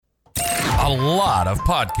lot of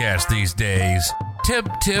podcasts these days.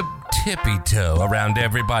 Tippy toe around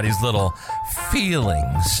everybody's little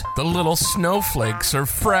feelings. The little snowflakes are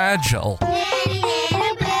fragile.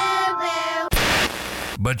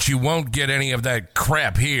 But you won't get any of that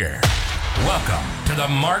crap here. Welcome to the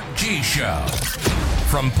Mark G Show.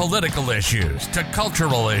 From political issues to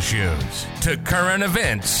cultural issues to current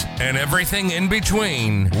events and everything in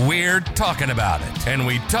between, we're talking about it. And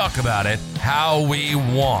we talk about it how we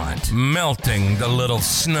want, melting the little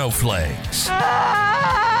snowflakes.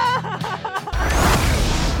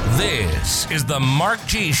 This is the Mark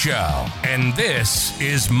G Show, and this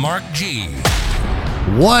is Mark G.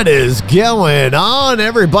 What is going on,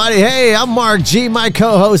 everybody? Hey, I'm Mark G. My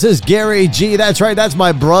co-host is Gary G. That's right, that's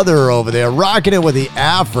my brother over there, rocking it with the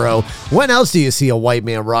afro. When else do you see a white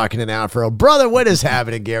man rocking an afro? Brother, what is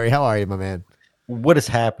happening, Gary? How are you, my man? What is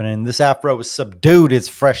happening? This afro is subdued. It's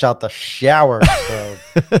fresh out the shower. So.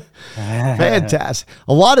 Fantastic.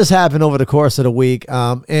 A lot has happened over the course of the week.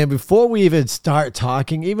 And before we even start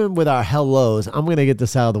talking, even with our hellos, I'm going to get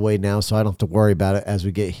this out of the way now so I don't have to worry about it as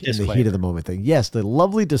we get in the heat of the moment thing. Yes, the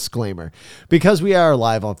lovely disclaimer. Because we are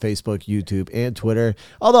live on Facebook, YouTube, and Twitter,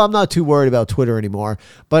 although I'm not too worried about Twitter anymore.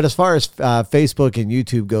 But as far as Facebook and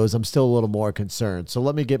YouTube goes, I'm still a little more concerned. So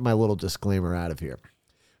let me get my little disclaimer out of here.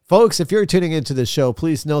 Folks, if you're tuning into the show,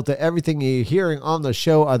 please note that everything you're hearing on the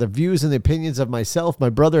show are the views and the opinions of myself, my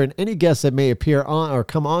brother, and any guests that may appear on or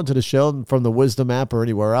come onto the show from the Wisdom app or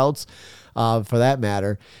anywhere else, for that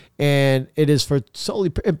matter. And it is for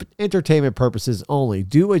solely entertainment purposes only.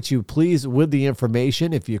 Do what you please with the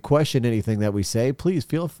information. If you question anything that we say, please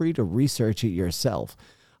feel free to research it yourself.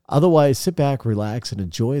 Otherwise, sit back, relax, and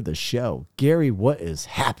enjoy the show. Gary, what is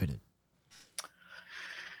happening?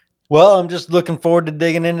 Well, I'm just looking forward to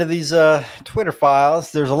digging into these Twitter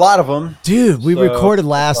files. There's a lot of them. Dude, we recorded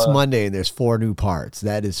last Monday and there's 4 new parts.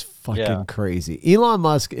 That is fucking crazy. Elon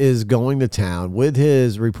Musk is going to town with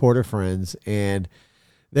his reporter friends, and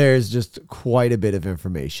there's just quite a bit of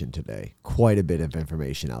information today. Quite a bit of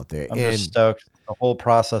information out there. I'm just stoked. The whole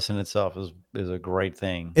process in itself is a great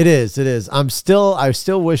thing. It is. I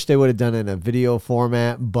still wish they would have done it in a video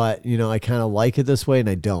format, but I kind of like it this way, and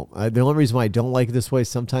I don't. The only reason why I don't like it this way,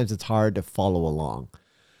 sometimes it's hard to follow along.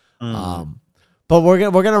 But we're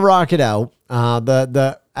gonna rock it out.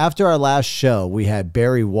 After our last show, we had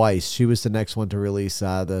Bari Weiss. She was the next one to release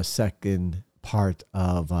the second part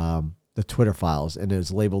of the Twitter files, and it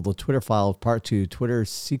was labeled the Twitter Files Part 2: Twitter's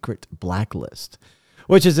Secret Blacklist.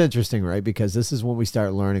 Which is interesting, right? Because this is when we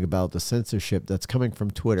start learning about the censorship that's coming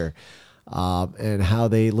from Twitter, and how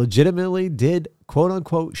they legitimately did, quote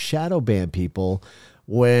unquote, shadow ban people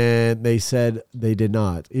when they said they did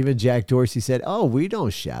not. Even Jack Dorsey said, "Oh, we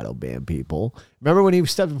don't shadow ban people." Remember when he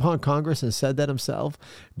stepped upon Congress and said that himself?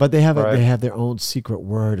 But they have they have their own secret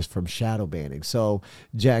word from shadow banning. So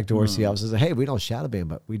Jack Dorsey also said, "Hey, we don't shadow ban,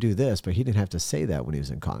 but we do this." But he didn't have to say that when he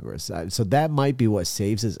was in Congress. So that might be what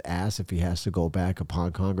saves his ass if he has to go back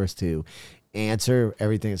upon Congress to answer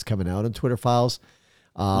everything that's coming out in Twitter files.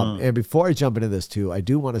 And before I jump into this too, I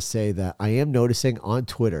do want to say that I am noticing on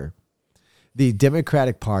Twitter, the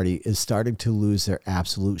Democratic Party is starting to lose their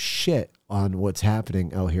absolute shit on what's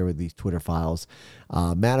happening out here with these Twitter files.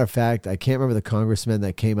 Matter of fact, I can't remember the congressman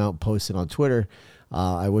that came out and posted on Twitter.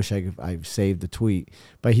 I wish I saved the tweet.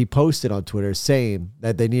 But he posted on Twitter saying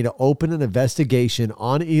that they need to open an investigation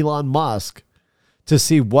on Elon Musk to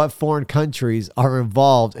see what foreign countries are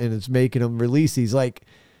involved, and it's making them release these. Like,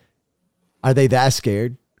 are they that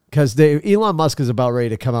scared? Because Elon Musk is about ready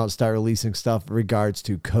to come out and start releasing stuff in regards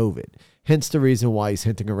to COVID. Hence the reason why he's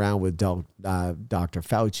hinting around with Dr.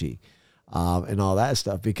 Fauci and all that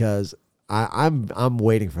stuff, because I'm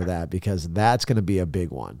waiting for that, because that's going to be a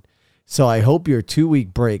big one. So I hope your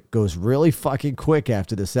 2-week break goes really fucking quick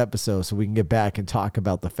after this episode so we can get back and talk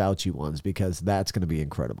about the Fauci ones, because that's going to be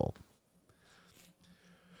incredible.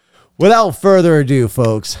 Without further ado,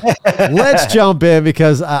 folks, let's jump in,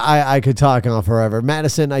 because I could talk on forever.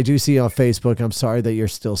 Madison, I do see you on Facebook. I'm sorry that you're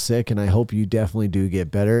still sick, and I hope you definitely do get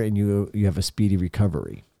better and you have a speedy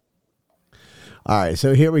recovery. All right,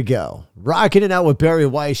 so here we go. Rocking it out with Bari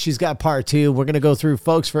Weiss. She's got part 2. We're going to go through,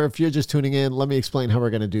 folks, if you're just tuning in, let me explain how we're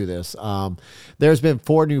going to do this. There's been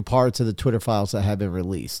 4 new parts of the Twitter files that have been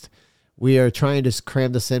released. We are trying to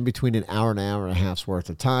cram this in between an hour and a half's worth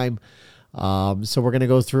of time. So we're going to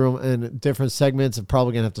go through them in different segments. I'm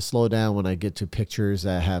probably going to have to slow down when I get to pictures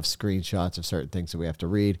that have screenshots of certain things that we have to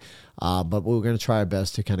read. But we're going to try our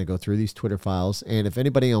best to kind of go through these Twitter files. And if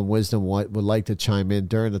anybody on Wisdom would like to chime in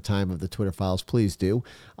during the time of the Twitter files, please do.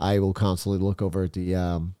 I will constantly look over at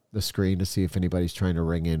the screen to see if anybody's trying to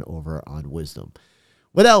ring in over on Wisdom.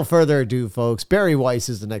 Without further ado, folks, Barry Weiss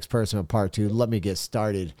is the next person on part 2. Let me get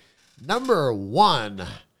started. Number 1.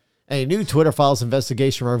 A new Twitter Files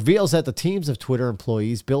investigation reveals that the teams of Twitter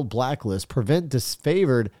employees build blacklists, prevent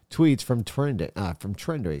disfavored tweets from trending.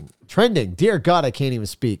 Dear God, I can't even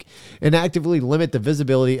speak. And actively limit the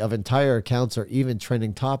visibility of entire accounts or even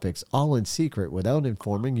trending topics, all in secret without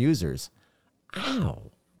informing users.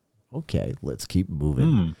 Ow. Okay, let's keep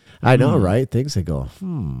moving. I know, right? Things that go,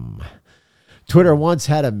 Twitter once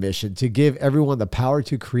had a mission to give everyone the power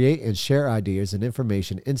to create and share ideas and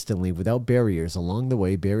information instantly without barriers. Along the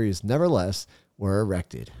way, barriers nevertheless were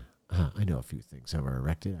erected. I know a few things that were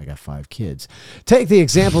erected. I got 5 kids. Take the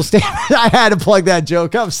example. I had to plug that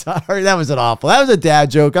joke. I'm sorry. That was that was a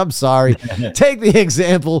dad joke. I'm sorry. Take the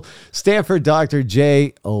example. Stanford Dr.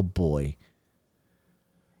 J. Oh boy.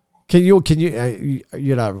 Can you,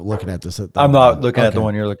 you're not looking at this. I'm not looking at the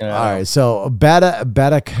one you're looking at. All right. So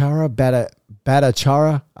Bhattacharya,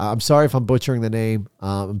 I'm sorry if I'm butchering the name.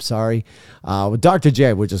 I'm sorry. Dr.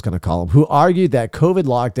 J, we're just going to call him, who argued that COVID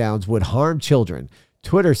lockdowns would harm children.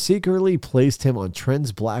 Twitter secretly placed him on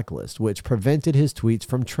Trend's blacklist, which prevented his tweets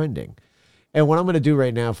from trending. And what I'm going to do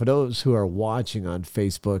right now, for those who are watching on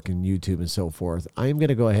Facebook and YouTube and so forth, I'm going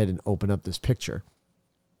to go ahead and open up this picture.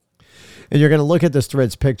 And you're going to look at this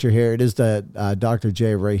Threads picture here. It is the Dr.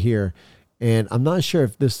 J right here. And I'm not sure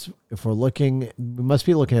if we're looking, we must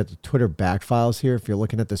be looking at the Twitter back files here. If you're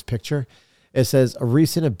looking at this picture, it says a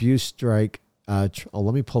recent abuse strike. Let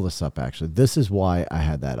me pull this up, actually. This is why I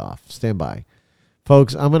had that off. Stand by.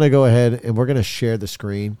 Folks, I'm going to go ahead and we're going to share the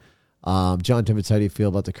screen. John Timmons, how do you feel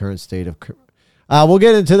about the current state of... we'll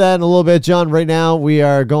get into that in a little bit, John. Right now, we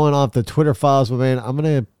are going off the Twitter files. But man, I'm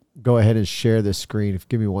going to go ahead and share this screen.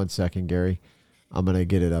 Give me 1 second, Gary. I'm going to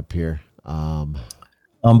get it up here. I'm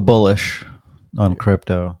bullish on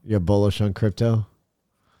crypto. You're bullish on crypto?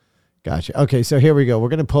 Gotcha. Okay, so here we go. We're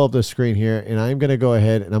going to pull up the screen here, and I'm going to go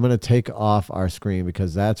ahead and I'm going to take off our screen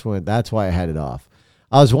because that's why I had it off.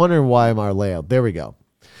 I was wondering why our layout. There we go.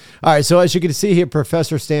 All right, so as you can see here,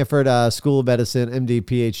 Professor Stanford School of Medicine, MD,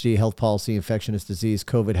 PhD, health policy, infectious disease,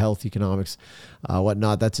 COVID, health, economics,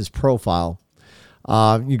 whatnot. That's his profile. You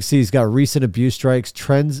can see he's got recent abuse strikes,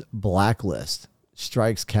 Trends blacklist,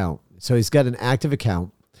 strikes count. So he's got an active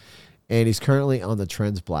account, and he's currently on the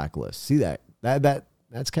Trends blacklist. See that?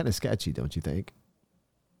 That's kind of sketchy, don't you think?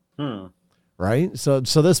 Right? So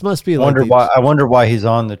this must be I wonder why he's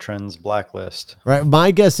on the Trends blacklist. Right. My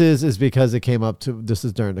guess is because it came up to, this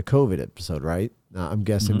is during the COVID episode, right? I'm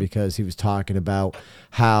guessing because he was talking about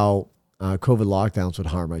how COVID lockdowns would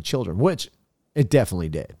harm my children, which it definitely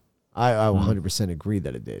did. I 100% agree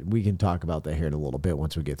that it did. We can talk about that here in a little bit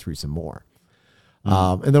once we get through some more.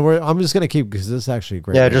 And then I'm just going to keep, because this is actually a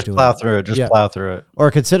great. Yeah, just plow through it. Plow through it.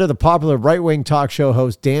 Or consider the popular right-wing talk show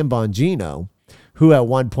host Dan Bongino, who at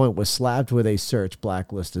one point was slapped with a search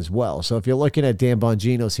blacklist as well. So if you're looking at Dan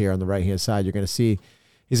Bongino's here on the right-hand side, you're going to see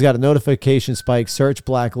he's got a notification spike, search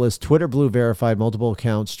blacklist, Twitter blue verified, multiple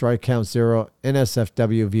accounts, strike count 0,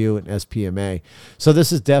 NSFW view, and SPMA. So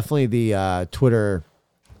this is definitely the Twitter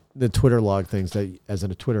log things that as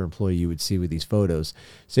a Twitter employee you would see with these photos.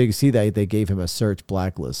 So you can see that they gave him a search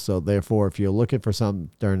blacklist. So therefore, if you're looking for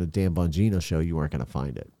something during the Dan Bongino show, you weren't going to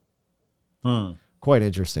find it. Quite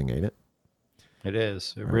interesting, ain't it? It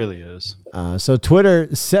is. It really is. So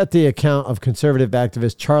Twitter set the account of conservative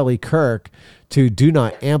activist Charlie Kirk to do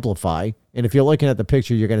not amplify. And if you're looking at the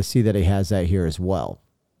picture, you're going to see that he has that here as well.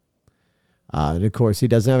 And of course, he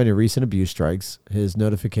doesn't have any recent abuse strikes. His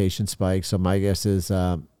notification spike. So my guess is,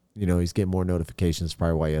 he's getting more notifications.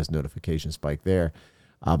 Probably why he has notification spike there.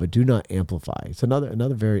 But do not amplify. It's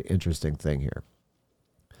another very interesting thing here.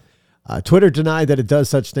 Twitter denied that it does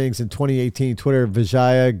such things in 2018. Twitter,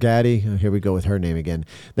 Vijaya Gadde, here we go with her name again,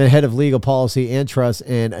 then head of legal policy and trust,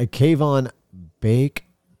 and Kayvon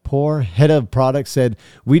Bakepour, head of product, said,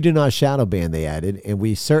 "We do not shadow ban," they added, "and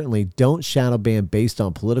we certainly don't shadow ban based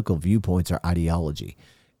on political viewpoints or ideology."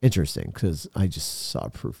 Interesting, because I just saw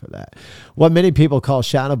proof of that. What many people call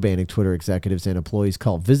shadow banning, Twitter executives and employees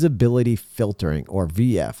call visibility filtering, or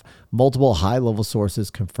VF. Multiple high-level sources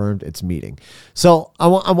confirmed its meeting. So I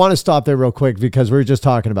want to stop there real quick because we were just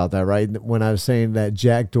talking about that, right? When I was saying that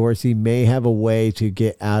Jack Dorsey may have a way to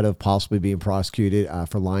get out of possibly being prosecuted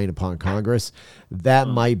for lying upon Congress. That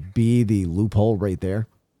might be the loophole right there.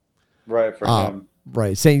 Right, for him.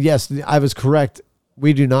 Right, saying, yes, I was correct.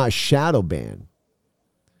 We do not shadow ban,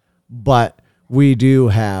 but we do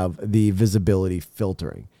have the visibility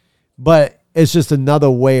filtering. But it's just another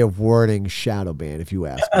way of wording shadow ban, if you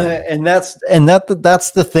ask me. And that's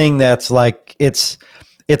the thing that's like, it's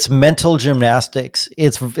mental gymnastics.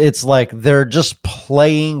 It's like they're just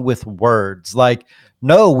playing with words. Like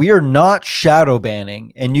no, we are not shadow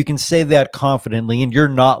banning. And you can say that confidently and you're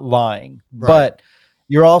not lying. Right. But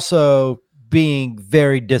you're also being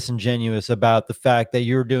very disingenuous about the fact that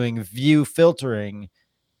you're doing view filtering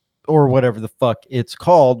or whatever the fuck it's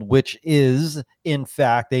called, which is in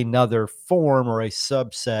fact another form or a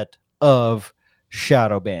subset of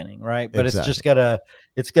shadow banning, right? But Exactly.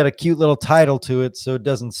 it's got a cute little title to it, so it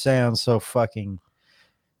doesn't sound so fucking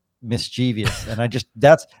mischievous. And I just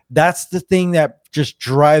that's the thing that just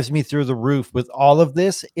drives me through the roof with all of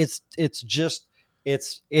this. It's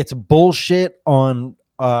bullshit on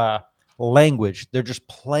language. They're just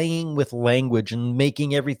playing with language and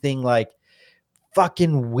making everything like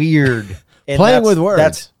fucking weird. And Playing with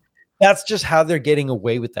words. That's just how they're getting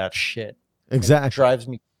away with that shit. Exactly. It drives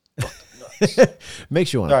me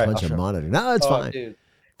Makes you want to punch a monitor. No, it's fine. Dude.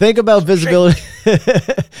 Think about visibility.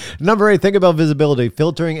 Number 8, think about visibility.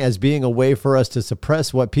 Filtering as being a way for us to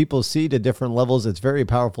suppress what people see to different levels. It's a very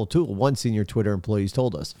powerful tool, one senior Twitter employee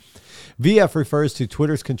told us. VF refers to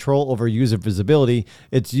Twitter's control over user visibility.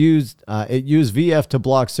 It used VF to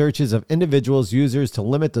block searches of individuals' users, to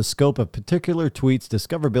limit the scope of particular tweets'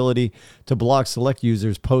 discoverability, to block select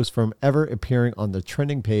users' posts from ever appearing on the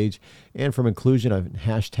trending page, and from inclusion of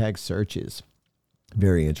hashtag searches.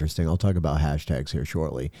 Very interesting. I'll talk about hashtags here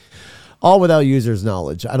shortly. All without users'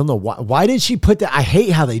 knowledge. I don't know why. Why did she put that? I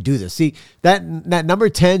hate how they do this. See, that number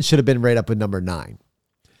 10 should have been right up with number 9.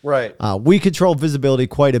 Right. We control visibility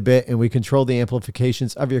quite a bit, and we control the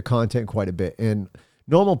amplifications of your content quite a bit. And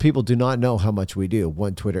normal people do not know how much we do,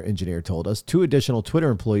 one Twitter engineer told us. 2 additional Twitter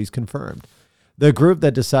employees confirmed. The group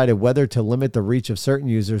that decided whether to limit the reach of certain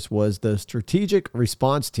users was the Strategic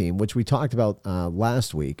Response Team, which we talked about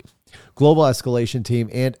last week, Global Escalation Team,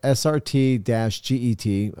 and SRT-GET,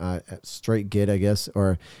 straight Git, I guess,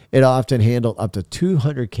 or it often handled up to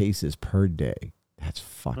 200 cases per day. That's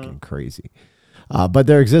fucking crazy. But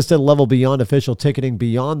there existed a level beyond official ticketing,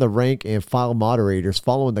 beyond the rank and file moderators,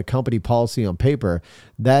 following the company policy on paper.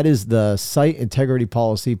 That is the Site Integrity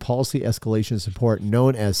Policy Escalation Support,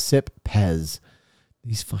 known as SIP-PES.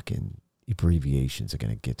 These fucking abbreviations are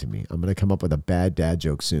going to get to me. I'm going to come up with a bad dad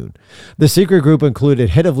joke soon. The secret group included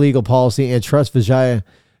Head of Legal Policy and Trust Vijaya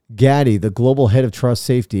Gaddy, the Global Head of Trust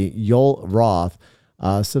Safety, Yoel Roth,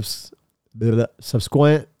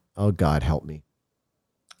 subsequent, oh God, help me.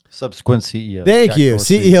 Subsequent CEO. Thank Jack you.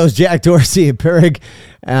 Dorsey. CEOs Jack Dorsey and Parag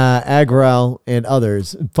Agrawal and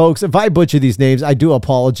others. Folks, if I butcher these names, I do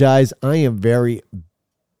apologize. I am very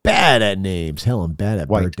bad at names. Hell, I'm bad at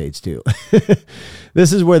birth dates too.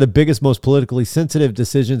 This is where the biggest, most politically sensitive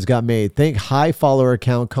decisions got made. Think high follower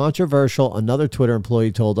account, controversial, another Twitter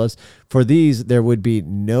employee told us. For these, there would be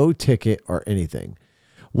no ticket or anything.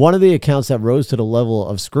 One of the accounts that rose to the level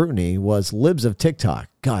of scrutiny was Libs of TikTok.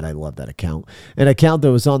 God, I love that account. An account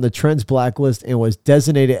that was on the Trends blacklist and was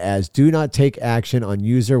designated as do not take action on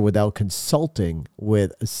user without consulting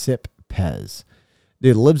with SIP-PES.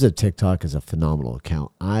 Dude, Libs of TikTok is a phenomenal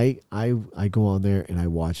account. I go on there and I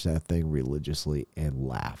watch that thing religiously and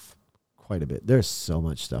laugh quite a bit. There's so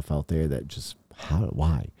much stuff out there that just,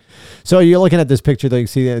 why? So you're looking at this picture that you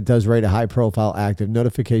see that it does rate a high profile active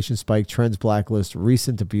notification spike, Trends blacklist,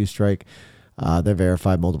 recent abuse strike. They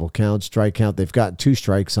verified multiple counts, strike count. They've got 2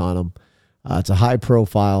 strikes on them. It's a high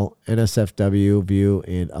profile NSFW view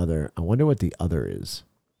and other. I wonder what the other is.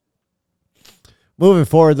 Moving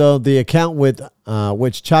forward, though, the account with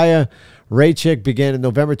which Chaya Raychik began in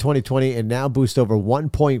November 2020 and now boasts over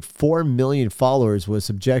 1.4 million followers was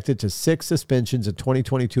subjected to 6 suspensions in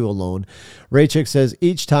 2022 alone. Raychik says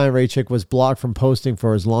each time Raychik was blocked from posting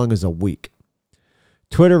for as long as a week.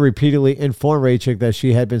 Twitter repeatedly informed Raychik that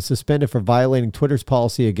she had been suspended for violating Twitter's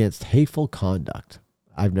policy against hateful conduct.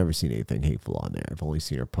 I've never seen anything hateful on there. I've only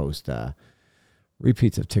seen her post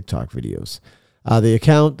repeats of TikTok videos. The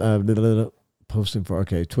account... posting for,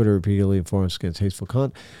 Twitter repeatedly informs against hateful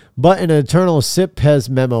content. But in an internal SIP-PES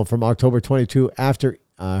memo from October 22, after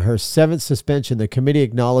her 7th suspension, the committee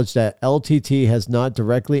acknowledged that LTT has not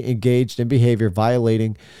directly engaged in behavior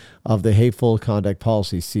violating of the hateful conduct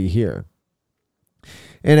policy. See here.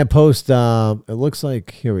 In a post, it looks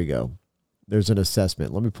like, here we go. There's an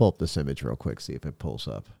assessment. Let me pull up this image real quick, see if it pulls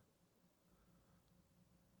up.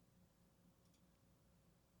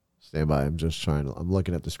 Stand by. I'm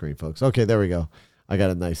looking at the screen, folks. Okay, there we go. I got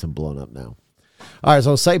it nice and blown up now. All right,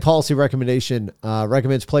 so site policy recommendation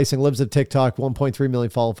recommends placing Libs of TikTok, 1.3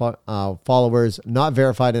 million followers, not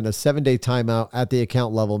verified in a 7-day timeout at the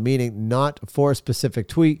account level, meaning not for a specific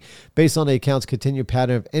tweet, based on the account's continued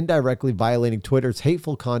pattern of indirectly violating Twitter's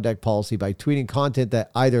hateful conduct policy by tweeting content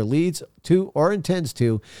that either leads to or intends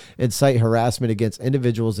to incite harassment against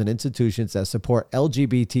individuals and institutions that support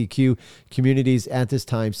LGBTQ communities. At this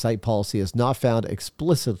time, site policy has not found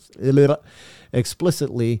explicitly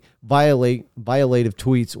violative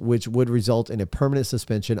tweets, which would result in a permanent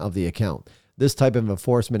suspension of the account. This type of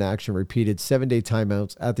enforcement action, repeated 7-day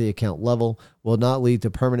timeouts at the account level, will not lead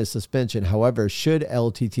to permanent suspension. However, should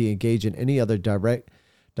LTT engage in any other direct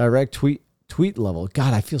tweet level,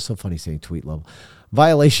 God, I feel so funny saying tweet level,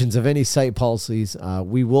 violations of any site policies,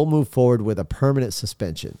 we will move forward with a permanent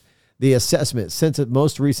suspension. The assessment, since its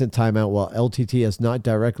most recent timeout, while LTT has not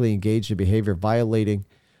directly engaged in behavior violative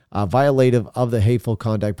of the hateful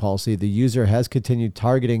conduct policy, the user has continued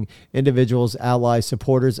targeting individuals, allies,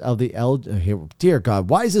 supporters of the dear God,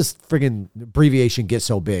 why does this friggin' abbreviation get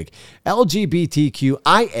so big?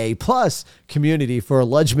 LGBTQIA plus community for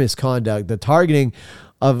alleged misconduct, the targeting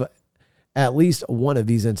of at least one of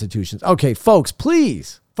these institutions. Okay, folks,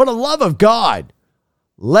 please, for the love of God,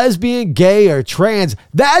 lesbian, gay, or trans,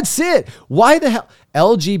 that's it. Why the hell?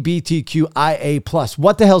 LGBTQIA plus.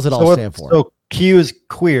 What the hell does it all stand for? So Q is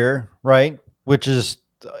queer, right? Which is,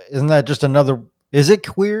 isn't that just another, is it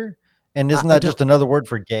queer? And isn't that just another word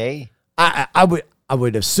for gay? I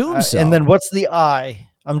would assume so. And then what's the I?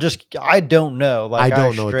 I don't know. Like, I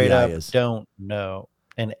don't know what the I is. Don't know.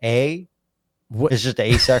 An A? What? It's just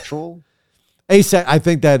asexual? I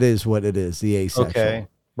think that is what it is, the asexual. Okay.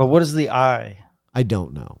 But what is the I? I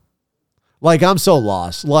don't know. Like, I'm so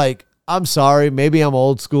lost. Like, I'm sorry. Maybe I'm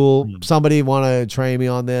old school. Somebody want to train me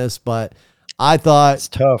on this, but I thought it's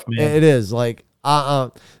tough, man. It is like,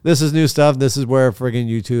 this is new stuff. This is where friggin'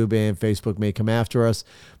 YouTube and Facebook may come after us.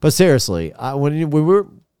 But seriously, when we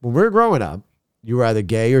were growing up, you were either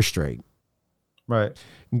gay or straight. Right.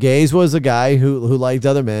 Gays was a guy who liked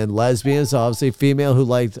other men. Lesbians, obviously, female who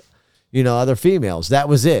liked, other females. That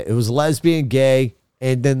was it. It was lesbian, gay,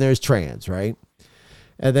 and then there's trans, right?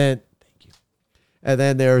 And then, thank you. And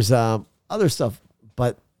then there's other stuff,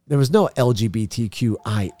 but there was no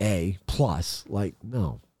LGBTQIA plus. Like,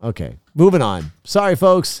 no. Okay, moving on. Sorry,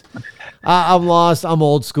 folks. I'm lost. I'm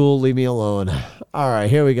old school. Leave me alone. All right,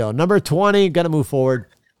 here we go. Number 20. Got to move forward.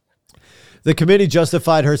 The committee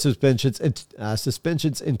justified her suspensions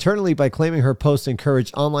internally by claiming her posts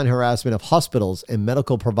encouraged online harassment of hospitals and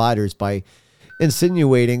medical providers by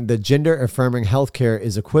insinuating that gender-affirming healthcare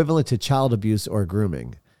is equivalent to child abuse or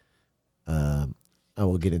grooming. I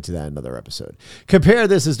will get into that in another episode. Compare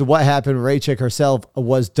this as to what happened. Raychick herself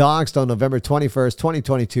was doxxed on November 21st,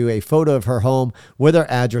 2022. A photo of her home with her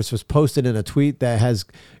address was posted in a tweet that has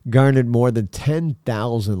garnered more than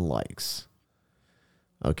 10,000 likes.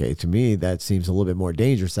 Okay, to me, that seems a little bit more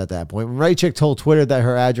dangerous at that point. When Raychick told Twitter that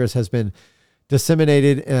her address has been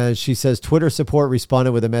disseminated, she says Twitter support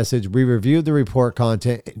responded with a message. We reviewed the report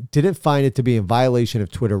content and didn't find it to be in violation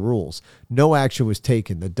of Twitter rules. No action was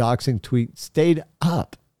taken. The doxing tweet stayed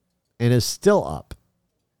up and is still up.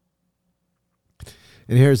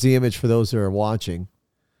 And here's the image for those who are watching.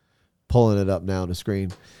 Pulling it up now on the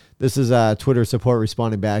screen. This is Twitter support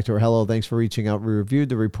responding back to her. Hello, thanks for reaching out. We reviewed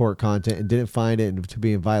the report content and didn't find it to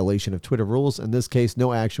be in violation of Twitter rules. In this case,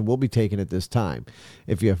 no action will be taken at this time.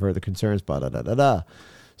 If you have further concerns,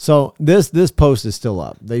 So this post is still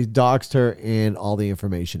up. They doxed her and all the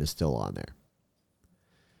information is still on there.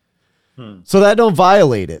 So that don't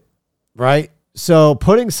violate it, right? So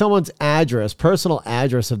putting someone's address, personal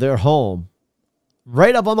address of their home,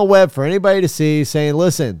 right up on the web for anybody to see, saying,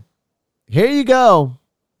 listen, here you go,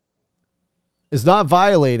 is not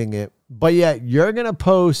violating it, but yet you're going to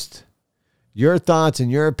post your thoughts and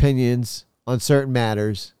your opinions on certain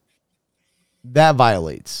matters. That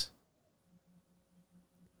violates.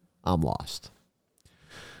 I'm lost.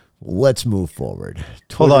 Let's move forward.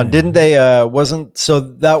 Hold on. Didn't they, so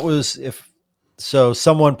that was,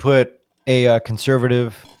 someone put a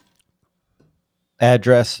conservative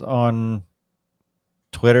address on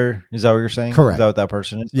Twitter. Is that what you're saying? Correct. Is that what that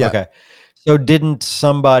person is? Yeah. Okay. So didn't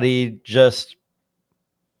somebody just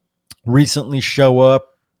recently show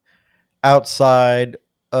up outside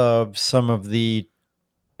of some of the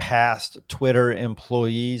past Twitter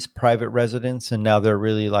employees' private residence, and now they're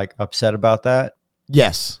really like upset about that?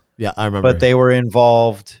 Yes. Yeah, I remember. But they were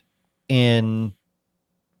involved in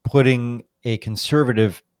putting a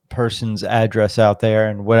conservative person's address out there,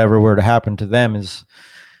 and whatever were to happen to them is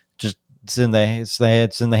just it's in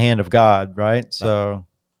the hand of God, right? So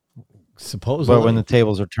supposedly, but when the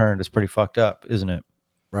tables are turned, it's pretty fucked up, isn't it?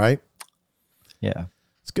 Right? Yeah.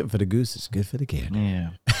 It's good for the goose. It's good for the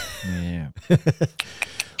gander. Yeah.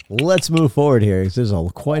 Let's move forward here. There's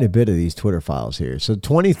quite a bit of these Twitter files here. So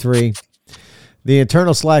 23, The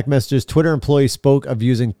internal Slack messages, Twitter employees spoke of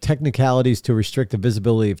using technicalities to restrict the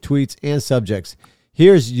visibility of tweets and subjects.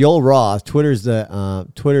 Here's Yoel Roth, Twitter's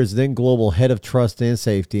then global head of trust and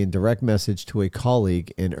safety, in direct message to a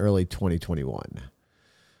colleague in early 2021.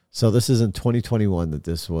 So this is in 2021 that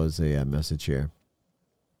this was a message here.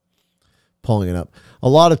 Pulling it up. A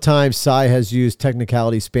lot of times, Psy has used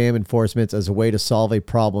technicality spam enforcements as a way to solve a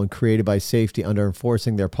problem created by safety under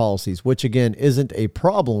enforcing their policies, which again isn't a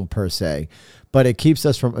problem per se, but it keeps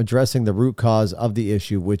us from addressing the root cause of the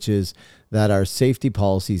issue, which is that our safety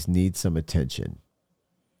policies need some attention.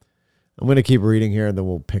 I'm going to keep reading here and then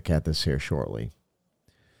we'll pick at this here shortly.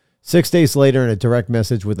 6 days later, in a direct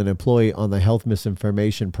message with an employee on the Health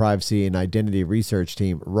Misinformation, Privacy, and Identity Research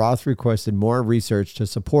team, Roth requested more research to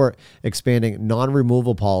support expanding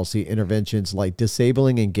non-removal policy interventions like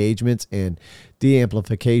disabling engagements and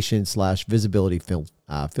de-amplification / visibility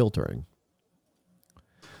filtering.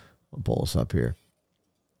 I'll pull this up here.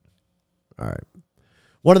 All right.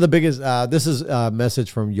 One of the biggest, this is a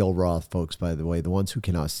message from Yoel Roth, folks, by the way, the ones who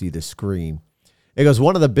cannot see the screen. It goes,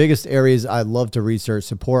 one of the biggest areas I'd love to research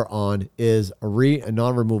support on is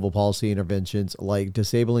non-removal policy interventions like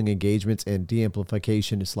disabling engagements and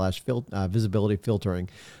de-amplification / visibility filtering.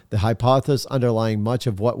 The hypothesis underlying much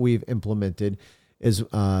of what we've implemented is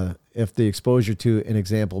if the exposure to, an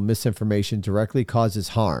example, misinformation directly causes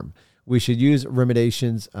harm, we should use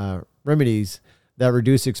remedies that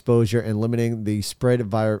reduce exposure, and limiting the spread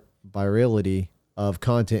of virality of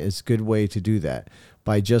content is a good way to do that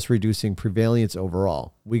by just reducing prevalence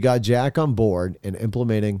overall. We got Jack on board and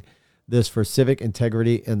implementing this for civic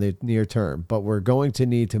integrity in the near term, but we're going to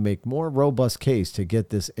need to make more robust case to get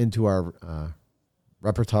this into our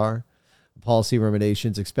repertoire, policy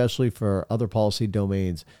remediations, especially for other policy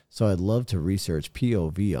domains. So I'd love to research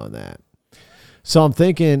POV on that. So I'm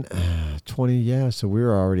thinking 20, yeah, so we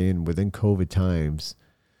were already within COVID times.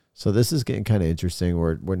 So this is getting kind of interesting.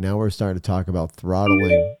 Now we're starting to talk about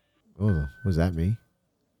throttling. Oh, was that me?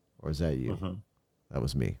 Or is that you? Mm-hmm. That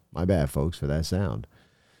was me. My bad, folks, for that sound.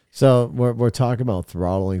 So we're talking about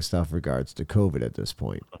throttling stuff regards to COVID at this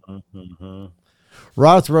point. Mm-hmm.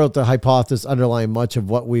 Roth wrote, the hypothesis underlying much of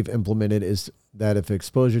what we've implemented is that if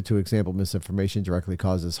exposure to example misinformation directly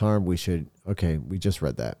causes harm, we should, okay, we just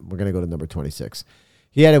read that. We're going to go to number 26.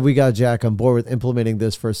 He added, we got Jack on board with implementing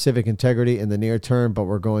this for civic integrity in the near term, but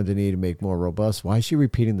we're going to need to make more robust. Why is she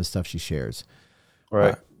repeating the stuff she shares?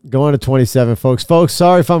 Right. Going to 27, folks. Folks,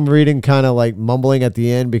 sorry if I'm reading kind of like mumbling at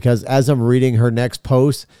the end, because as I'm reading her next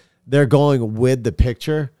post, they're going with the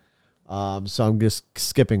picture. So I'm just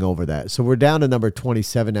skipping over that. So we're down to number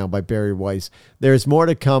 27 now by Barry Weiss. There's more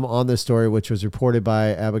to come on this story, which was reported by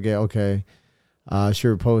Abigail. Okay. She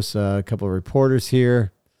reposts a couple of reporters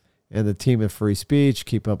here and the team at Free Speech.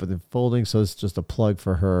 Keep up with the folding. So it's just a plug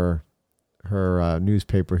for her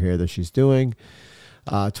newspaper here that she's doing.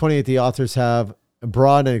 28, the authors have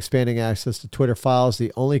broad and expanding access to Twitter files.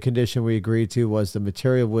 The only condition we agreed to was the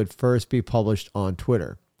material would first be published on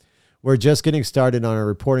Twitter. We're just getting started on our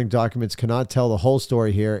reporting documents. Cannot tell the whole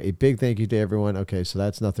story here. A big thank you to everyone. Okay, so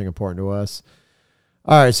that's nothing important to us.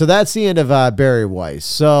 All right, so that's the end of Barry Weiss.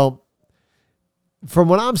 So from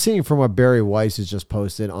what I'm seeing from what Barry Weiss has just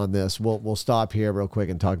posted on this, we'll stop here real quick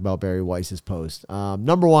and talk about Barry Weiss's post.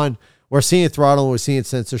 Number one, we're seeing throttle, we're seeing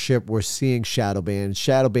censorship, we're seeing shadow ban.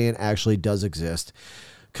 Shadow ban actually does exist.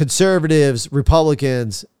 Conservatives,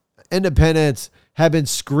 Republicans, independents have been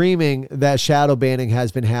screaming that shadow banning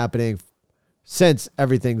has been happening since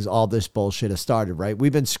all this bullshit has started, right?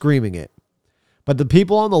 We've been screaming it. But the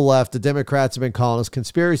people on the left, the Democrats, have been calling us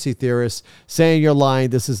conspiracy theorists, saying you're lying,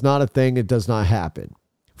 this is not a thing, it does not happen.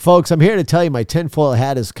 Folks, I'm here to tell you my tinfoil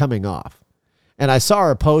hat is coming off. And I saw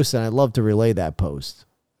her post, and I'd love to relay that post.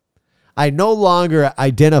 I no longer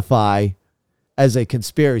identify as a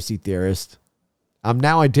conspiracy theorist. I'm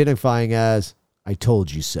now identifying as, I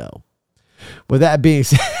told you so. With that being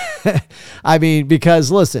said, I mean,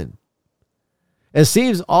 because listen, it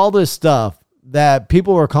seems all this stuff that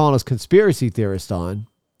people were calling us conspiracy theorists on,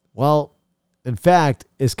 well, in fact,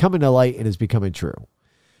 is coming to light and is becoming true.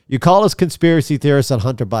 You call us conspiracy theorists on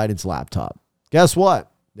Hunter Biden's laptop. Guess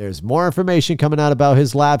what? There's more information coming out about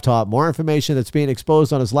his laptop, more information that's being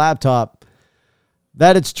exposed on his laptop,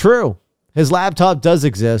 that it's true. His laptop does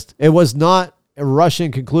exist. It was not a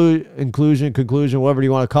Russian conclusion, whatever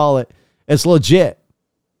you want to call it. It's legit.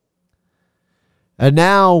 And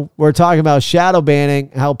now we're talking about shadow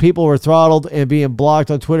banning, how people were throttled and being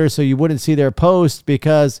blocked on Twitter so you wouldn't see their posts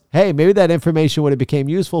because, hey, maybe that information would have became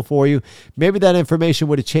useful for you. Maybe that information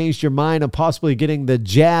would have changed your mind on possibly getting the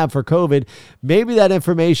jab for COVID. Maybe that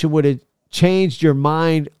information would have changed your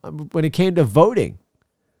mind when it came to voting.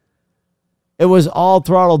 it was all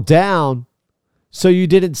throttled down, so you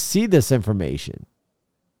didn't see this information.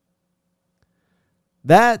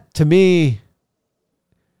 That, to me,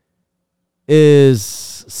 is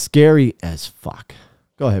scary as fuck.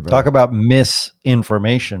 Go ahead, bro. Talk about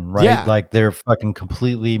misinformation, right? Yeah. Like they're fucking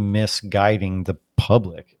completely misguiding the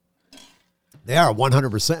public. They are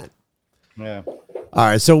 100%. Yeah. All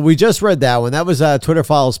right, so we just read that one. That was Twitter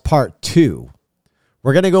Files Part 2.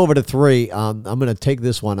 We're going to go over to 3. I'm going to take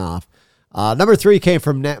this one off. Number 3 came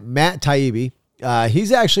from Matt Taibbi.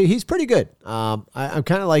 He's pretty good. I'm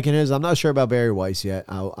kind of liking his. I'm not sure about Barry Weiss yet.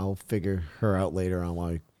 I'll figure her out later on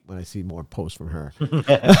when I see more posts from her.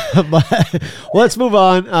 But let's move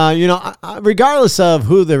on. Regardless of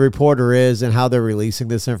who the reporter is and how they're releasing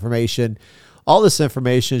this information, all this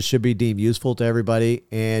information should be deemed useful to everybody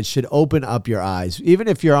and should open up your eyes. Even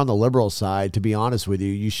if you're on the liberal side, to be honest with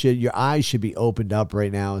you, your eyes should be opened up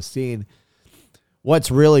right now and seeing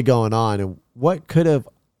what's really going on and what could have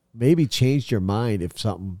maybe changed your mind if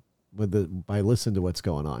something by listening to what's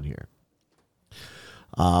going on here.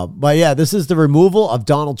 But yeah, this is the removal of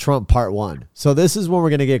Donald Trump Part 1. So this is when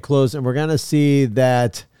we're going to get close and we're going to see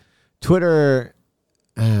that Twitter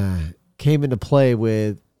came into play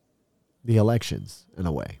with the elections in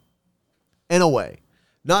a way.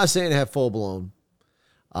 Not saying it had full blown,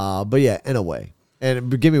 but yeah, in a way.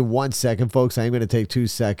 And give me 1 second, folks. I'm going to take 2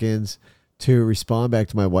 seconds to respond back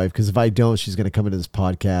to my wife, because if I don't, she's going to come into this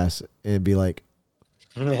podcast and be like,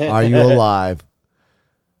 "Are you alive?"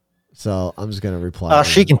 So I'm just going to reply. Oh,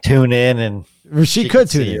 she can tune in and she could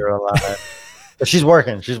tune in. But she's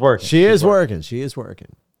working. She is working.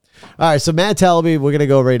 All right. So Matt Taibbi, we're going to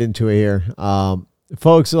go right into it here.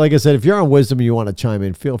 Folks, like I said, if you're on Wisdom and you want to chime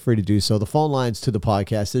in, feel free to do so. The phone lines to the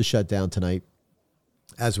podcast is shut down tonight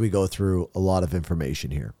as we go through a lot of information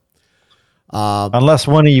here. Unless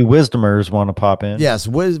one of you Wisdomers want to pop in. Yes,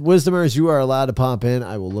 Wisdomers, you are allowed to pop in.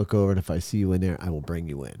 I will look over, and if I see you in there, I will bring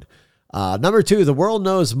you in. Number 2, the world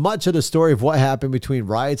knows much of the story of what happened between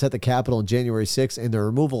riots at the Capitol on January 6th and the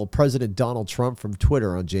removal of President Donald Trump from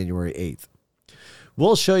Twitter on January 8th.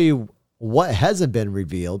 We'll show you what hasn't been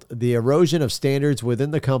revealed, the erosion of standards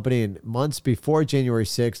within the company in months before January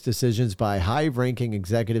 6th, decisions by high-ranking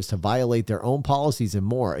executives to violate their own policies and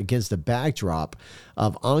more against the backdrop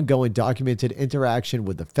of ongoing documented interaction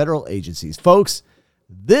with the federal agencies. Folks,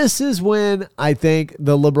 this is when I think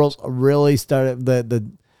the liberals really started,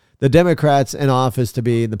 the Democrats in office to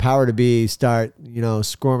be, the power to be, start,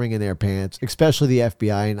 squirming in their pants, especially the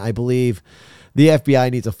FBI. And I believe the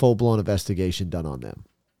FBI needs a full-blown investigation done on them.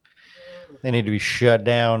 They need to be shut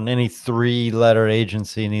down. Any 3-letter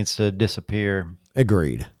agency needs to disappear.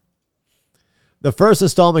 Agreed. The first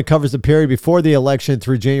installment covers the period before the election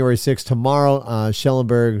through January 6th. Tomorrow,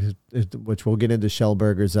 Schellenberg, which we'll get into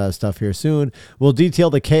Schellenberger's stuff here soon, will detail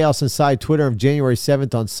the chaos inside Twitter of January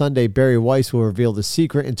 7th. On Sunday, Barry Weiss will reveal the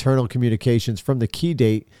secret internal communications from the key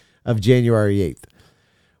date of January 8th.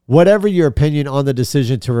 Whatever your opinion on the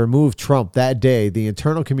decision to remove Trump that day, the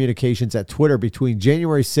internal communications at Twitter between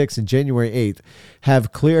January 6th and January 8th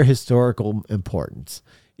have clear historical importance.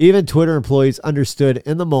 Even Twitter employees understood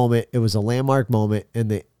in the moment it was a landmark moment in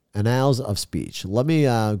the annals of speech. Let me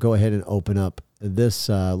go ahead and open up this.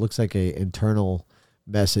 Looks like an internal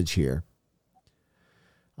message here.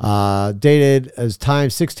 Dated as time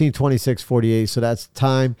 16/26/48. So that's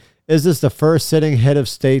time. Is this the first sitting head of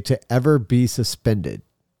state to ever be suspended?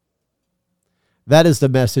 That is the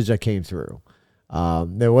message that came through.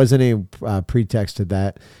 There wasn't any pretext to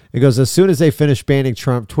that. It goes, as soon as they finished banning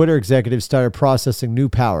Trump, Twitter executives started processing new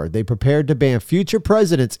power. They prepared to ban future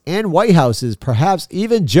presidents and White Houses, perhaps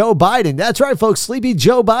even Joe Biden. That's right, folks, sleepy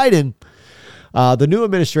Joe Biden. The new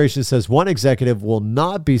administration says one executive will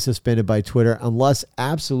not be suspended by Twitter unless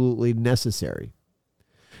absolutely necessary.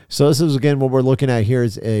 So this is, again, what we're looking at here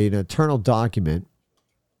is an internal document.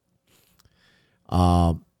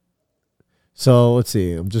 So let's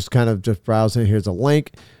see. I'm just browsing. Here's a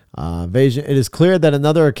link. Evasion. It is clear that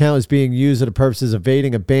another account is being used for the purposes of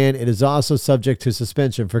evading a ban. It is also subject to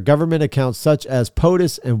suspension. For government accounts such as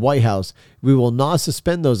POTUS and White House, we will not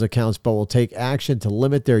suspend those accounts, but will take action to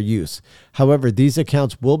limit their use. However, these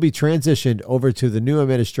accounts will be transitioned over to the new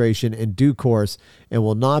administration in due course and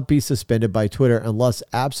will not be suspended by Twitter unless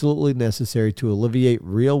absolutely necessary to alleviate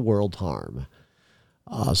real-world harm.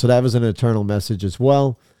 So that was an internal message as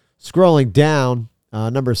well. Scrolling down,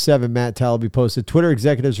 number 7, Matt Taibbi posted, Twitter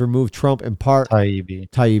executives removed Trump in part.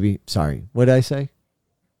 Taibbi. Sorry. What did I say?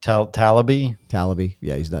 Taliban.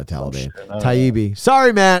 Yeah, he's not Taliban. shit, I don't Taibbi.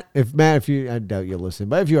 Sorry, Matt. I doubt you'll listen.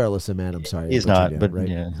 But if you are listening, Matt, I'm sorry. He's But you not, do, but right?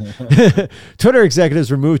 yeah. Twitter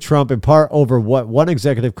executives removed Trump in part over what one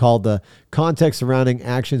executive called the context surrounding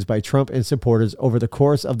actions by Trump and supporters over the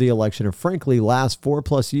course of the election, and frankly, last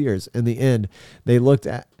 4+ years. In the end, they looked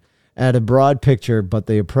at a broad picture, but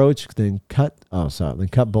the approach then cut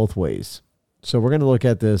both ways. So we're going to look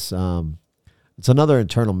at this. It's another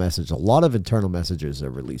internal message. A lot of internal messages they're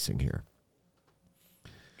releasing here.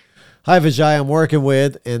 Hi, Vijay. I'm working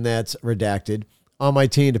with, and that's redacted, on my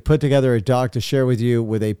team to put together a doc to share with you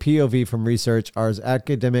with a POV from research, ours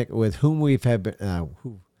academic with whom we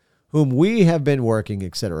have been working,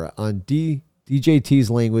 etc., on DJT's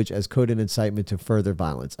language as coded incitement to further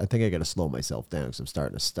violence. I think I got to slow myself down because I'm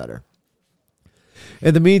starting to stutter.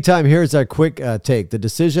 In the meantime, here's our quick take. The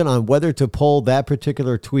decision on whether to pull that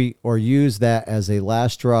particular tweet or use that as a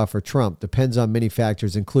last straw for Trump depends on many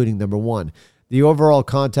factors, including, number one, the overall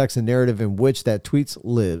context and narrative in which that tweets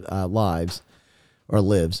lives.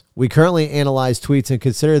 We currently analyze tweets and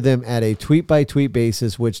consider them at a tweet-by-tweet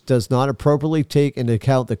basis, which does not appropriately take into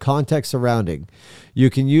account the context surrounding. You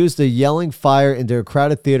can use the yelling fire into a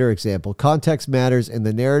crowded theater example. Context matters in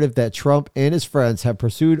the narrative that Trump and his friends have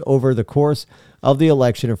pursued over the course of the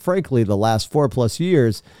election, and frankly, the last 4+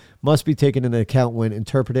 years must be taken into account when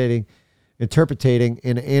interpreting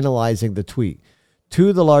and analyzing the tweet.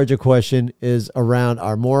 Two, the larger question is around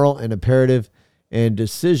our moral and imperative and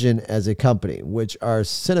decision as a company, which our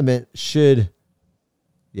sentiment should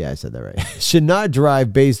not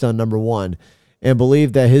drive based on, number one, and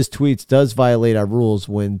believe that his tweets does violate our rules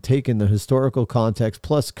when taking the historical context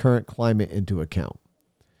plus current climate into account.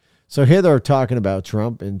 So here they're talking about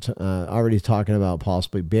Trump and already talking about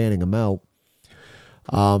possibly banning him out.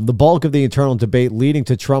 The bulk of the internal debate leading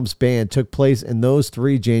to Trump's ban took place in those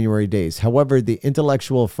 3 January days. However, the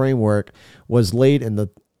intellectual framework was laid in the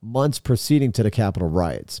months preceding to the Capitol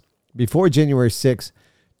riots. Before January 6th,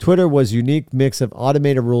 Twitter was a unique mix of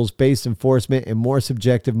automated rules-based enforcement and more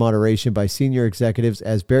subjective moderation by senior executives.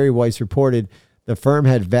 As Barry Weiss reported, the firm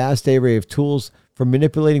had vast array of tools for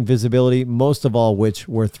manipulating visibility, most of all which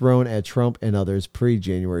were thrown at Trump and others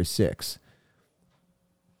pre-January 6th.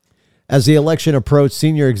 As the election approached,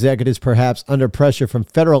 senior executives, perhaps under pressure from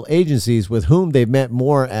federal agencies with whom they met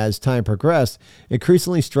more as time progressed,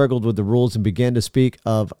 increasingly struggled with the rules and began to speak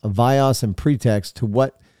of bias and pretext to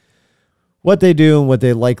what they do and what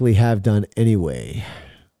they likely have done anyway.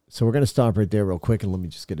 So we're going to stop right there real quick, and let me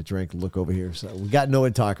just get a drink and look over here. So we got no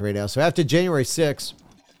one talking right now. So after January 6th,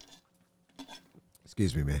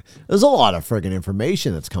 excuse me, man, there's a lot of friggin'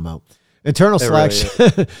 information that's come out. Internal Slack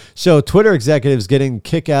show Twitter executives getting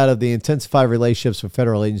kick out of the intensified relationships with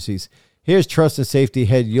federal agencies. Here's Trust and Safety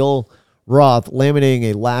head Yoel Roth laminating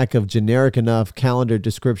a lack of generic enough calendar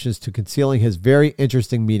descriptions to concealing his very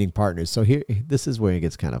interesting meeting partners. So here, this is where it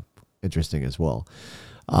gets kind of interesting as well.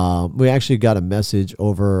 We actually got a message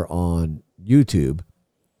over on YouTube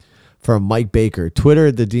from Mike Baker.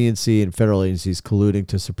 Twitter, the DNC, and federal agencies colluding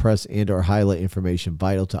to suppress and or highlight information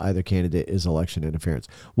vital to either candidate is election interference.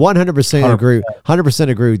 100% agree. 100%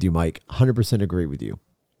 agree with you, Mike. 100% agree with you.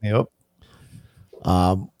 Yep.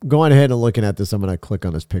 Going ahead and looking at this, I'm going to click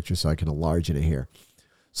on this picture so I can enlarge it here.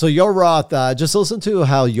 So Yoel Roth, just listen to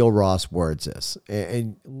how Yoel Roth words this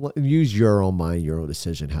and use your own mind, your own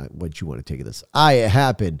decision, what you want to take of this. It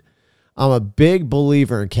happened. I'm a big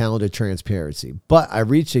believer in calendar transparency, but I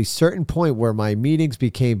reached a certain point where my meetings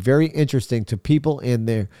became very interesting to people and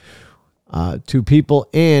there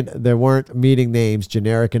weren't meeting names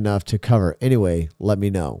generic enough to cover. Anyway, let me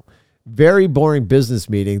know. Very boring business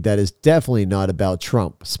meeting that is definitely not about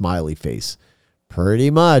Trump, smiley face.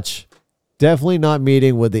 Pretty much. Definitely not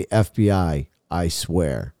meeting with the FBI, I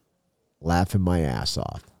swear. Laughing my ass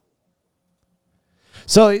off.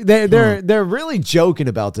 So they're really joking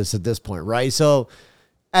about this at this point, right? So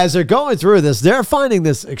as they're going through this, they're finding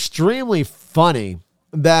this extremely funny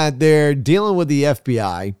that they're dealing with the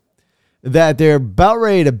FBI, that they're about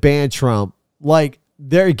ready to ban Trump. Like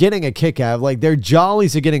they're getting a kick out of, like their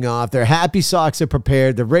jollies are getting off, their happy socks are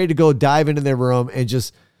prepared, they're ready to go dive into their room and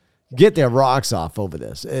just get their rocks off over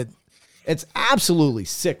this. It's absolutely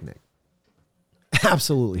sickening.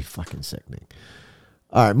 Absolutely fucking sickening.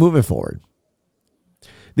 All right, moving forward.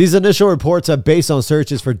 These initial reports are based on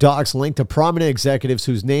searches for docs linked to prominent executives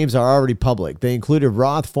whose names are already public. They included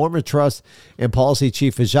Roth, former Trust and Policy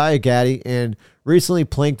Chief Vijay Gadde, and recently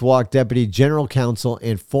planked walk Deputy General Counsel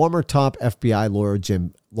and former top FBI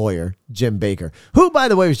lawyer Jim Baker, who, by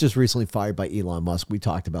the way, was just recently fired by Elon Musk. We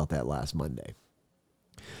talked about that last Monday.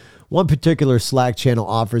 One particular Slack channel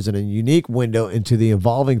offers a unique window into the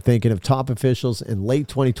evolving thinking of top officials in late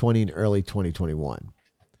 2020 and early 2021.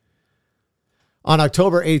 On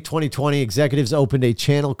October 8, 2020, executives opened a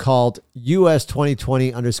channel called US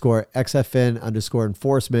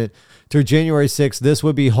 2020_XFN_enforcement. Through January 6th, this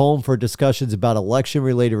would be home for discussions about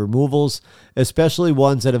election-related removals, especially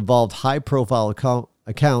ones that involved high-profile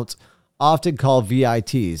accounts, often called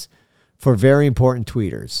VITs, for very important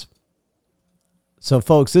tweeters. So,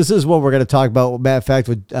 folks, this is what we're going to talk about. Matter of fact,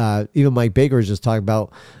 with, even Mike Baker was just talking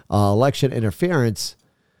about election interference.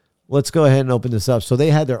 Let's go ahead and open this up. So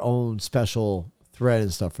they had their own special thread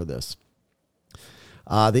and stuff for this.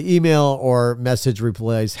 The email or message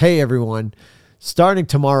replies, "Hey, everyone. Starting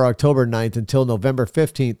tomorrow, October 9th until November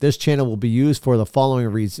 15th, this channel will be used for the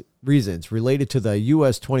following reasons related to the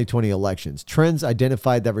U.S. 2020 elections. Trends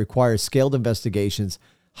identified that require scaled investigations,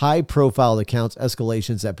 high-profile accounts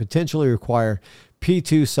escalations that potentially require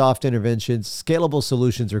P2 soft interventions, scalable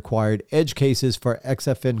solutions required, edge cases for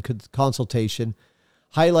XFN consultation,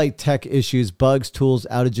 highlight tech issues, bugs, tools,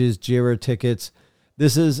 outages, JIRA tickets.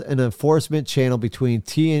 This is an enforcement channel between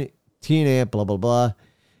TNAMP, blah, blah, blah,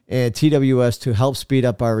 and TWS to help speed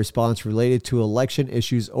up our response related to election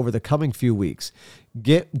issues over the coming few weeks.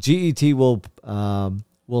 GET will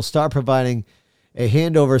start providing a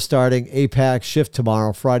handover starting APAC shift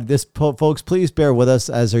tomorrow, Friday. This, folks, please bear with us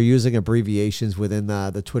as they're using abbreviations within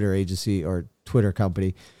the Twitter agency or Twitter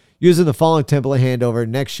company. Using the following template: handover,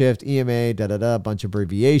 next shift, EMA, a bunch of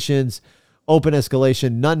abbreviations. Open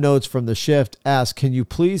escalation, none notes from the shift. Ask, can you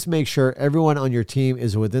please make sure everyone on your team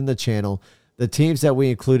is within the channel? The teams that we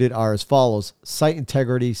included are as follows: site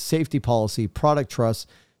integrity, safety policy, product trust,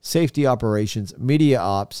 safety operations, media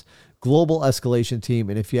ops, global escalation team.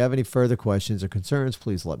 And if you have any further questions or concerns,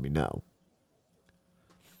 please let me know.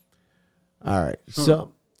 All right.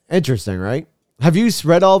 So interesting, right? Have you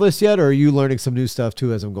read all this yet, or are you learning some new stuff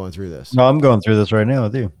too as I'm going through this? No, I'm going through this right now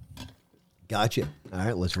with you. Gotcha. All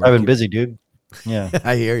right, let's rock. I've been busy, dude. Yeah.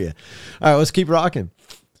 I hear you. All right, let's keep rocking.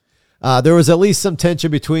 There was at least some tension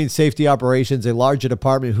between safety operations, a larger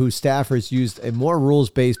department whose staffers used a more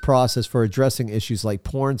rules-based process for addressing issues like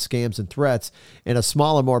porn, scams, and threats, and a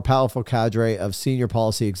smaller, more powerful cadre of senior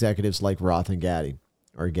policy executives like Roth and Gad.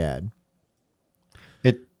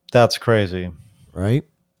 That's crazy. Right?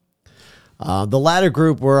 The latter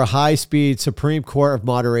group were a high-speed Supreme Court of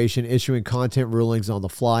moderation, issuing content rulings on the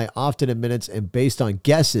fly, often in minutes and based on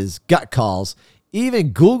guesses, gut calls, even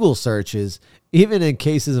Google searches, even in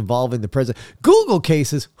cases involving the president. Google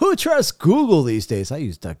cases? Who trusts Google these days? I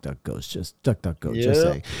use DuckDuckGo, just DuckDuckGo, just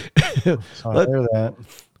saying. I hear that. All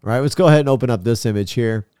right, let's go ahead and open up this image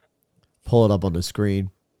here. Pull it up on the screen.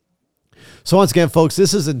 So once again, folks,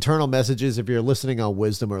 this is internal messages. If you're listening on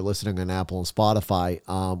Wisdom or listening on Apple and Spotify,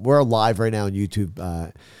 we're live right now on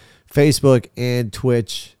YouTube, Facebook, and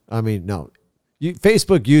Twitch.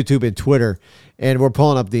 Facebook, YouTube, and Twitter, and we're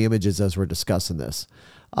pulling up the images as we're discussing this.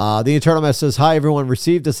 The internal message says, "Hi, everyone.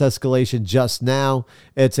 Received this escalation just now."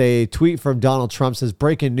 It's a tweet from Donald Trump. Says,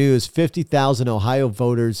 "Breaking news, 50,000 Ohio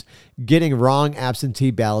voters getting wrong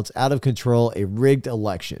absentee ballots, out of control, a rigged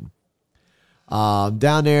election."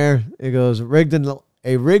 Down there, it goes, a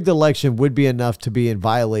rigged election would be enough to be in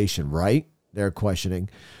violation, right? They're questioning.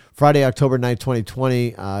 Friday, October 9th,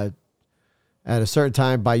 2020, at a certain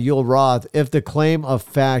time by Yul Roth, if the claim of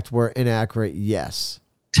fact were inaccurate, yes.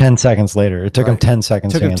 10 seconds later. It took him 10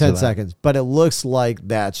 seconds. Took him 10 seconds, but it looks like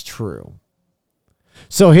that's true.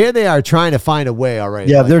 So here they are trying to find a way already.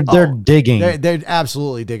 Yeah, like, they're digging. They're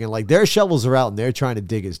absolutely digging. Like, their shovels are out and they're trying to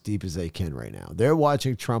dig as deep as they can right now. They're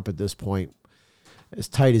watching Trump at this point as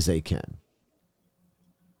tight as they can.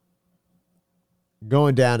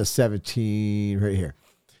 Going down to 17 right here.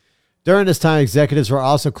 During this time, executives were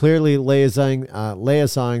also clearly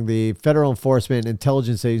liaisoning the federal enforcement and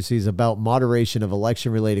intelligence agencies about moderation of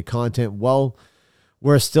election-related content. Well,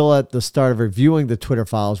 we're still at the start of reviewing the Twitter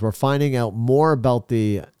files. We're finding out more about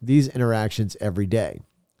these interactions every day.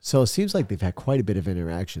 So it seems like they've had quite a bit of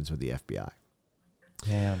interactions with the FBI.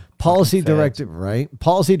 Yeah, Policy director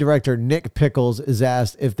Nick Pickles is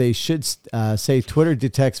asked if they should say Twitter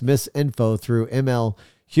detects misinfo through ML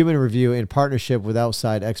human review in partnership with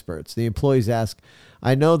outside experts. The employees ask,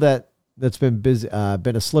 "I know that's been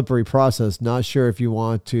a slippery process. Not sure if you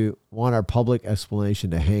want our public explanation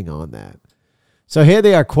to hang on that." So here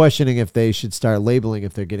they are questioning if they should start labeling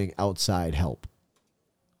if they're getting outside help.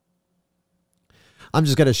 I'm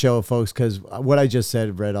just going to show it, folks, because what I just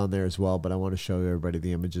said read on there as well, but I want to show everybody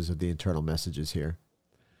the images of the internal messages here.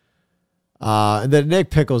 And then Nick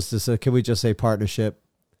Pickles just said, "Can we just say partnership?"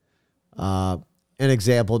 And an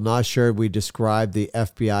example, not sure we describe the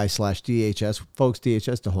FBI/DHS, folks,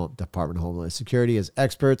 DHS, the Department of Homeland Security, as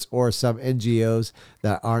experts or some NGOs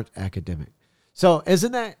that aren't academic. So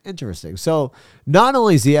isn't that interesting? So not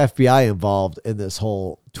only is the FBI involved in this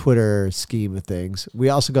whole Twitter scheme of things, we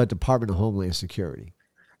also got Department of Homeland Security.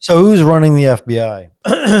 So who's running the FBI,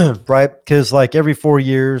 right? Because like every 4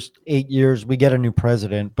 years, 8 years, we get a new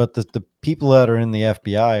president, but the people that are in the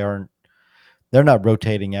FBI they're not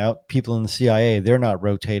rotating out. People in the CIA, they're not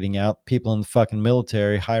rotating out. People in the fucking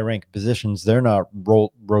military, high rank positions, they're not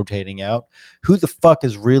rotating out. Who the fuck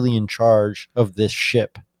is really in charge of this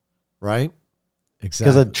ship? Right?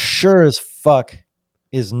 Exactly. Because it sure as fuck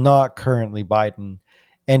is not currently Biden.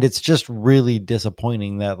 And it's just really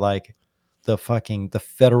disappointing that like the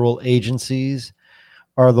federal agencies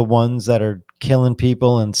are the ones that are killing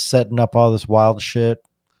people and setting up all this wild shit.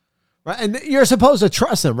 Right. And you're supposed to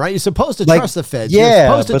trust them, right? You're supposed to trust the feds. Yeah, you're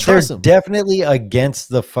supposed to but trust they're them. definitely against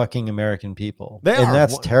the fucking American people.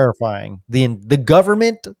 That's terrifying. The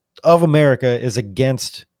government of America is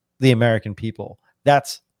against the American people.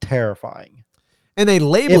 That's terrifying. And they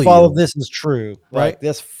label if all of this is true, right?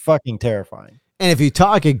 That's fucking terrifying. And if you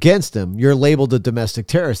talk against them, you're labeled a domestic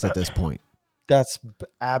terrorist at this point. That's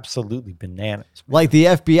absolutely bananas. Man. Like the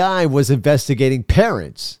FBI was investigating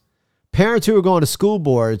parents who were going to school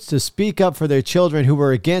boards to speak up for their children who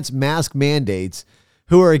were against mask mandates,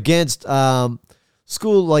 who were against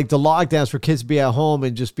school, like the lockdowns for kids to be at home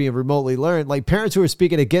and just being remotely learned. Like parents who were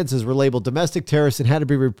speaking against this were labeled domestic terrorists and had to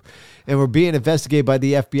be and were being investigated by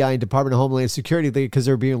the FBI and Department of Homeland Security because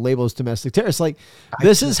they were being labeled as domestic terrorists. Like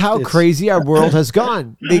this is how crazy our world has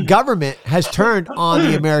gone. The government has turned on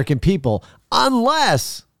the American people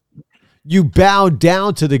unless you bow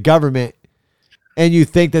down to the government and you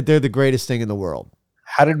think that they're the greatest thing in the world.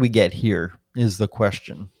 How did we get here is the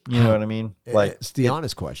question. You know what I mean? Like it's the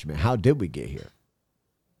honest question, man. How did we get here?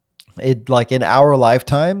 It like in our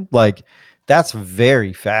lifetime, like that's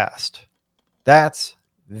very fast. That's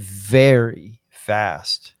very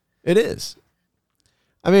fast. It is.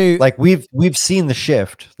 I mean, like we've seen the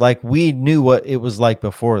shift. Like we knew what it was like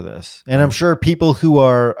before this. And I'm sure people who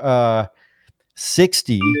are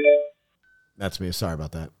 60, that's me. Sorry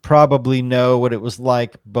about that. Probably know what it was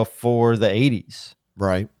like before the 80s.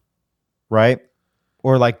 Right.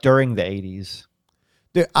 Or like during the 80s.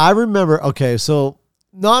 Dude, I remember, okay, so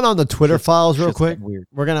not on the Twitter files real quick. Weird.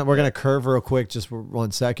 We're gonna curve real quick just for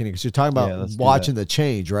 1 second because you're talking about watching the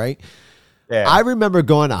change, right? Yeah. I remember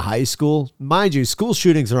going to high school. Mind you, school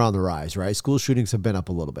shootings are on the rise, right? School shootings have been up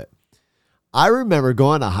a little bit. I remember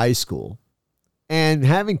going to high school and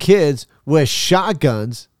having kids with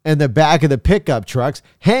shotguns in the back of the pickup trucks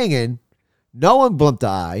hanging. No one blinked an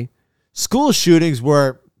eye. School shootings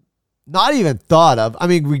were not even thought of. I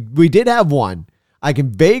mean, we did have one. I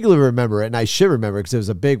can vaguely remember it, and I should remember it because it was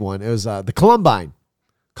a big one. It was the Columbine.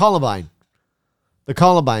 The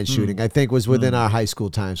Columbine shooting, I think, was within our high school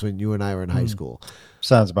times when you and I were in high school.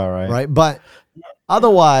 Sounds about right. Right? But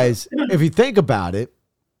otherwise, if you think about it,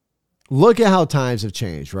 look at how times have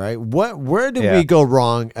changed, right? Where did we go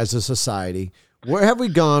wrong as a society? Where have we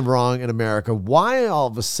gone wrong in America? Why all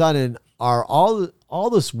of a sudden are all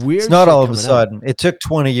this weird? It's not shit all of a coming sudden. out? It took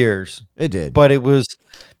 20 years. It did, but it was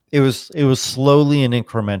slowly and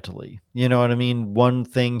incrementally. You know what I mean? One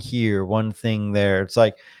thing here, one thing there. It's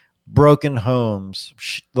like broken homes.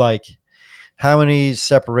 Like how many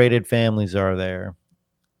separated families are there?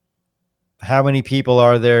 How many people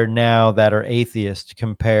are there now that are atheists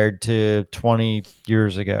compared to 20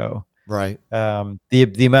 years ago? right?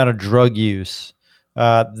 The amount of drug use,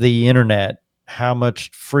 the internet, how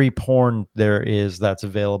much free porn there is that's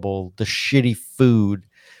available, the shitty food.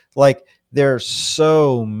 Like there are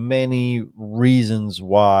so many reasons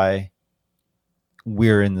why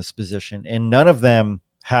we're in this position, and none of them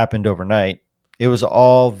happened overnight. It was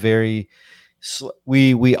all very,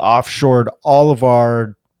 we offshored all of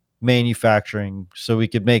our manufacturing so we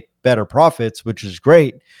could make better profits, which is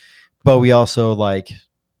great. But we also like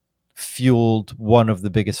fueled one of the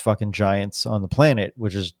biggest fucking giants on the planet,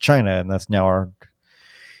 which is China. And that's now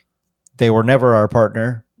they were never our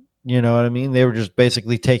partner. You know what I mean? They were just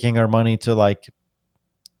basically taking our money to like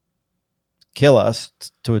kill us,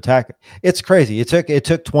 to attack. It's crazy. It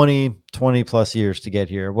took 20 plus years to get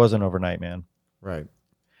here. It wasn't overnight, man. Right.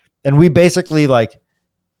 And we basically like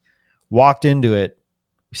walked into it.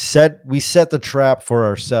 We set the trap for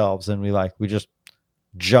ourselves, and we just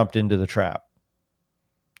jumped into the trap.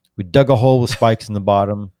 We dug a hole with spikes in the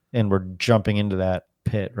bottom, and we're jumping into that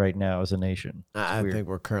pit right now as a nation. I think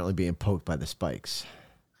we're currently being poked by the spikes.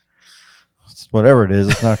 Whatever it is,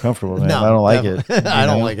 it's not comfortable, man. No, I don't like it. I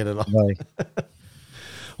don't like it at all.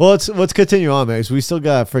 Well, let's continue on, Max. We still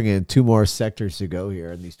got friggin' 2 more sectors to go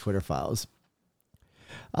here in these Twitter files.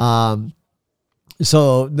 So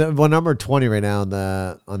number 20 right now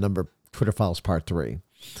on number Twitter files part 3.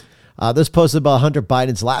 This posted about Hunter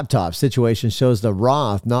Biden's laptop situation shows the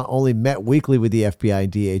Roth not only met weekly with the FBI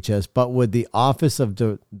and DHS, but with the Office of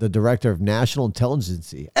the Director of National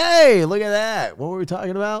Intelligence. Hey, look at that. What were we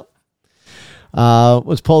talking about?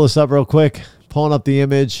 Let's pull this up real quick. Pulling up the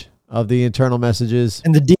image of the internal messages.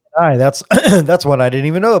 And the DNI, that's one I didn't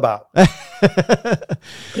even know about.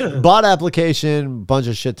 Bot application, bunch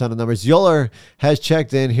of shit ton of numbers. Yoler has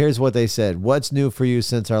checked in. Here's what they said. What's new for you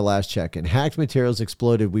since our last check-in? Hacked materials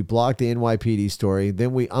exploded. We blocked the NYPD story.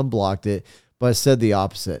 Then we unblocked it, but said the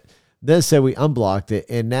opposite. Then said we unblocked it.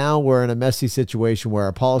 And now we're in a messy situation where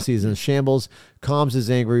our policy is in shambles. Comms is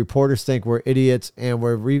angry. Reporters think we're idiots. And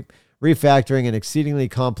we're refactoring an exceedingly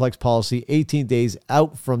complex policy 18 days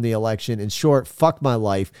out from the election. In short, fuck my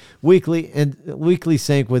life. Weekly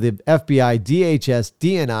sync with the FBI, DHS,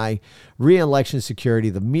 DNI, re-election security.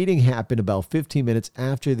 The meeting happened about 15 minutes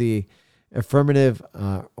after the affirmation,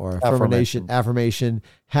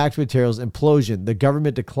 hacked materials implosion. The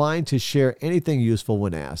government declined to share anything useful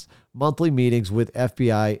when asked. Monthly meetings with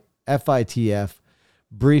FBI, FITF,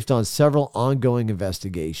 briefed on several ongoing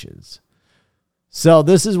investigations. So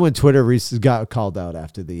this is when Twitter got called out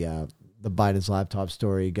after the Biden's laptop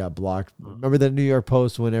story got blocked. Remember the New York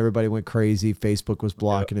Post when everybody went crazy? Facebook was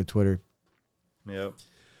blocking it, Twitter. Yep.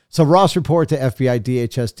 So Ross report to FBI,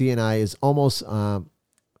 DHS, DNI is almost,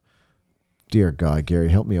 dear God, Gary,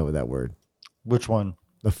 help me out with that word. Which one?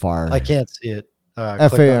 The FAR. I can't see it.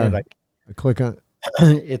 FAR. Click on it.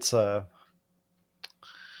 It's sorry,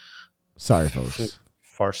 folks.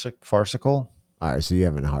 Farcical. All right, so you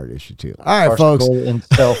have a heart issue too. All right, folks.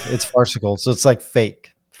 It's farcical, so it's like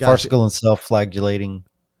fake. Gotcha. Farcical and self-flagellating.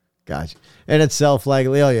 Gotcha. And it's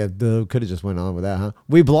self-flagellating. Oh, yeah, could have just went on with that, huh?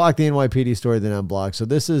 We blocked the NYPD story, then unblocked. So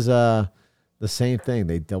this is the same thing.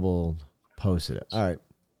 They double posted it. All right.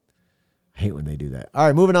 I hate when they do that. All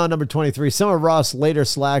right, moving on, number 23. Some of Ross' later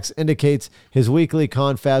slacks indicates his weekly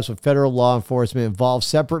confabs with federal law enforcement involve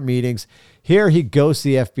separate meetings. Here he ghosts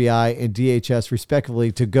the FBI and DHS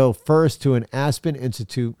respectively to go first to an Aspen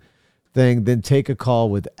Institute thing, then take a call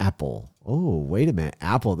with Apple. Oh, wait a minute.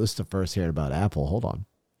 Apple. This is the first hearing about Apple. Hold on.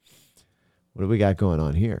 What do we got going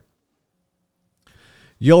on here?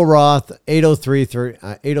 Yoel Roth,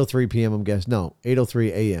 8:03 p.m. I'm guessing. No,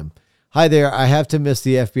 8:03 a.m. Hi there. I have to miss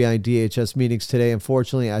the FBI and DHS meetings today.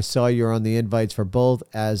 Unfortunately, I saw you're on the invites for both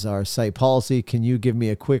as our site policy. Can you give me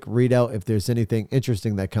a quick readout if there's anything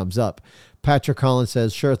interesting that comes up? Patrick Collins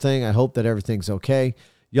says, sure thing. I hope that everything's okay.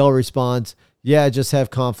 Yoel responds, yeah, I just have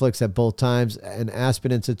conflicts at both times. An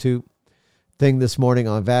Aspen Institute thing this morning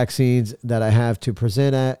on vaccines that I have to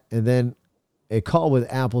present at, and then a call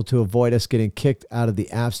with Apple to avoid us getting kicked out of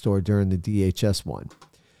the App Store during the DHS one.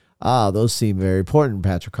 Those seem very important,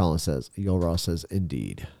 Patrick Collins says. Yoel Ross says,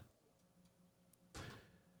 indeed.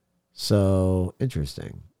 So,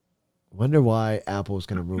 interesting. Wonder why Apple is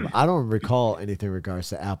going to remove. I don't recall anything in regards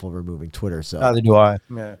to Apple removing Twitter. So neither do I.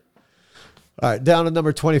 Yeah. All right, down to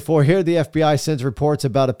number 24. Here, the FBI sends reports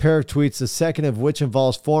about a pair of tweets, the second of which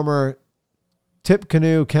involves former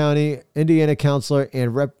Tippecanoe County, Indiana councilor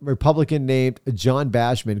and Republican named John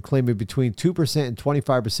Bashman, claiming between 2% and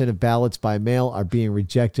 25% of ballots by mail are being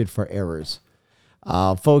rejected for errors.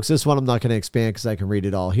 Folks, this one I'm not going to expand because I can read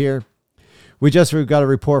it all here. We got a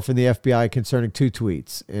report from the FBI concerning 2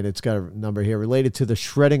 tweets, and it's got a number here related to the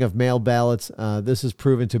shredding of mail ballots. This is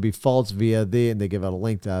proven to be false via and they give out a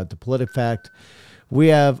link to PolitiFact. We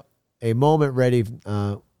have a moment ready.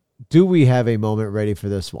 Do we have a moment ready for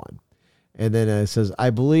this one? And then it says, I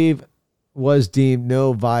believe was deemed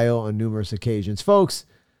no vile on numerous occasions. Folks,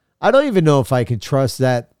 I don't even know if I can trust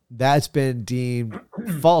that that's been deemed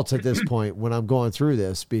false at this point when I'm going through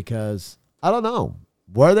this, because I don't know.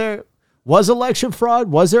 Was election fraud?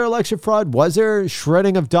 Was there election fraud? Was there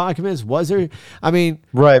shredding of documents? Was there,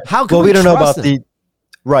 right. How can we don't know about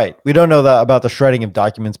right. We don't know that about the shredding of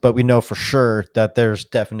documents, but we know for sure that there's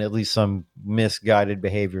definitely some misguided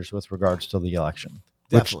behaviors with regards to the election.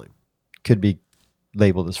 Definitely. Could be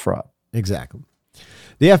labeled as fraud. Exactly.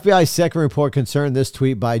 The FBI's second report concerned this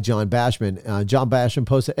tweet by John Bashman. John Bashman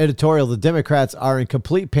posted editorial, the Democrats are in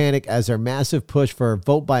complete panic as their massive push for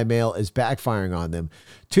vote by mail is backfiring on them.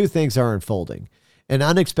 2 things are unfolding. An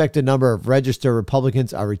unexpected number of registered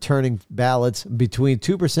Republicans are returning ballots. Between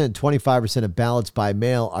 2% and 25% of ballots by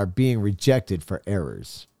mail are being rejected for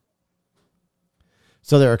errors.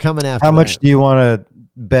 So they're coming after How much do you want to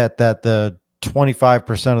bet that the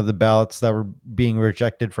 25% of the ballots that were being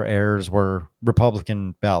rejected for errors were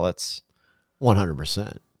Republican ballots?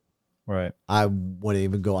 100%. Right. I wouldn't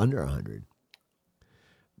even go under 100.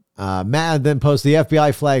 Matt then posted the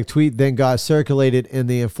FBI flag tweet, then got circulated in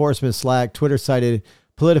the enforcement Slack. Twitter cited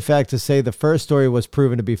PolitiFact to say the first story was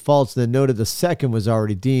proven to be false, then noted the second was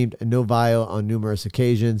already deemed a no viol on numerous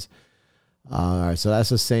occasions. All right, so that's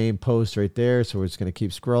the same post right there. So we're just going to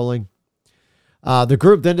keep scrolling. The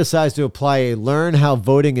group then decides to apply a learn how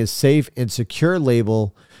voting is safe and secure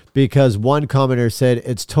label because one commenter said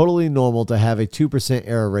it's totally normal to have a 2%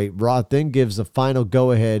 error rate. Roth then gives the final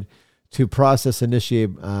go-ahead to process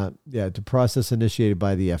initiated by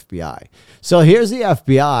the FBI. So here's the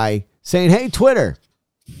FBI saying, hey, Twitter,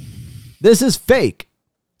 this is fake.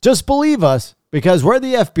 Just believe us because we're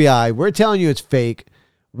the FBI. We're telling you it's fake.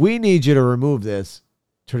 We need you to remove this.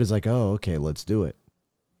 Twitter's like, oh, okay, let's do it.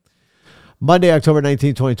 Monday, October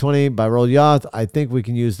 19, 2020, by Roll Yoth. I think we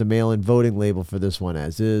can use the mail-in voting label for this one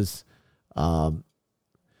as is.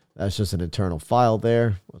 That's just an internal file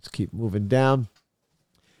there. Let's keep moving down.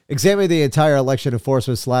 Examining the entire election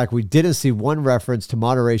enforcement Slack, we didn't see one reference to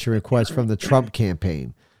moderation requests from the Trump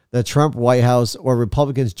campaign, the Trump White House, or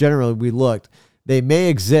Republicans generally. We looked. They may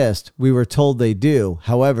exist. We were told they do.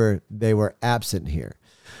 However, they were absent here.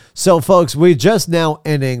 So, folks, we're just now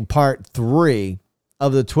ending part 3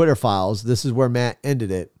 of the Twitter files. This is where Matt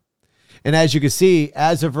ended it. And as you can see,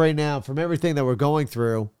 as of right now, from everything that we're going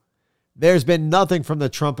through, there's been nothing from the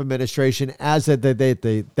Trump administration as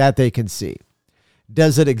that they can see.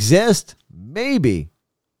 Does it exist? Maybe.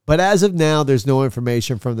 But as of now, there's no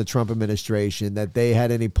information from the Trump administration that they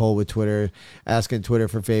had any pull with Twitter, asking Twitter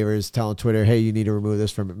for favors, telling Twitter, hey, you need to remove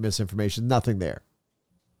this from misinformation. Nothing there.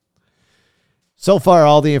 So far,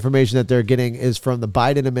 all the information that they're getting is from the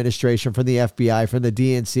Biden administration, from the FBI, from the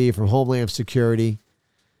DNC, from Homeland Security.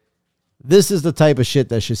 This is the type of shit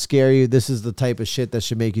that should scare you. This is the type of shit that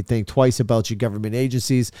should make you think twice about your government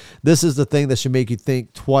agencies. This is the thing that should make you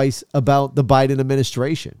think twice about the Biden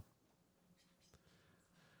administration.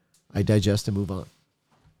 I digest and move on.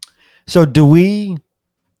 So do we...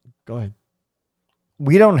 Go ahead.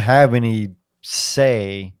 We don't have any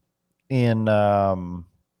say in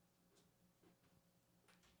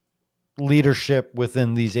leadership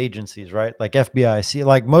within these agencies, right? Like FBI, see,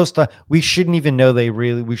 like most, we shouldn't even know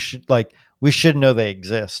we shouldn't know they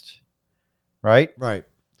exist, right? Right.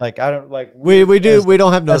 Like, I don't like, we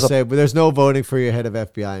don't have no say, but there's no voting for your head of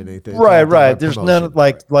FBI and anything. Right. There's none,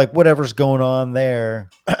 like whatever's going on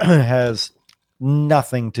there has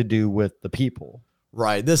nothing to do with the people.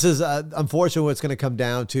 Right. This is unfortunately what's going to come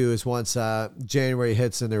down to is once January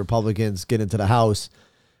hits and the Republicans get into the House,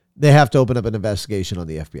 they have to open up an investigation on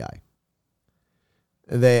the FBI.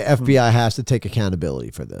 The FBI has to take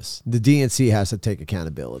accountability for this. The DNC has to take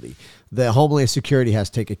accountability. The Homeland Security has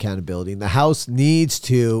to take accountability. And the House needs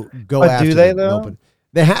to go after do they, them. though?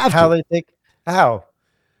 They have How to. they take, how?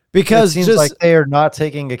 Because it seems like they are not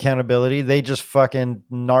taking accountability. They just fucking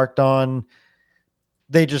narked on.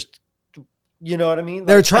 They just, you know what I mean?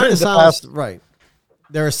 They're Like, trying to silence, right.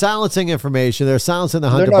 They're silencing information. They're silencing the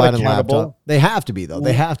Hunter Biden laptop. They have to be, though.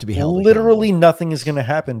 They have to be held Literally accountable. nothing is going to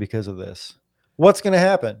happen because of this. What's going to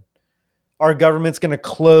happen? Our government's going to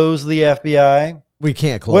close the FBI. We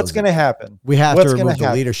can't close What's going to happen? We have to remove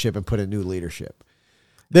the leadership and put in new leadership.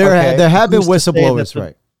 There have been whistleblowers,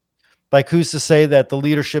 right? Like, who's to say that the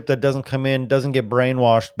leadership that doesn't come in doesn't get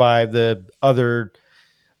brainwashed by the other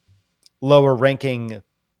lower ranking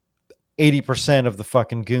 80% of the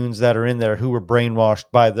fucking goons that are in there who were brainwashed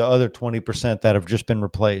by the other 20% that have just been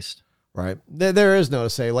replaced? Right. There is no to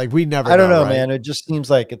say. Like, we never. I don't know, right? man. It just seems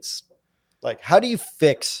like it's like, how do you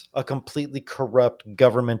fix a completely corrupt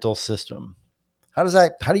governmental system? How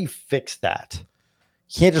do you fix that?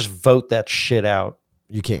 You can't just vote that shit out.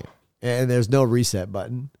 You can't. And there's no reset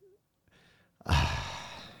button.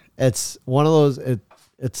 It's one of those,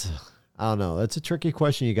 it's, I don't know. It's a tricky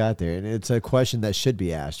question you got there. And it's a question that should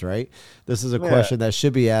be asked, right? This is a question that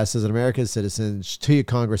should be asked as an American citizen to your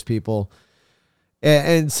Congress people.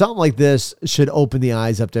 And something like this should open the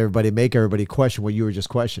eyes up to everybody, make everybody question what you were just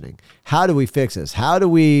questioning. How do we fix this? How do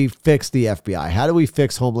we fix the FBI? How do we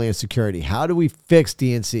fix Homeland Security? How do we fix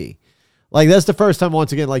DNC? Like, that's the first time,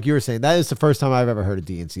 once again, like you were saying, that is the first time I've ever heard of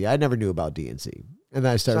DNC. I never knew about DNC. And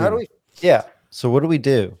then I started. So what do we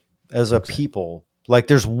do as a people? Like,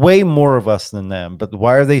 there's way more of us than them, but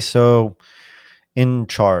why are they so in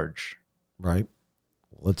charge? Right.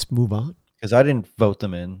 Let's move on. Because I didn't vote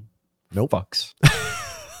them in. Nope. Fucks.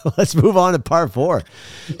 Let's move on to part 4.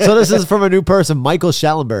 So this is from a new person, Michael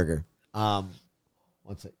Schallenberger.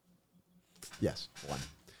 What's it? Yes, 1.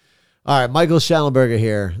 All right, Michael Schallenberger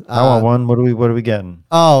here. I want one. What are we getting?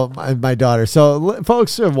 Oh, my daughter. So,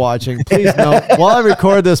 folks who are watching, please note, while I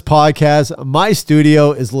record this podcast, my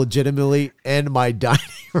studio is legitimately in my dining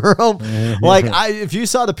room. Like, if you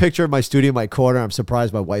saw the picture of my studio in my corner, I'm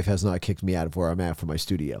surprised my wife has not kicked me out of where I'm at for my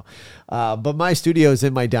studio. But my studio is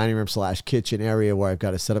in my dining room / kitchen area where I've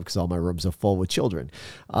got to set up because all my rooms are full with children.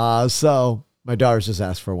 So my daughter's just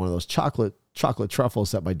asked for one of those chocolate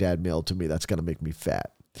truffles that my dad mailed to me. That's going to make me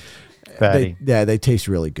fat. Fatty. They taste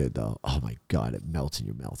really good though. Oh my God, it melts in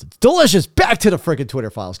your mouth. It's delicious. Back to the freaking Twitter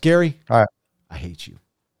files. Gary, all right, I hate you.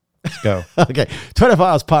 Let's go. Okay, Twitter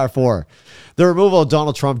files part 4. The removal of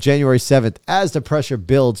Donald Trump January 7th. As the pressure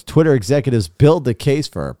builds, Twitter executives build the case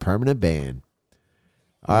for a permanent ban.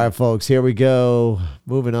 All right, folks, here we go.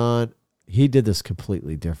 Moving on. He did this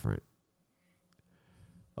completely different.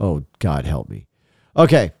 Oh, God help me.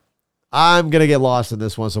 Okay. I'm going to get lost in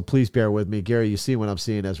this one, so please bear with me. Gary, you see what I'm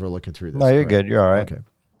seeing as we're looking through this. No, you're correct? good. You're all right. Okay.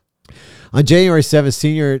 On January 7th,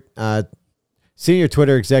 senior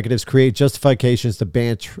Twitter executives create justifications to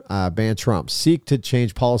ban Trump, seek to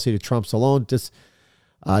change policy to Trump's alone,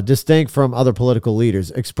 distinct from other political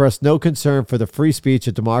leaders, express no concern for the free speech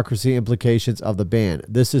and democracy implications of the ban.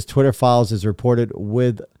 This is Twitter Files as reported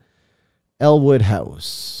with Elwood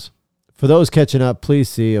House. For those catching up, please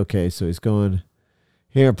see. Okay, so he's going...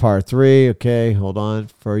 Here in part 3, okay, hold on.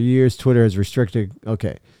 For years, Twitter has restricted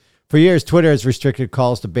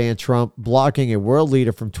calls to ban Trump, blocking a world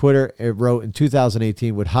leader from Twitter, it wrote in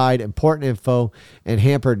 2018, would hide important info and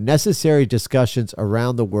hamper necessary discussions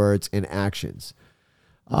around the words and actions.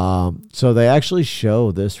 So they actually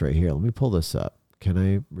show this right here. Let me pull this up. Can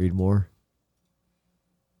I read more?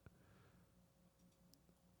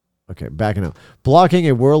 Okay, backing up. Blocking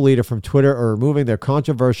a world leader from Twitter or removing their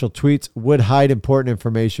controversial tweets would hide important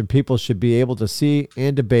information people should be able to see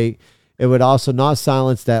and debate. It would also not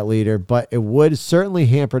silence that leader, but it would certainly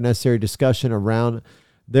hamper necessary discussion around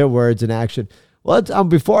their words and action.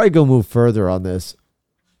 Before I move further on this,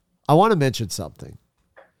 I want to mention something.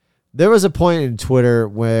 There was a point in Twitter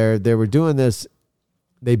where they were doing this.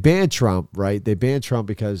 They banned Trump, right? They banned Trump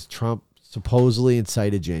because Trump supposedly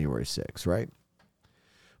incited January 6th, right?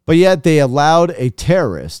 But yet they allowed a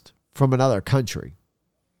terrorist from another country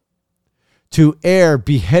to air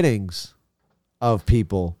beheadings of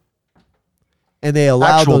people. And they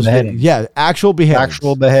allowed Actual those beheadings. actual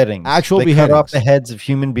beheadings. They cut off the heads of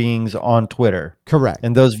human beings on Twitter. Correct.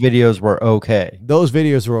 And those videos were okay. Those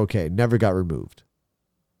videos were okay. Never got removed.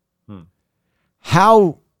 And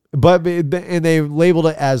they labeled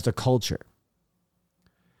it as the culture.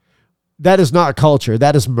 That is not culture.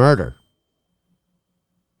 That is murder.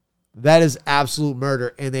 That is absolute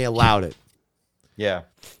murder, and they allowed it. Yeah.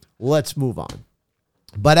 Let's move on.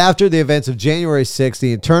 But after the events of January 6th,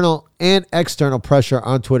 the internal and external pressure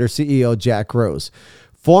on Twitter CEO Jack Rose,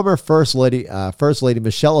 former First Lady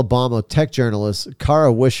Michelle Obama, tech journalist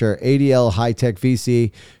Kara Wisher, ADL High-Tech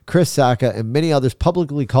VC, Chris Sacca, and many others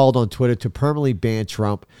publicly called on Twitter to permanently ban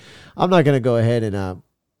Trump. I'm not going to go ahead and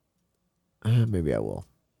maybe I will.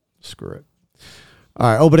 Screw it. All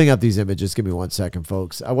right, opening up these images. Give me 1 second,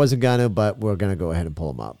 folks. I wasn't going to, but we're going to go ahead and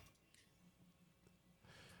pull them up.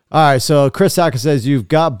 All right, so Chris Sacca says, you've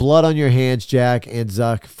got blood on your hands, Jack and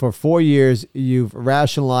Zuck. For 4 years, you've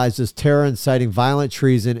rationalized this terror inciting violent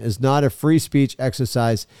treason is not a free speech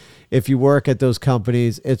exercise. If you work at those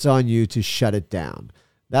companies, it's on you to shut it down.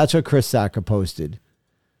 That's what Chris Sacca posted.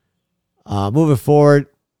 Moving forward,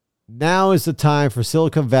 now is the time for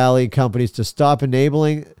Silicon Valley companies to stop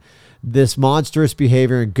enabling this monstrous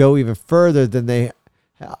behavior and go even further than they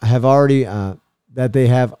have already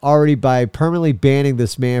by permanently banning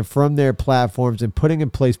this man from their platforms and putting in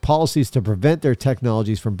place policies to prevent their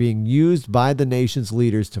technologies from being used by the nation's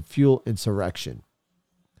leaders to fuel insurrection.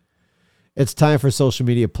 It's time for social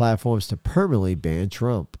media platforms to permanently ban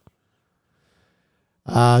Trump.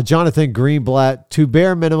 Jonathan Greenblatt, to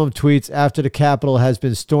bare minimum tweets after the Capitol has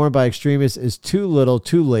been stormed by extremists is too little,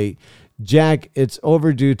 too late. Jack, it's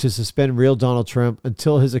overdue to suspend real Donald Trump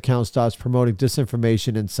until his account stops promoting disinformation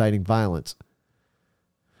and inciting violence.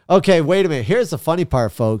 Okay, wait a minute. Here's the funny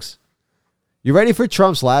part, folks. You ready for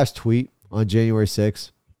Trump's last tweet on January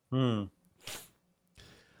 6th?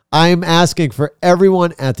 I am asking for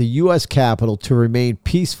everyone at the U.S. Capitol to remain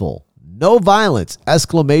peaceful. No violence! !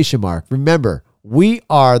 Remember, we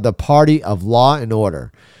are the party of law and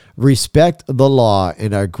order. Respect the law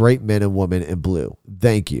and our great men and women in blue.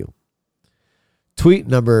 Thank you. Tweet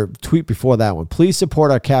before that one. Please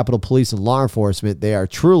support our Capitol Police and law enforcement. They are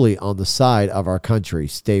truly on the side of our country.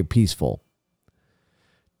 Stay peaceful.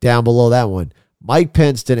 Down below that one. Mike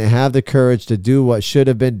Pence didn't have the courage to do what should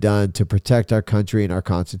have been done to protect our country and our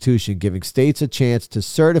Constitution, giving states a chance to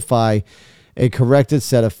certify a corrected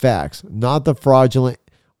set of facts, not the fraudulent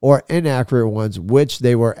or inaccurate ones which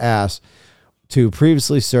they were asked to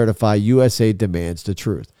previously certify. USA demands the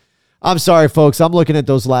truth. I'm sorry, folks. I'm looking at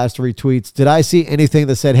those last 3 tweets. Did I see anything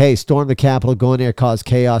that said, hey, storm the Capitol, go in there, cause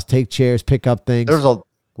chaos, take chairs, pick up things? There's a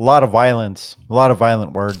lot of violence, a lot of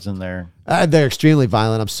violent words in there. They're extremely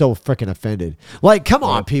violent. I'm so freaking offended. Like, come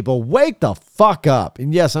on, people, wake the fuck up.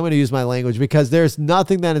 And yes, I'm going to use my language because there's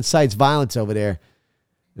nothing that incites violence over there.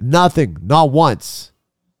 Nothing, not once.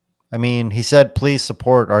 I mean, he said, please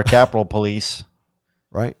support our Capitol Police.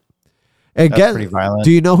 Right. And That's pretty violent.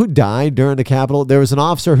 Do you know who died during the Capitol? There was an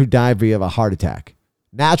officer who died via a heart attack.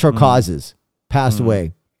 Natural causes. Passed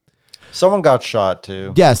away. Someone got shot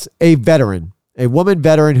too. Yes, a veteran. A woman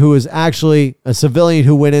veteran who was actually a civilian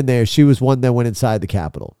who went in there. She was one that went inside the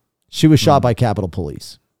Capitol. She was shot by Capitol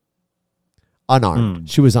Police. Unarmed.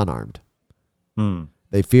 She was unarmed.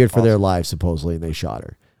 They feared for their lives, supposedly, and they shot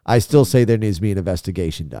her. I still say there needs to be an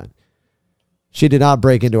investigation done. She did not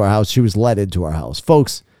break into our house. She was led into our house.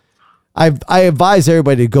 Folks, I advise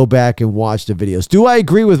everybody to go back and watch the videos. Do I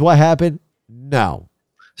agree with what happened? No.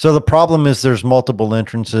 So the problem is there's multiple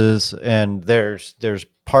entrances, and there's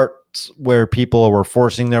parts where people were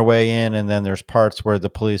forcing their way in, and then there's parts where the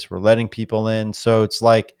police were letting people in. So it's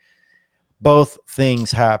like both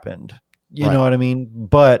things happened. You know what I mean?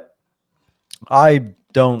 But I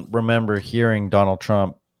don't remember hearing Donald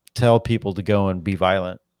Trump tell people to go and be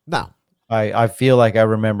violent. No. I feel like I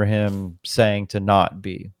remember him saying to not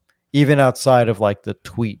be, even outside of like the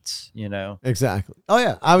tweets, you know? Exactly. Oh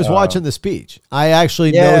yeah. I was watching the speech. I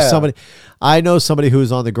actually know somebody. I know somebody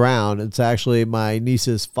who's on the ground. It's actually my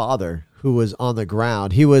niece's father who was on the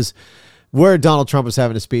ground. He was where Donald Trump was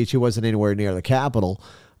having a speech. He wasn't anywhere near the Capitol.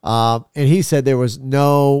 And he said there was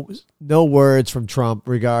no words from Trump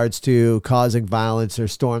regards to causing violence or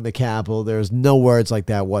storm the Capitol. There's no words like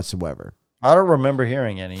that whatsoever. I don't remember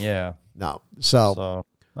hearing any. Yeah. No. So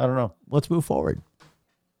I don't know. Let's move forward.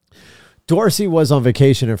 Dorsey was on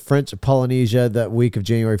vacation in French Polynesia that week of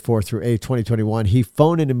January 4th through 8th, 2021. He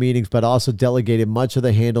phoned into meetings, but also delegated much of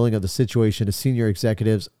the handling of the situation to senior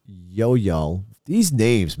executives. Yo. These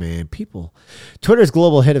names, man, people. Twitter's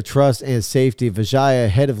global head of trust and safety, Vijaya,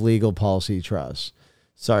 head of legal policy trust.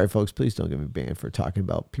 Sorry, folks, please don't get me banned for talking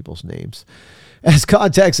about people's names. As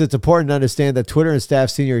context, it's important to understand that Twitter and staff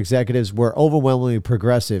senior executives were overwhelmingly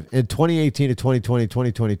progressive. In 2018 to 2020,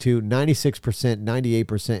 2022, 96%,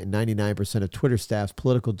 98%, and 99% of Twitter staff's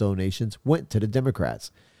political donations went to the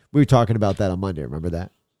Democrats. We were talking about that on Monday. Remember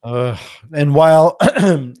that? And while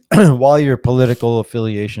while your political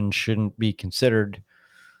affiliation shouldn't be considered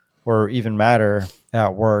or even matter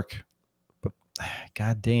at work, but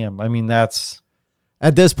goddamn, I mean, that's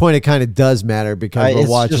at this point it kind of does matter because we're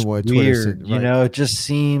watching what Twitter's weird. You know, it just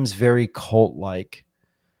seems very cult-like.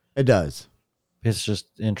 It does. It's just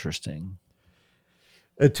interesting.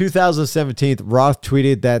 In 2017, Roth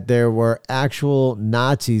tweeted that there were actual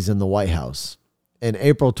Nazis in the White House. In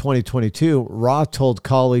April 2022, Roth told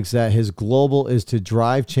colleagues that his global is to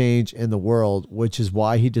drive change in the world, which is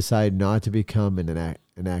why he decided not to become an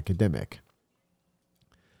academic.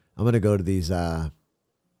 I'm going to go to these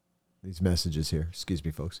messages here. Excuse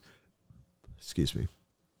me, folks. Excuse me.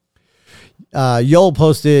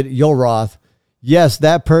 Yoel Roth. Yes,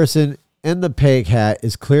 that person in the pig hat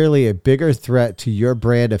is clearly a bigger threat to your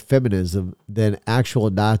brand of feminism than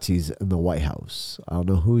actual Nazis in the White House. I don't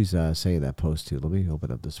know who he's saying that post to. Let me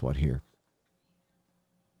open up this one here.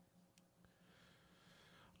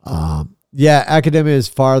 Yeah, academia is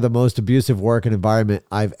far the most abusive work and environment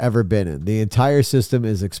I've ever been in. The entire system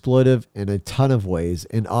is exploitive in a ton of ways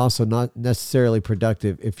and also not necessarily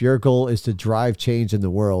productive if your goal is to drive change in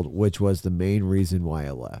the world, which was the main reason why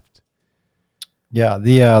I left. Yeah,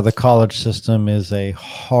 the college system is a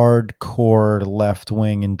hardcore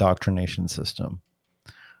left-wing indoctrination system.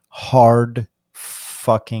 Hard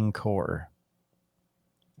fucking core.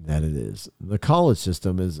 That it is. The college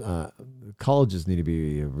system is colleges need to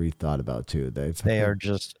be rethought about too. They are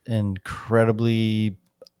just incredibly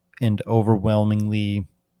and overwhelmingly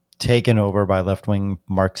taken over by left-wing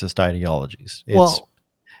Marxist ideologies. It's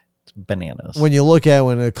bananas. When you look at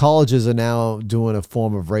when the colleges are now doing a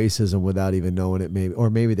form of racism without even knowing it,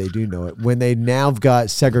 maybe they do know it. When they now have got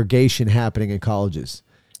segregation happening in colleges,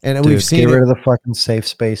 and we've seen get rid of the fucking safe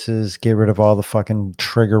spaces, get rid of all the fucking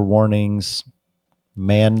trigger warnings.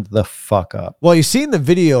 Man the fuck up. Well, you've seen the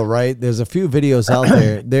video, right? There's a few videos out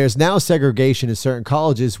there. There's now segregation in certain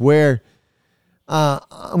colleges where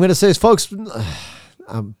I'm going to say, folks,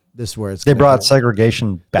 This is where it's They gonna brought go.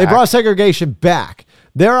 segregation back. They brought segregation back.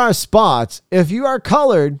 There are spots, if you are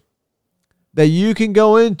colored, that you can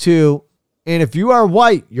go into, and if you are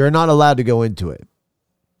white, you're not allowed to go into it.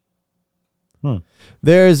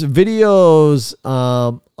 There's videos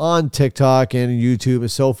on TikTok and YouTube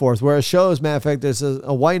and so forth where it shows, matter of fact, there's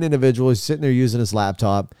a white individual who's sitting there using his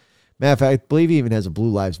laptop. Matter of fact, I believe he even has a Blue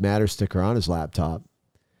Lives Matter sticker on his laptop.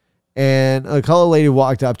 And a color lady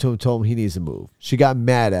walked up to him and told him he needs to move. She got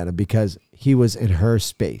mad at him because he was in her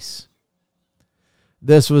space.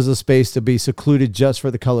 This was a space to be secluded just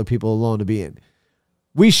for the colored people alone to be in.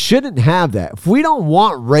 We shouldn't have that. If we don't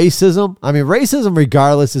want racism, I mean, racism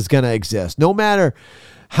regardless is going to exist. No matter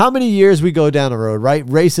how many years we go down the road, right?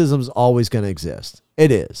 Racism is always going to exist.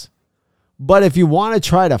 It is. But if you want to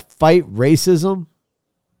try to fight racism,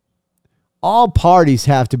 all parties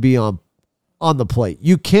have to be on the plate.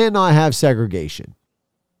 You cannot have segregation.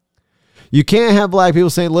 You can't have black people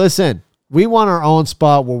saying, listen, we want our own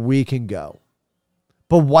spot where we can go.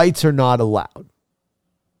 But whites are not allowed.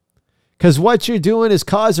 Because what you're doing is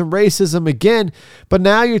causing racism again, but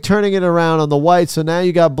now you're turning it around on the whites, so now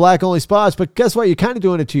you got black only spots, but guess what? You're kind of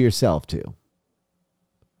doing it to yourself too.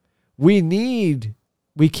 We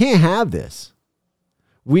can't have this.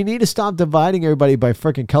 We need to stop dividing everybody by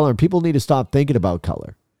freaking color, and people need to stop thinking about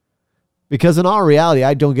color. Because in all reality,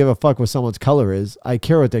 I don't give a fuck what someone's color is. I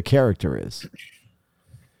care what their character is.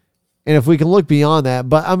 And if we can look beyond that,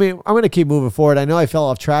 but I mean, I'm going to keep moving forward. I know I fell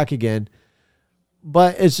off track again,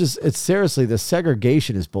 but it's seriously, the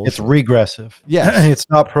segregation is bullshit. It's regressive. Yeah. It's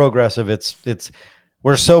not progressive.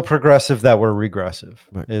 We're so progressive that we're regressive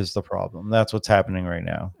is the problem. That's what's happening right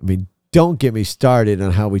now. I mean, don't get me started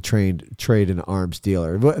on how we trade an arms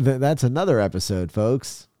dealer. That's another episode,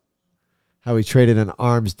 folks. How we traded an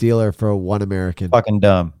arms dealer for one American. Fucking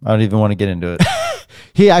dumb. I don't even want to get into it.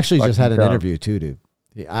 He actually just had an dumb. interview too, dude.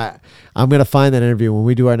 I'm going to find that interview. When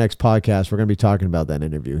we do our next podcast, we're going to be talking about that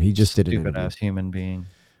interview. He just did an interview. Stupid ass human being.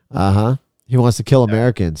 He wants to kill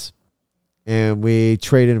Americans. And we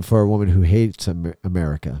traded him for a woman who hates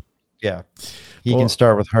America. Yeah. He can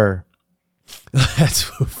start with her.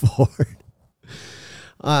 Let's move forward.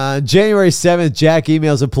 January 7th, Jack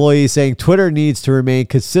emails employees saying Twitter needs to remain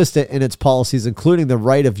consistent in its policies, including the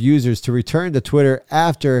right of users to return to Twitter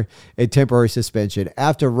after a temporary suspension.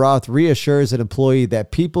 After Roth reassures an employee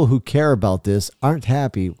that people who care about this aren't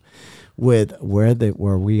happy with where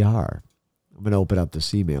we are. I'm going to open up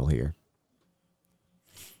this email here.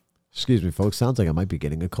 Excuse me, folks. Sounds like I might be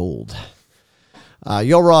getting a cold.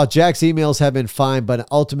 Yo, Roth, Jack's emails have been fine, but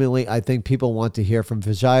ultimately I think people want to hear from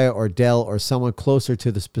Vijaya or Dell or someone closer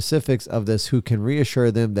to the specifics of this who can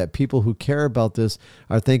reassure them that people who care about this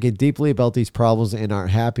are thinking deeply about these problems and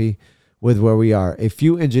aren't happy with where we are. A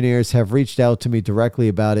few engineers have reached out to me directly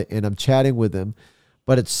about it, and I'm chatting with them,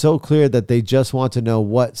 but it's so clear that they just want to know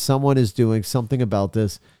what someone is doing something about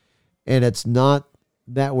this, and it's not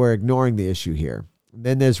that we're ignoring the issue here. And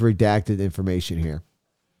then there's redacted information here.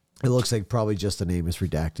 It looks like probably just the name is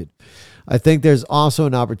redacted. I think there's also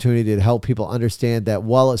an opportunity to help people understand that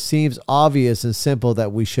while it seems obvious and simple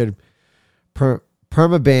that we should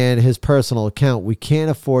permaban his personal account, we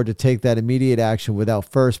can't afford to take that immediate action without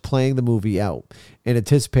first playing the movie out and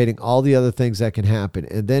anticipating all the other things that can happen,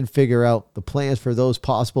 and then figure out the plans for those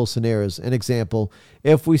possible scenarios. An example,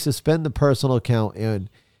 if we suspend the personal account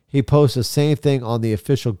and he posts the same thing on the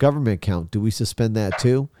official government account, do we suspend that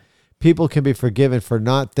too? People can be forgiven for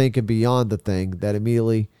not thinking beyond the thing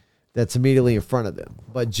that's immediately in front of them.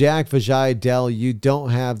 But Jack, Vijay, Dell, you don't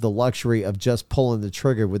have the luxury of just pulling the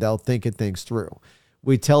trigger without thinking things through.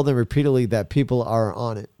 We tell them repeatedly that people are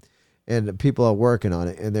on it and people are working on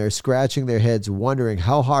it, and they're scratching their heads wondering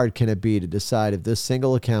how hard can it be to decide if this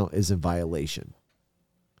single account is in violation.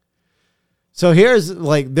 So here's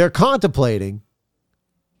they're contemplating,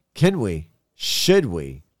 should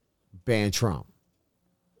we ban Trump?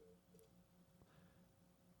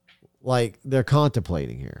 They're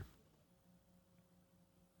contemplating here.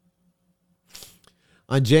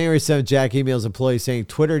 On January 7th, Jack emails employees saying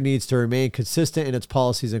Twitter needs to remain consistent in its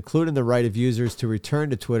policies, including the right of users to return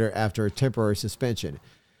to Twitter after a temporary suspension.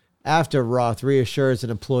 After Roth reassures an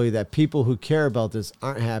employee that people who care about this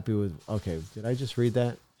aren't happy with... Okay, did I just read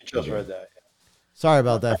that? Just read that. Sorry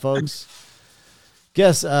about that, folks. All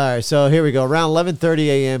right, so here we go. Around 11:30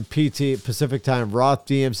 a.m. PT Pacific time, Roth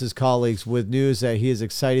DMs his colleagues with news that he is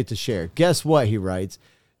excited to share. Guess what, he writes.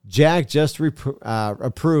 Jack just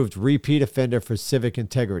approved repeat offender for civic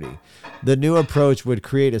integrity. The new approach would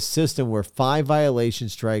create a system where 5 violation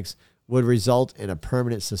strikes would result in a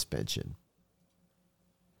permanent suspension.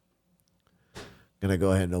 Going to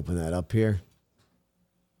go ahead and open that up here.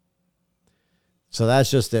 So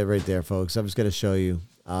that's just it right there, folks. I'm just going to show you.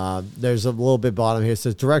 There's a little bit bottom here. It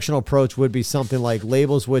says directional approach would be something like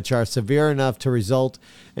labels which are severe enough to result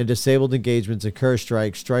in disabled engagements, occur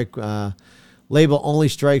strike, label only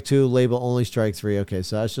strike 2, label only strike 3. Okay,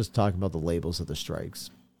 so that's just talking about the labels of the strikes.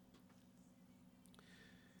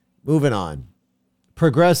 Moving on.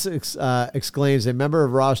 Progress exclaims, a member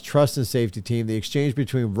of Roth's trust and safety team, the exchange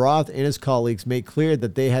between Roth and his colleagues made clear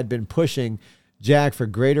that they had been pushing Jack for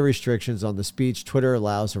greater restrictions on the speech Twitter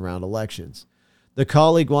allows around elections. The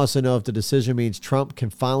colleague wants to know if the decision means Trump can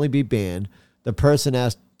finally be banned. The person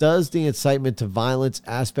asked, does the incitement to violence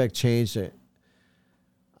aspect change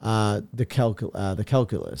the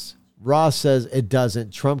calculus? Roth says it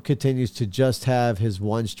doesn't. Trump continues to just have his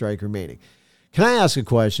one strike remaining. Can I ask a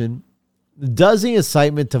question? Does the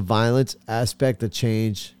incitement to violence aspect the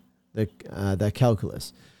change that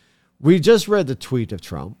calculus? We just read the tweet of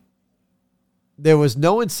Trump. There was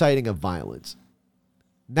no inciting of violence.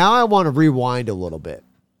 Now I want to rewind a little bit.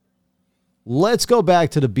 Let's go back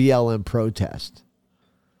to the BLM protest.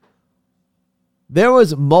 There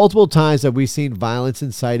was multiple times that we've seen violence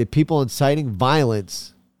incited, people inciting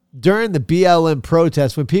violence during the BLM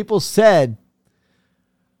protest when people said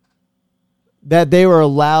that they were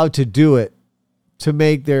allowed to do it to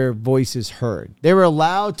make their voices heard. They were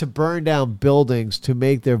allowed to burn down buildings to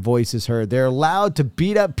make their voices heard. They're allowed to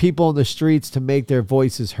beat up people in the streets to make their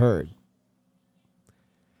voices heard.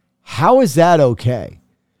 How is that okay?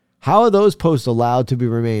 How are those posts allowed to be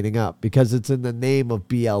remaining up? Because it's in the name of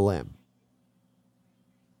BLM.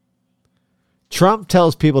 Trump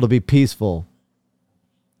tells people to be peaceful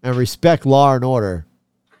and respect law and order.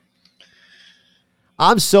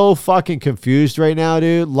 I'm so fucking confused right now,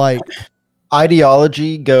 dude. Like,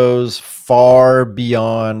 ideology goes far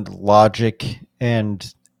beyond logic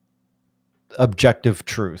and objective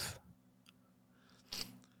truth.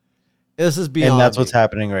 This is beyond, and that's what's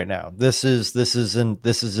happening right now. This is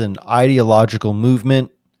an ideological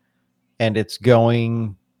movement, and it's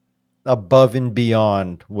going above and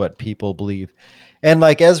beyond what people believe. And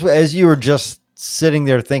like as you were just sitting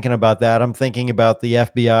there thinking about that, I'm thinking about the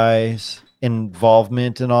FBI's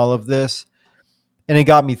involvement in all of this. And it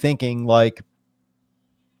got me thinking, like,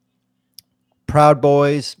 Proud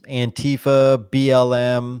Boys, Antifa,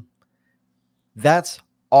 BLM, that's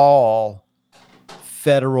all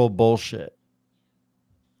federal bullshit.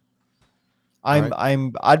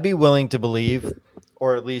 I'd be willing to believe,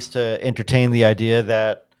 or at least to entertain the idea,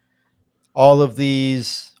 that all of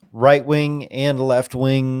these right-wing and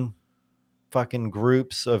left-wing fucking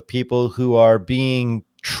groups of people who are being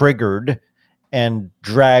triggered and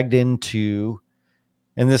dragged into,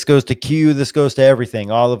 and this goes to Q, this goes to everything,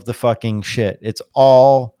 all of the fucking shit. It's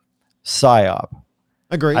all psyop.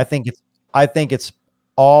 Agree. I think it's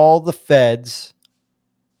all the feds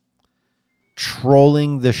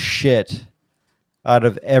trolling the shit out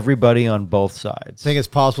of everybody on both sides. Think it's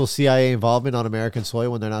possible CIA involvement on American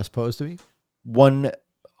soil when they're not supposed to be? 100%.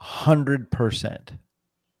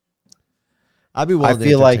 I'd be willing to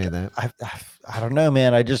feel like that. I don't know,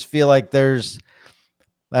 man. I just feel like there's,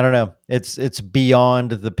 I don't know. It's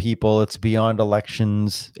beyond the people. It's beyond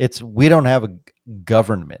elections. We don't have a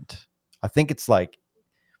government. I think it's like,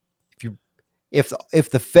 if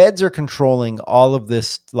the feds are controlling all of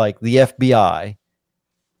this, like the FBI,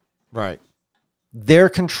 right, they're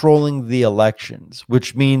controlling the elections,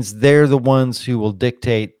 which means they're the ones who will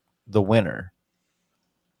dictate the winner.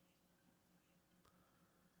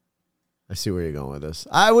 I see where you're going with this.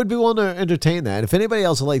 I would be willing to entertain that. If anybody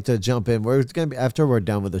else would like to jump in, we're going to be, after we're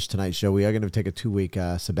done with this Tonight Show, we are going to take a 2-week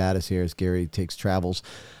sabbatus here as Gary takes travels.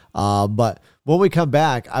 But when we come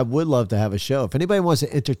back, I would love to have a show. If anybody wants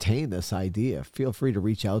to entertain this idea, feel free to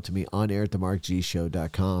reach out to me on air at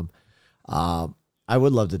themarkgshow.com. I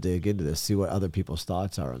would love to dig into this, see what other people's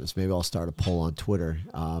thoughts are on this. Maybe I'll start a poll on Twitter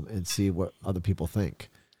and see what other people think.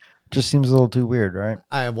 Just seems a little too weird, right?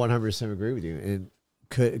 I 100% agree with you. And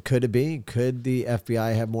could it be? Could the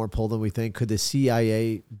FBI have more pull than we think? Could the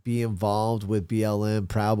CIA be involved with BLM,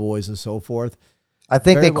 Proud Boys, and so forth? I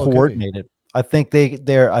think they coordinate it. I think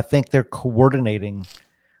they're coordinating.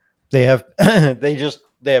 They have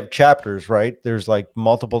they have chapters, right? There's like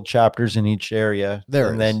multiple chapters in each area.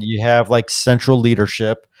 Then you have like central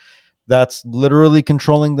leadership that's literally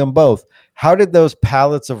controlling them both. How did those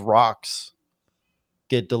pallets of rocks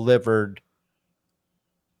get delivered?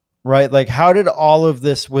 Right? Like, how did all of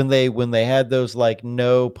this, when they had those like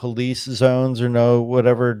no police zones or no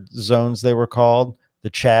whatever zones they were called,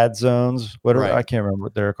 the Chad zones, whatever, right. I can't remember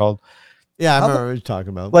what they're called. Yeah, I remember what you're talking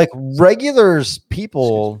about. Like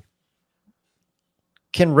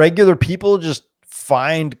can regular people just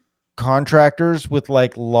find contractors with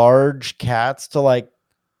like large cats to like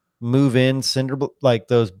move in like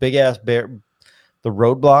those big ass the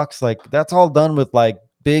roadblocks. Like that's all done with like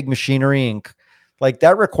big machinery, and like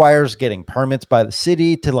that requires getting permits by the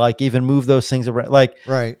city to like even move those things around. Like,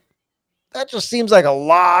 Right. that just seems like a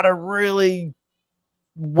lot of really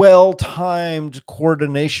well-timed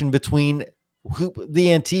coordination between who the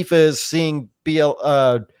Antifa is seeing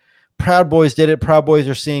Proud Boys did it. Proud Boys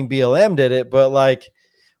are seeing BLM did it. But like,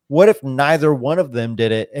 what if neither one of them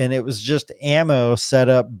did it? And it was just ammo set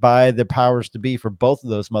up by the powers to be for both of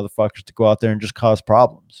those motherfuckers to go out there and just cause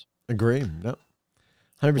problems. Agree. No.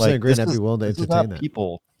 100% Like, agree. And I'd be willing to this is entertain not that.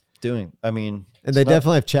 people doing. I mean, And they it's not-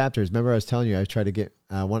 definitely have chapters. Remember, I was telling you, I tried to get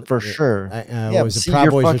one For sure. Yeah, was see, the Proud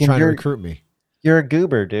you're Boys were fucking- trying to you're- recruit me. You're a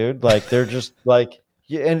goober, dude. Like they're just like,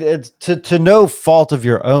 and it's to no fault of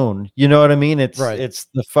your own. You know what I mean? It's Right. it's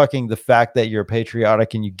the fact that you're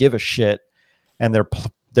patriotic and you give a shit, and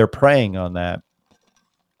they're preying on that.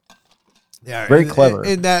 Yeah, Very clever.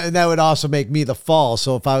 And that would also make me the fall.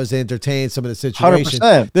 So if I was to entertain some of the situation,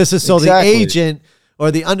 100%. this is so Exactly. the agent or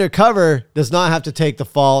the undercover does not have to take the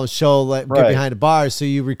fall and show get Right. behind the bars. So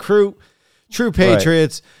you recruit true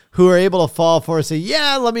patriots who are able to fall for it, say,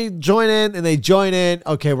 yeah, let me join in. And they join in.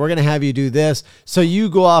 Okay, we're going to have you do this. So you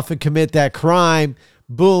go off and commit that crime.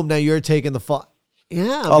 Boom. Now you're taking the fall.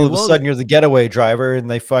 Yeah. All of a sudden, you're the getaway driver, and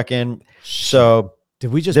they fucking so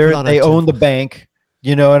did we just put on they our own the bank.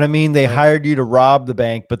 You know what I mean? They hired you to rob the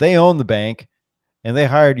bank, but they own the bank, and they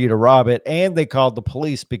hired you to rob it, and they called the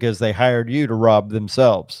police because they hired you to rob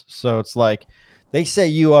themselves. So it's like they set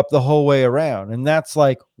you up the whole way around, and that's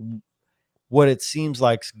like what it seems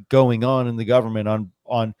like's going on in the government.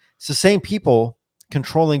 On it's the same people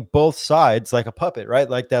controlling both sides like a puppet, right?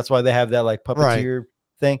 Like that's why they have that like puppeteer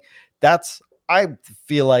thing. I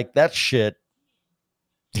feel like that shit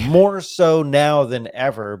more so now than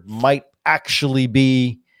ever might actually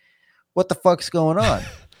be what the fuck's going on.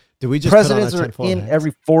 Did we just Presidents put on our are tinfoil in hats?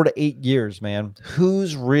 every 4 to 8 years, man.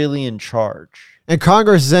 Who's really in charge? And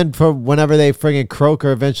Congress is in for whenever they friggin' croak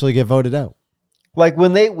or eventually get voted out. Like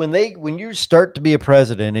when you start to be a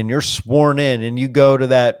president and you're sworn in and you go to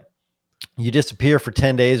that, you disappear for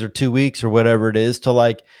 10 days or 2 weeks or whatever it is to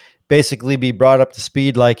like basically be brought up to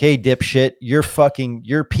speed. Like, hey, dipshit, you're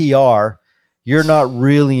PR. You're not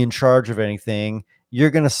really in charge of anything.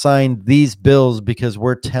 You're going to sign these bills because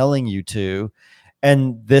we're telling you to.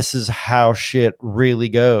 And this is how shit really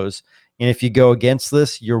goes. And if you go against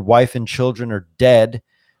this, your wife and children are dead.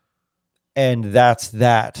 And that's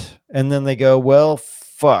that. And then they go, well,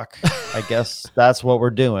 fuck. I guess that's what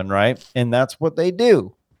we're doing, right? And that's what they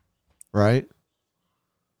do. Right?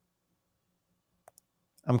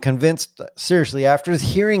 I'm convinced, seriously, after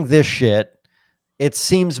hearing this shit, it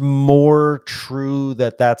seems more true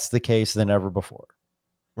that that's the case than ever before.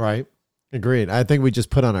 Right. Agreed. I think we just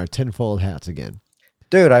put on our tinfoil hats again.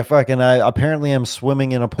 Dude, I apparently am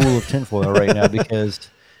swimming in a pool of tinfoil right now because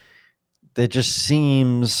it just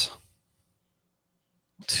seems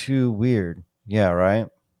too weird. Yeah, right?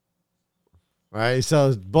 Right.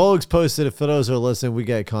 So Bogues posted, for those who are listening, we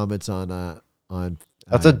get comments on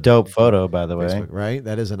That's a dope photo, by the way. Facebook, right?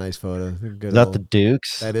 That is a nice photo. Good Is that old- the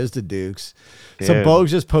Dukes? That is the Dukes. So Dude. Bogues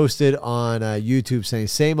just posted on YouTube saying,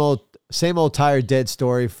 same old tired dead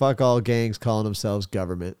story. Fuck all gangs calling themselves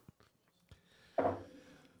government.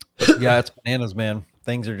 Yeah, it's bananas, man.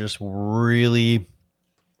 Things are just really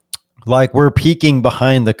like we're peeking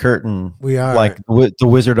behind the curtain. We are. Like the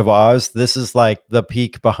Wizard of Oz. This is like the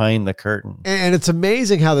peek behind the curtain. And it's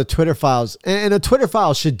amazing how the Twitter files, and the Twitter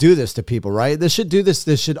files should do this to people, right? This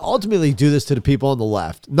should ultimately do this to the people on the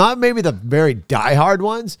left. Not maybe the very diehard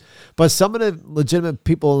ones, but some of the legitimate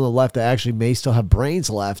people on the left that actually may still have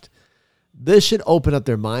brains left. This should open up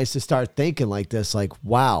their minds to start thinking like this, like,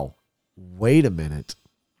 wow, wait a minute.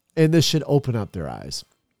 And this should open up their eyes.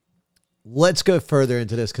 Let's go further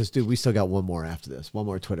into this because, dude, we still got one more after this. One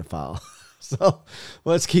more Twitter file. So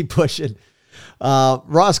let's keep pushing.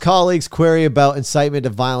 Ross colleagues' query about incitement to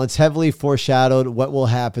violence heavily foreshadowed what will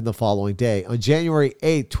happen the following day. On January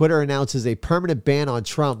 8th, Twitter announces a permanent ban on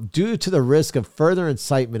Trump due to the risk of further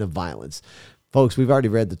incitement of violence. Folks, we've already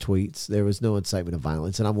read the tweets. There was no incitement of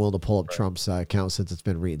violence, and I'm willing to pull up Trump's account since it's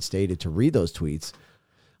been reinstated to read those tweets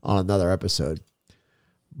on another episode.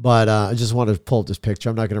 But I just wanted to pull up this picture.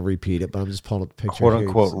 I'm not going to repeat it, but I'm just pulling up the picture. Quote here.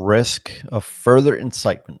 unquote risk of further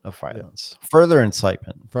incitement of violence. Further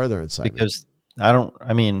incitement. Further incitement. Because I don't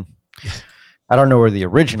know where the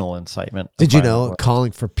original incitement. of Did you violence know was.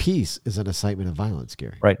 calling for peace is an incitement of violence,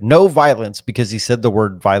 Gary? Right. No violence because he said the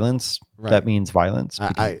word violence. Right. That means violence.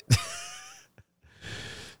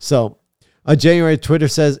 So On January, Twitter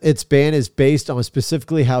says its ban is based on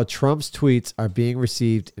specifically how Trump's tweets are being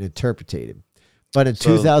received and interpreted. But in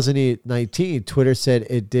 2019, Twitter said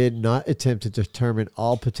it did not attempt to determine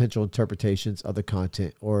all potential interpretations of the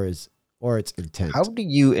content or its intent. How do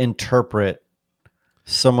you interpret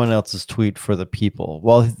someone else's tweet for the people?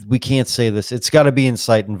 Well, we can't say this. It's got to be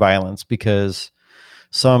incite and violence because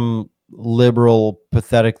some liberal,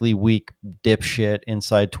 pathetically weak dipshit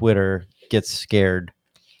inside Twitter gets scared,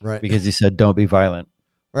 right? Because he said, "Don't be violent,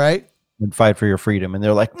 right? And fight for your freedom." And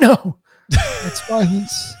they're like, "No, that's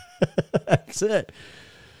violence." That's it.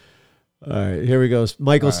 All right, here we go.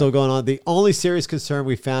 Michael's still going on. The only serious concern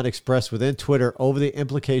we found expressed within Twitter over the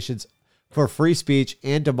implications for free speech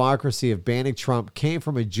and democracy of banning Trump came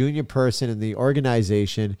from a junior person in the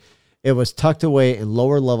organization. It was tucked away in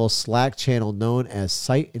lower level Slack channel known as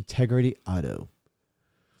Site Integrity Auto.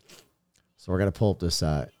 So we're going to pull up this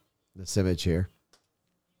image here.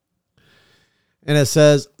 And it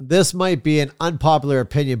says, this might be an unpopular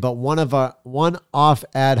opinion, but one-off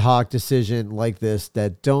ad hoc decision like this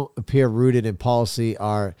that don't appear rooted in policy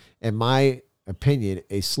are, in my opinion,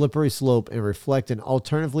 a slippery slope and reflect an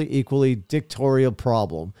alternatively equally dictatorial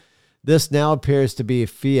problem. This now appears to be a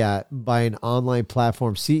fiat by an online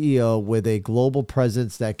platform CEO with a global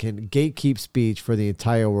presence that can gatekeep speech for the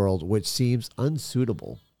entire world, which seems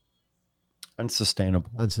unsuitable.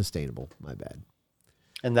 Unsustainable, my bad.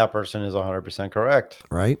 And that person is 100% correct.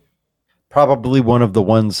 Right? Probably one of the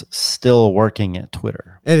ones still working at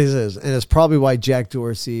Twitter. It is. And it's probably why Jack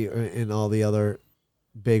Dorsey and all the other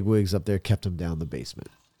big wigs up there kept him down the basement.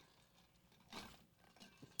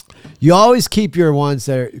 You always keep your ones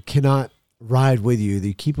that cannot ride with you.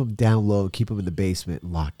 You keep them down low, keep them in the basement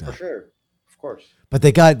and locked up. For sure. Of course. But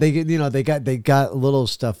they got little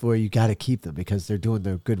stuff where you got to keep them because they're doing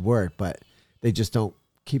their good work, but they just don't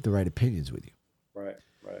keep the right opinions with you. Right.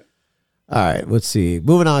 All right, let's see.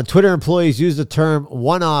 Moving on. Twitter employees use the term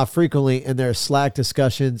one-off frequently in their Slack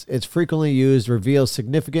discussions. It's frequently used, reveals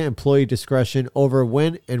significant employee discretion over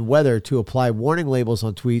when and whether to apply warning labels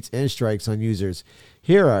on tweets and strikes on users.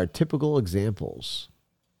 Here are typical examples.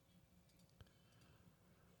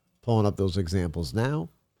 Pulling up those examples now.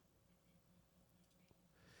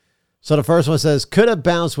 So the first one says, could have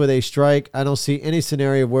bounced with a strike. I don't see any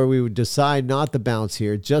scenario where we would decide not to bounce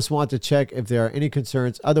here. Just want to check if there are any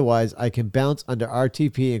concerns. Otherwise, I can bounce under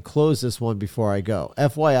RTP and close this one before I go.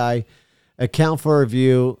 FYI, account for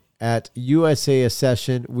review at USA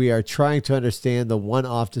Accession. We are trying to understand the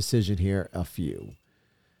one-off decision here. A few.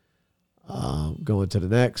 Going to the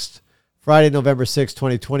next. Friday, November 6,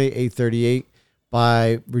 2020, 8:38.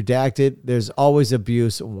 By Redacted, there's always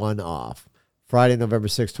abuse, one-off. Friday, November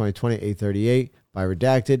 6, 2020, 8:38. By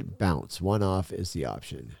Redacted, bounce. One off is the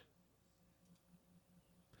option.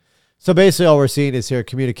 So basically all we're seeing is here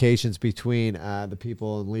communications between the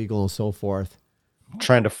people in legal and so forth.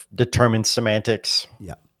 Trying to determine semantics.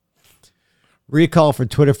 Yeah. Recall for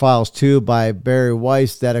Twitter Files 2 by Barry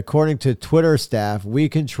Weiss that according to Twitter staff, we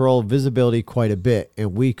control visibility quite a bit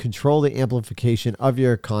and we control the amplification of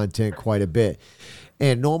your content quite a bit.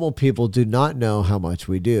 And normal people do not know how much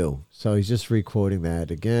we do. So he's just re-quoting that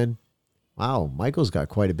again. Wow, Michael's got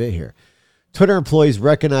quite a bit here. Twitter employees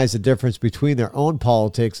recognize the difference between their own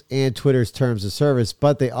politics and Twitter's terms of service,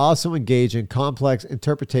 but they also engage in complex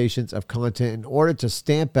interpretations of content in order to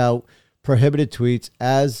stamp out prohibited tweets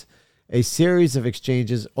as a series of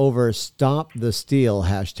exchanges over Stop the Steal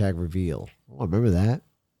hashtag reveal. Oh, remember that?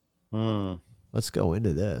 Let's go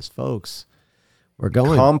into this, folks. We're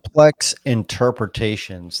going complex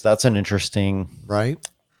interpretations. That's an interesting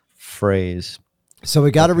phrase. So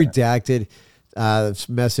we got a redacted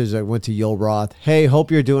message that went to Yul Roth. Hey,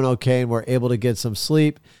 hope you're doing okay and we're able to get some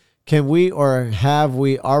sleep. Can we or have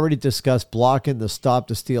we already discussed blocking the Stop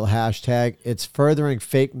the Steal hashtag? It's furthering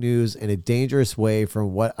fake news in a dangerous way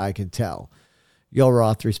from what I can tell. Yul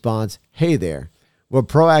Roth responds, hey there. We're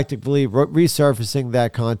proactively resurfacing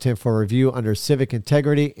that content for review under civic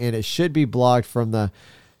integrity, and it should be blocked from the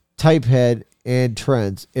typehead and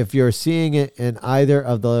trends. If you're seeing it in either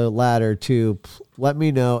of the latter two, let me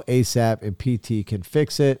know ASAP and PT can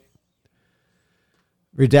fix it.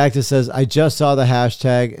 Redacted says, I just saw the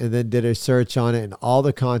hashtag and then did a search on it, and all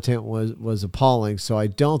the content was appalling, so I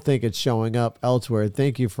don't think it's showing up elsewhere.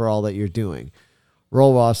 Thank you for all that you're doing.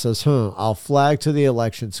 Roll Ross says, I'll flag to the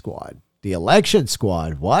election squad. The election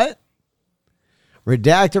squad, what?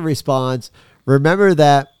 Redacted responds, remember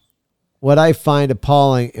that what I find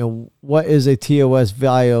appalling and what is a TOS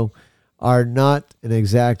value are not an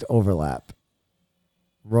exact overlap.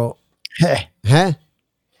 Heh.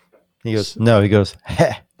 He goes, no, he goes,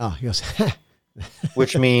 heh. Oh, he goes, heh.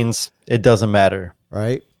 Which means it doesn't matter.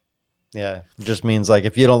 Right? Yeah. It just means like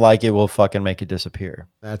if you don't like it, we'll fucking make it disappear.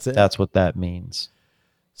 That's it. That's what that means.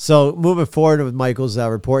 So moving forward with Michael's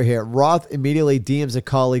report here, Roth immediately DMs a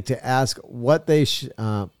colleague to ask what they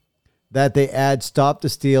that they add Stop the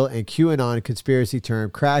Steal and QAnon conspiracy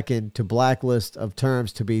term Kraken to blacklist of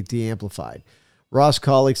terms to be de-amplified. Roth's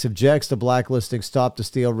colleague subjects to blacklisting Stop the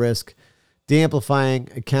Steal risk, de-amplifying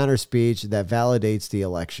a counter speech that validates the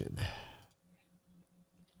election.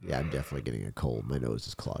 Yeah, I'm definitely getting a cold. My nose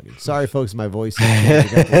is clogging. Sorry, folks, my voice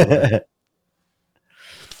is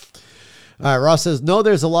All right, Ross says, no,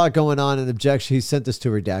 there's a lot going on. An objection. He sent this to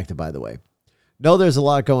Redacted, by the way. No, there's a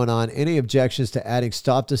lot going on. Any objections to adding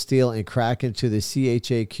Stop the Steal and Kraken to the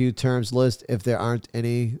CHAQ terms list? If there aren't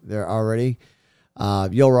any, there already.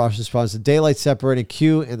 Yo Ross responds, the daylight separating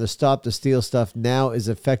Q and the Stop the Steal stuff now is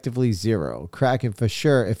effectively zero. Kraken for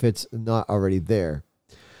sure if it's not already there.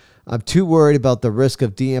 I'm too worried about the risk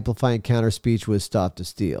of de-amplifying counter speech with Stop the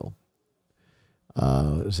Steal.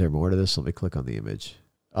 Is there more to this? Let me click on the image.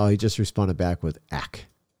 Oh, he just responded back with ack.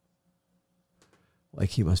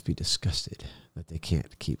 Like he must be disgusted that they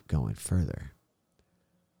can't keep going further.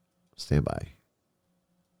 Stand by.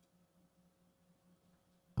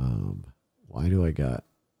 Why do I got...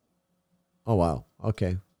 Oh, wow.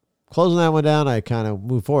 Okay. Closing that one down, I kind of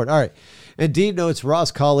move forward. All right. Indeed notes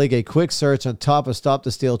Ross' colleague a quick search on top of Stop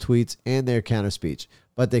the Steal tweets and their counter speech,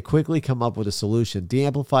 but they quickly come up with a solution.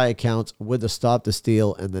 De-amplify accounts with the Stop the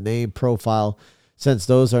Steal and the name profile, since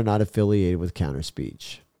those are not affiliated with counter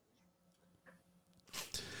speech.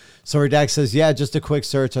 So Redact says, yeah, just a quick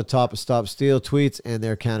search on top of Stop Steal tweets and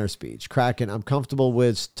their counter speech. Kraken, I'm comfortable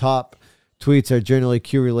with top tweets are generally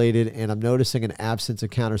Q related, and I'm noticing an absence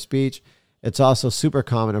of counter speech. It's also super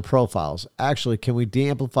common in profiles. Actually, can we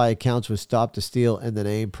de-amplify accounts with Stop the Steal and the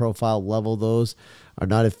name profile level? Those are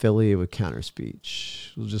not affiliated with counter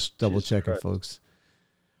speech. We'll just double check it, folks.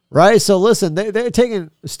 Right? So listen, they're taking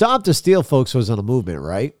Stop the Steal, folks, was on a movement,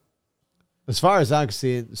 right? As far as I can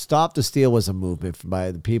see, Stop the Steal was a movement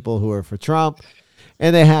by the people who are for Trump,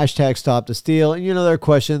 and they hashtag Stop the Steal, and they're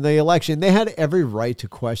questioning the election. They had every right to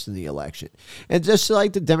question the election, and just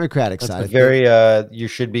like the Democratic side, very you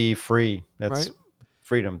should be free. That's right?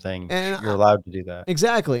 Freedom thing. And you're allowed to do that.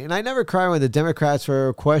 Exactly. And I never cry when the Democrats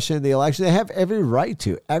were questioning the election. They have every right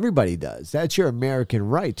to. Everybody does. That's your American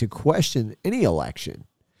right to question any election.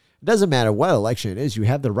 It doesn't matter what election it is. You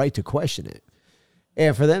have the right to question it.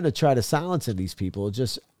 And for them to try to silence these people is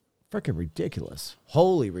just freaking ridiculous.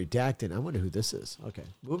 Holy redacted. I wonder who this is. Okay,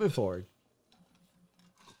 moving forward.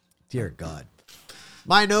 Dear God.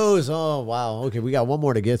 My nose. Oh, wow. Okay, we got one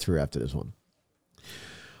more to get through after this one.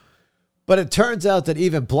 But it turns out that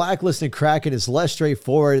even blacklisting Kraken is less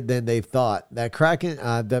straightforward than they thought. That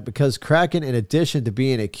because Kraken, in addition to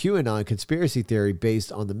being a QAnon conspiracy theory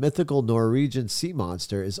based on the mythical Norwegian sea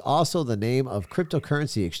monster, is also the name of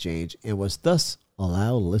cryptocurrency exchange and was thus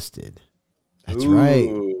allowed listed. That's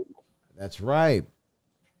right. That's right.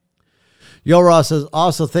 Yo Ross says,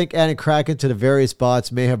 also think adding Kraken to the various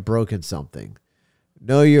bots may have broken something.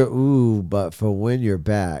 No, but for when you're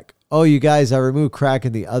back. Oh, you guys, I removed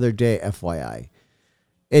Kraken the other day, FYI.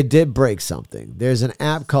 It did break something. There's an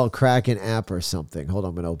app called Kraken app or something. Hold on,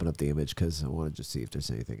 I'm going to open up the image because I want to just see if there's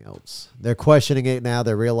anything else. They're questioning it now.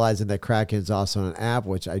 They're realizing that Kraken is also an app,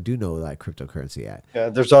 which I do know that cryptocurrency app. Yeah,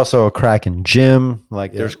 there's also a Kraken gym.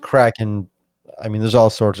 There's Kraken. I mean, there's all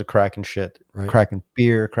sorts of Kraken shit. Right. Kraken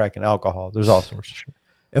beer, Kraken alcohol. There's all sorts of shit.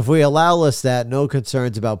 If we allow list that, no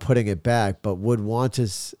concerns about putting it back, but would want to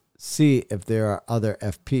see if there are other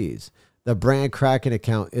FPs. The brand Kraken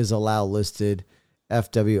account is allowed listed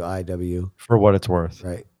FWIW. For what it's worth.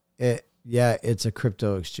 Right. It's a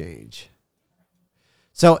crypto exchange.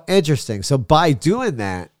 So interesting. So by doing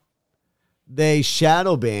that, they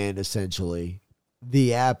shadow banned essentially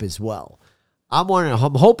the app as well. I'm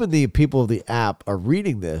hoping the people of the app are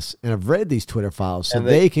reading this and have read these Twitter files so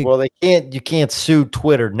they can. Well, you can't sue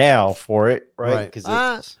Twitter now for it, right?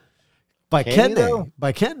 Because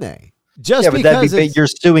can they? Just because you're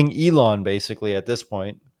suing Elon basically at this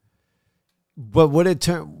point. But would it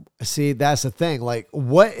turn? See, that's the thing. Like,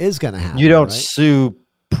 what is going to happen? You don't sue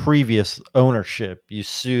previous ownership. You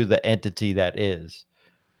sue the entity that is.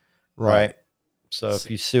 Right. So if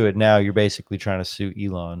you sue it now, you're basically trying to sue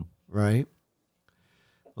Elon. Right.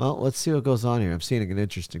 Well, let's see what goes on here. I'm seeing an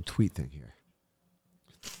interesting tweet thing here.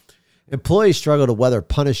 Employees struggle to whether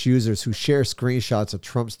punish users who share screenshots of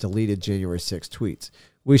Trump's deleted January 6 tweets.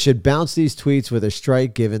 We should bounce these tweets with a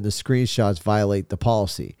strike given the screenshots violate the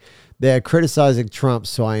policy. They are criticizing Trump,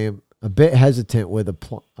 so I am a bit hesitant with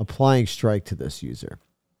applying strike to this user.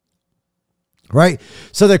 Right?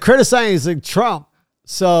 So they're criticizing Trump.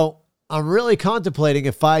 So I'm really contemplating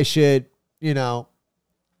if I should, ban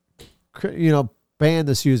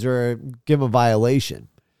this user or give him a violation.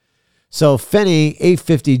 So Fenny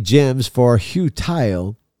 850 Gems for Hugh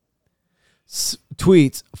Tile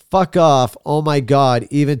tweets, fuck off. Oh my God.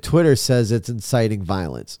 Even Twitter says it's inciting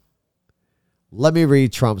violence. Let me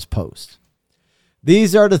read Trump's post.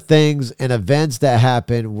 These are the things and events that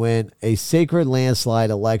happen when a sacred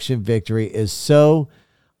landslide election victory is so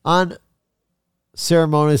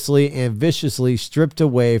unceremoniously and viciously stripped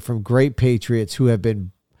away from great patriots who have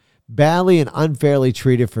been badly and unfairly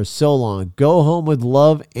treated for so long. Go home with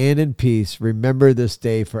love and in peace. Remember this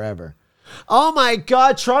day forever. Oh my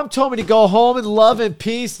God, Trump told me to go home in love and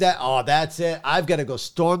peace. That's it. I've got to go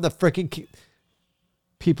storm the freaking...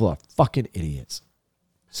 People are fucking idiots.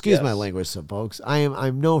 Excuse my language, so folks.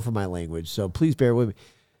 I'm known for my language, so please bear with me.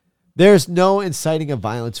 There's no inciting of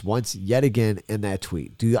violence once yet again in that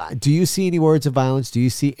tweet. Do you see any words of violence? Do you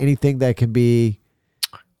see anything that can be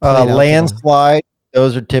landslide?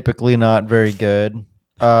 Those are typically not very good.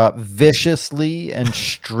 Viciously and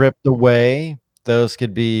stripped away. Those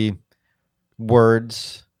could be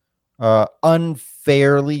words.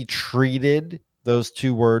 Unfairly treated. Those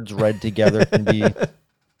two words read together can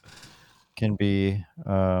be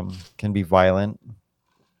violent.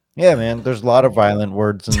 Yeah, man. There's a lot of violent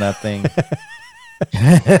words in that thing.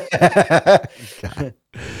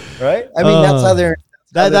 Right? I mean, that's how they're.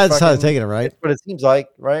 That's how they're taking it, right? That's what it seems like,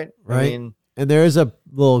 right? Right. I mean, and there is a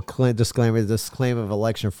little disclaimer. This claim of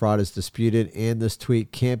election fraud is disputed, and this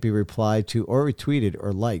tweet can't be replied to or retweeted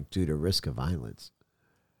or liked due to risk of violence.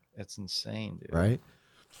 It's insane, dude. Right?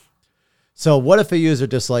 So what if a user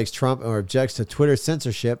dislikes Trump or objects to Twitter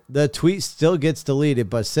censorship? The tweet still gets deleted,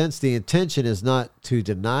 but since the intention is not to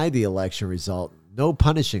deny the election result, no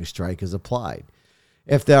punishing strike is applied.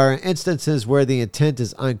 If there are instances where the intent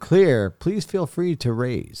is unclear, please feel free to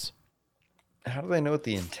raise. How do they know what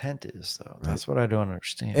the intent is, though? Right. That's what I don't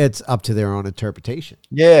understand. It's up to their own interpretation.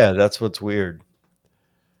 Yeah, that's what's weird.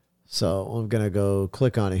 So I'm going to go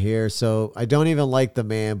click on it here. So I don't even like the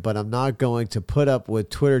man, but I'm not going to put up with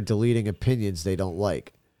Twitter deleting opinions they don't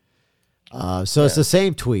like. It's the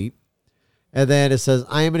same tweet. And then it says,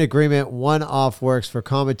 I am in agreement. One off works for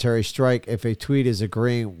commentary strike if a tweet is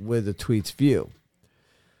agreeing with the tweet's view.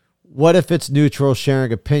 What if it's neutral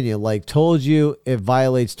sharing opinion? Like told you it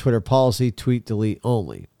violates Twitter policy, tweet delete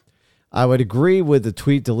only. I would agree with the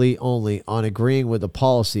tweet delete only on agreeing with the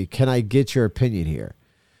policy. Can I get your opinion here?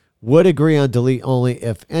 Would agree on delete only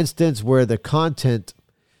if instance where the content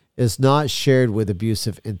is not shared with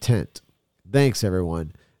abusive intent. Thanks,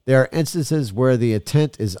 everyone. There are instances where the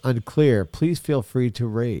intent is unclear. Please feel free to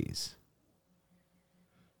raise.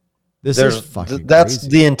 This is fucking crazy.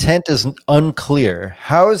 The intent is unclear.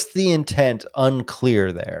 How is the intent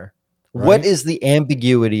unclear there? Right? What is the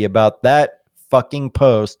ambiguity about that fucking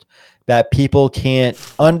post that people can't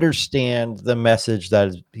understand the message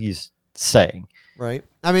that he's saying? Right.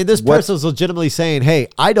 I mean, this person's legitimately saying, hey,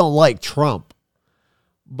 I don't like Trump,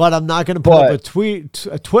 but I'm not going to put up a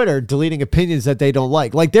Twitter deleting opinions that they don't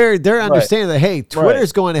like. Like they're understanding that, hey,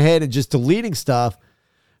 Twitter's going ahead and just deleting stuff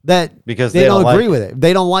that because they don't agree with it.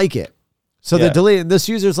 They don't like it. So they're deleting. This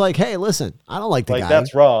user's like, hey, listen, I don't like the guy.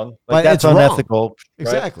 That's wrong. Like that's unethical. Right?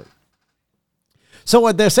 Exactly. So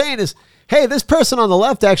what they're saying is, hey, this person on the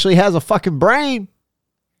left actually has a fucking brain,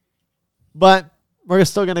 but we're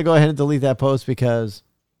still going to go ahead and delete that post because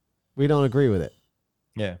we don't agree with it.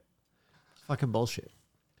 Yeah. Fucking bullshit.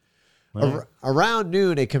 Right. Around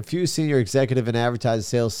noon, a confused senior executive in advertising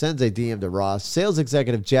sales sends a DM to Ross. Sales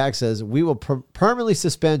executive Jack says, we will permanently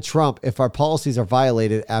suspend Trump if our policies are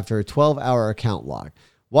violated after a 12-hour account lock.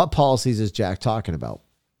 What policies is Jack talking about?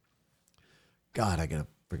 God, I got to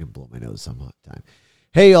freaking blow my nose sometime.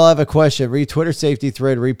 Hey, y'all, have a question. Read Twitter safety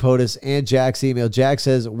thread, read POTUS, and Jack's email. Jack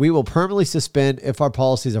says, we will permanently suspend if our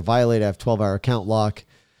policies are violated after 12-hour account lock.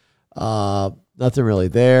 Nothing really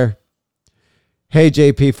there. Hey,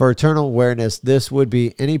 JP, for eternal awareness, this would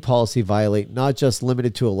be any policy violate, not just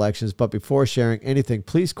limited to elections, but before sharing anything,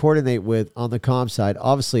 please coordinate with on the comm side.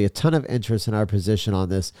 Obviously, a ton of interest in our position on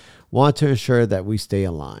this. Want to ensure that we stay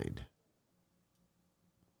aligned.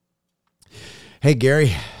 Hey,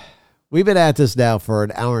 Gary. We've been at this now for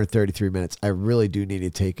an hour and 33 minutes. I really do need to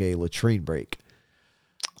take a latrine break.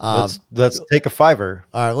 Let's take a $5.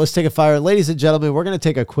 All right, let's take a $5. Ladies and gentlemen, we're going to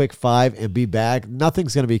take a quick $5 and be back.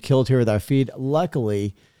 Nothing's going to be killed here with our feed.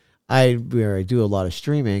 Luckily, where I do a lot of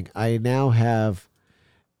streaming, I now have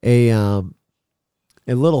a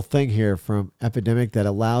little thing here from Epidemic that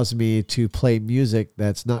allows me to play music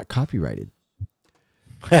that's not copyrighted.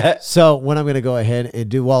 So what I'm going to go ahead and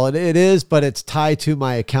do, well, it is, but it's tied to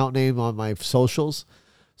my account name on my socials.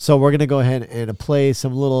 So we're going to go ahead and play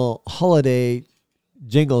some little holiday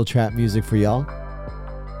jingle trap music for y'all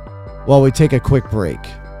while we take a quick break.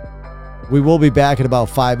 We will be back in about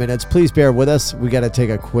 5 minutes. Please bear with us. We got to take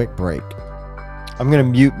a quick break. I'm going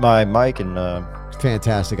to mute my mic and...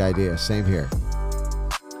 Fantastic idea. Same here.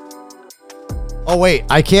 Oh, wait.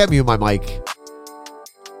 I can't mute my mic.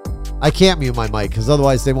 I can't mute my mic because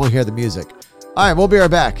otherwise they won't hear the music. All right. We'll be right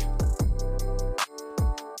back.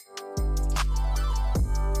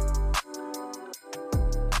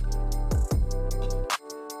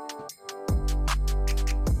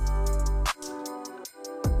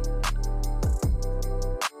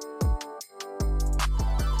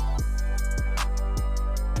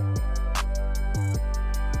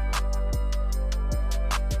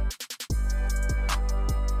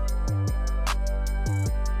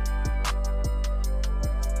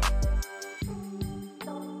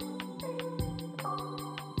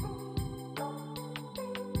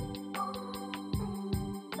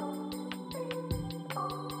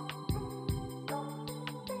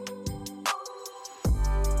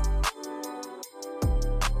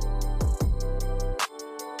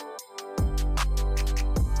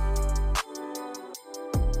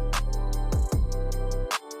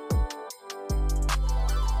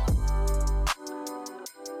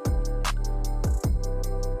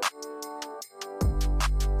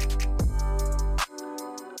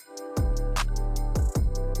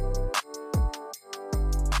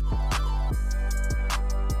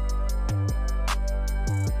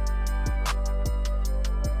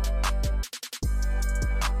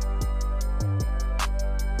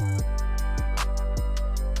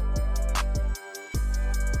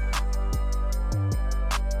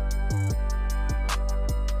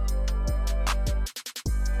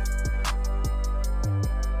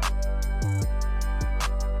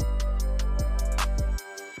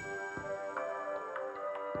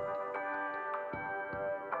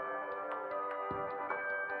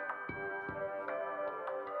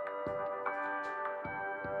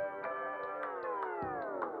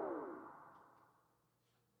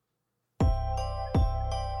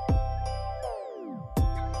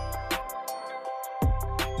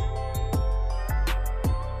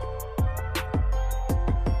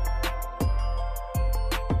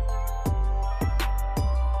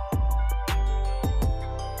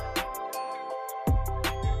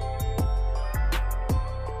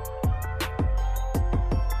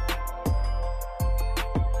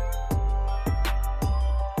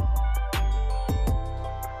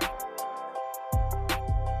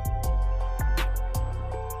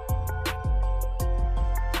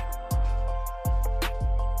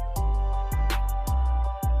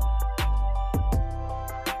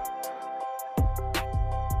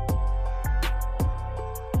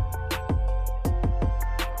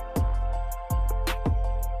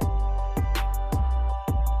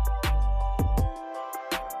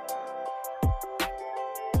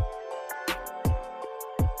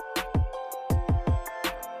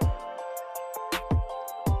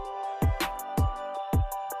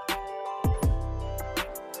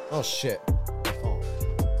 Oh, shit. My phone.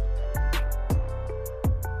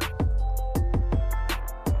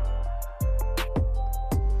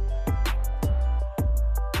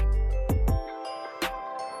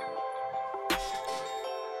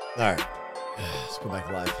 All right. Let's go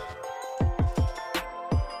back live.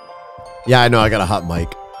 Yeah, I know. I got a hot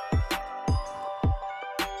mic.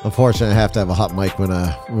 Unfortunately, I have to have a hot mic when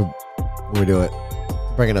we do it.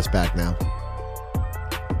 Bringing us back now.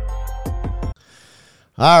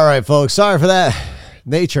 All right, folks. Sorry for that.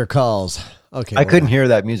 Nature calls. Okay. I couldn't hear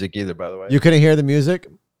that music either, by the way. You couldn't hear the music?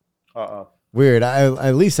 Uh-uh. Weird.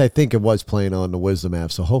 At least I think it was playing on the Wisdom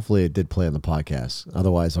app, so hopefully it did play on the podcast.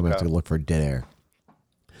 Otherwise, I'm going to have to look for dead air.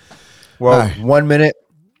 Well, 1 minute,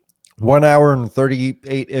 1 hour and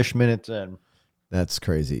 38-ish minutes in. That's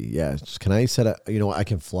crazy. Yeah. Can I set a, I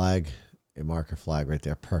can flag a marker flag right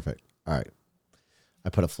there. Perfect. All right.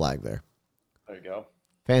 I put a flag there. There you go.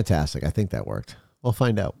 Fantastic. I think that worked. We'll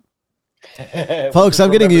find out. Folks,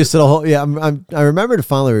 I'm getting used to the whole, I remember to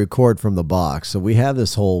finally record from the box. So we have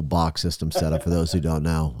this whole box system set up for those who don't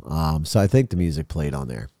know. So I think the music played on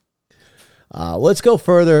there. Let's go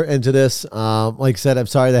further into this. Like I said, I'm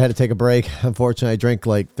sorry that I had to take a break. Unfortunately, I drank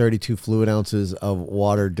like 32 fluid ounces of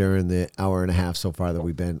water during the hour and a half so far that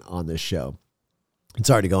we've been on this show.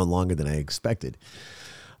 It's already going longer than I expected.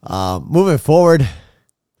 Moving forward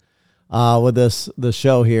with the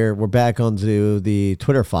show here, we're back onto the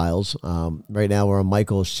Twitter files. Right now we're on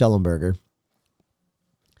Michael Schellenberger.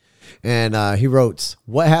 And he wrote,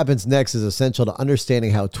 what happens next is essential to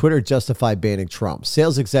understanding how Twitter justified banning Trump.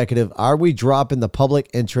 Sales executive, are we dropping the public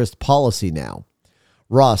interest policy now?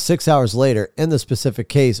 Ross, 6 hours later, in the specific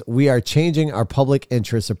case, we are changing our public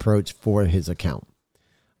interest approach for his account.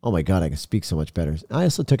 Oh my God, I can speak so much better. I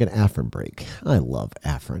also took an Afrin break. I love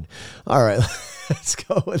Afrin. All right, let's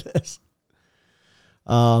go with this.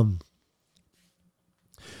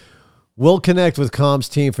 We'll connect with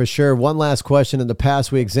comms team for sure. One last question. In the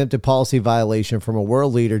past, we exempted policy violation from a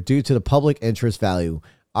world leader due to the public interest value.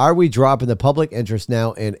 Are we dropping the public interest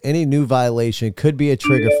now, and any new violation could be a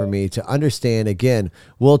trigger for me to understand? Again,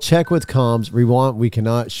 we'll check with comms. We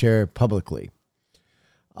cannot share publicly.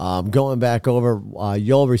 Going back over,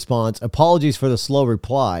 Yoel response, apologies for the slow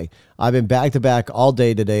reply. I've been back-to-back all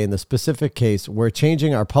day today. In the specific case, we're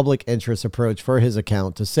changing our public interest approach for his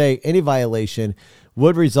account to say any violation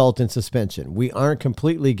would result in suspension. We aren't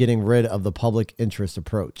completely getting rid of the public interest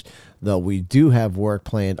approach, though we do have work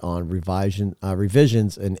planned on revisions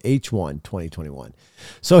in H1 2021.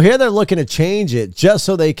 So here they're looking to change it just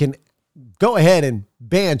so they can go ahead and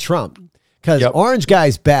ban Trump, because Orange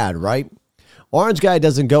Guy's bad, right? Orange Guy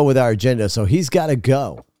doesn't go with our agenda, so he's got to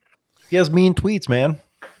go. He has mean tweets, man.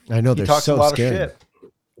 I know, He they're talks so a lot scary. of shit.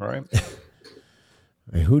 All right.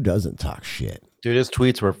 I mean, who doesn't talk shit? Dude, his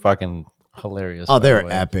tweets were fucking hilarious. Oh, by they're the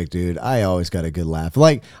way. epic, dude. I always got a good laugh.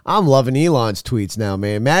 Like, I'm loving Elon's tweets now,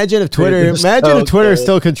 man. Imagine if Twitter, They're so Twitter good.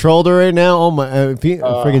 still controlled it right now. Oh my,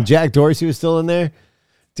 freaking Jack Dorsey was still in there.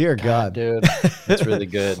 Dear God, dude. It's really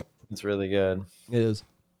good. It's really good. it is.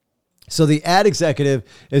 So the ad executive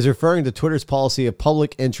is referring to Twitter's policy of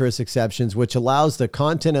public interest exceptions, which allows the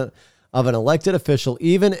content of an elected official,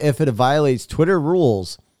 even if it violates Twitter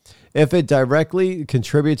rules, if it directly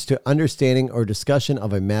contributes to understanding or discussion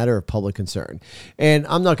of a matter of public concern. And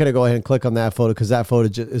I'm not going to go ahead and click on that photo because that photo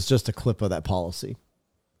is just a clip of that policy.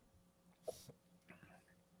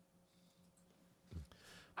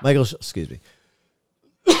 Excuse me.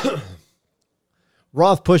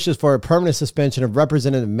 Roth pushes for a permanent suspension of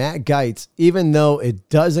Representative Matt Gaetz, even though it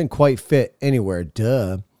doesn't quite fit anywhere.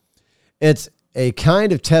 Duh. It's a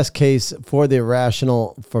kind of test case for the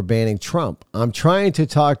rationale for banning Trump. I'm trying to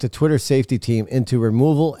talk to Twitter safety team into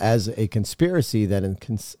removal as a conspiracy that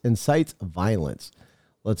incites violence.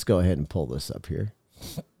 Let's go ahead and pull this up here.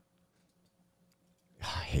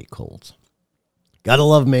 I hate colds. Gotta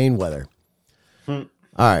love Maine weather. All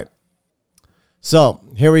right. So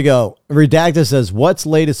here we go. Redacted says, what's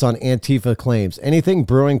latest on Antifa claims? Anything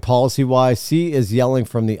brewing policy-wise? C is yelling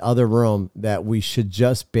from the other room that we should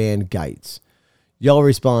just ban Gaetz. Yoel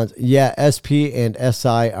responds, yeah, SP and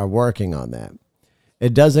SI are working on that.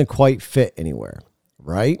 It doesn't quite fit anywhere,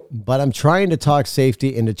 right? But I'm trying to talk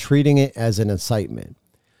safety into treating it as an incitement.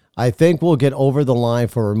 I think we'll get over the line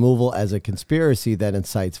for removal as a conspiracy that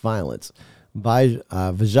incites violence.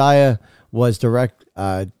 Vijaya was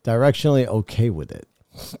directionally okay with it.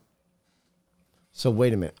 So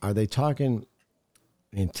wait a minute. Are they talking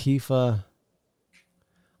Antifa?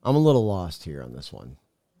 I'm a little lost here on this one.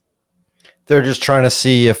 They're just trying to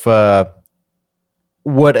see if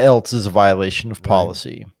what else is a violation of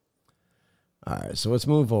policy. All right, so let's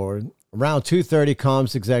move forward. Around 2:30,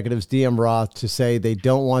 comms executives DM Roth to say they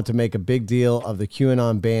don't want to make a big deal of the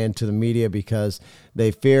QAnon ban to the media because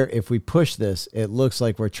they fear if we push this, it looks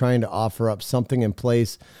like we're trying to offer up something in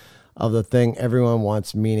place of the thing everyone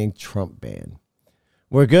wants, meaning Trump ban.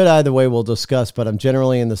 We're good either way, we'll discuss, but I'm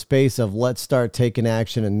generally in the space of let's start taking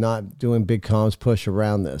action and not doing big comms push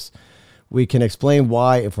around this. We can explain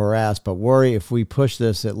why if we're asked, but worry if we push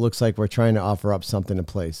this, it looks like we're trying to offer up something in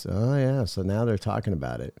place. Oh, yeah, so now they're talking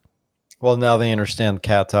about it. Well, now they understand the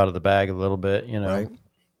cat's out of the bag a little bit, you know. Right.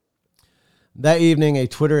 That evening, a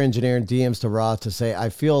Twitter engineer DMs to Roth to say, I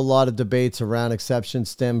feel a lot of debates around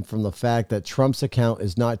exceptions stem from the fact that Trump's account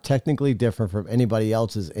is not technically different from anybody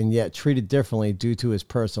else's and yet treated differently due to his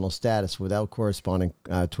personal status without corresponding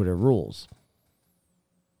Twitter rules.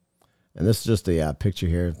 And this is just a picture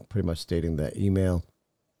here, pretty much stating that email.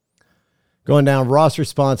 Going down, Roth's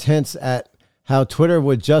response hints at how Twitter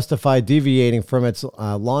would justify deviating from its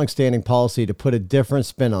longstanding policy to put a different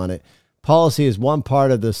spin on it. Policy is one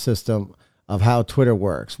part of the system of how Twitter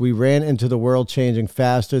works. We ran into the world changing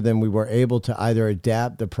faster than we were able to either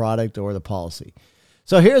adapt the product or the policy.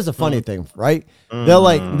 So here's the funny thing, right? They're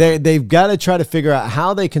like, they've got to try to figure out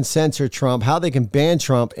how they can censor Trump, how they can ban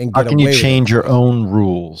Trump and get How can away you with it. change your own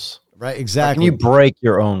rules? Right, How can exactly. you break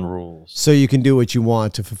your own rules? So you can do what you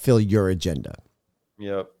want to fulfill your agenda.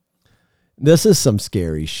 Yep. This is some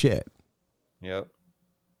scary shit. Yep.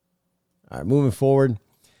 All right, moving forward.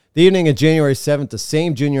 The evening of January 7th, the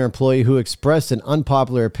same junior employee who expressed an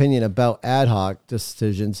unpopular opinion about ad hoc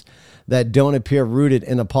decisions that don't appear rooted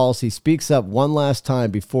in a policy speaks up one last time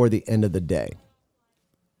before the end of the day.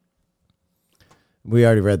 We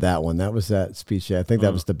already read that one. That was that speech. I think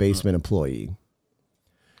that was the basement employee.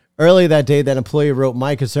 Earlier that day, that employee wrote,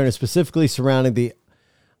 "My concern is specifically surrounding the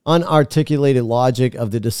unarticulated logic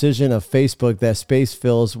of the decision of Facebook that space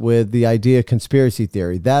fills with the idea of conspiracy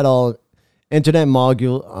theory. That all internet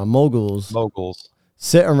moguls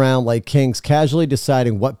sit around like kings, casually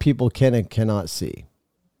deciding what people can and cannot see."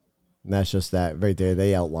 And that's just that right there.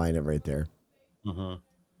 They outline it right there.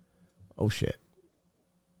 Oh, shit.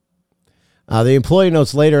 The employee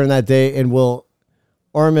notes later in that day, and will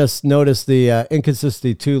Ormus notice the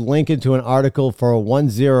inconsistency to link into an article for a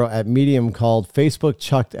 1-0 at Medium called "Facebook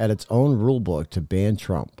Chucked at Its Own Rulebook to Ban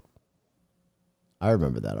Trump." I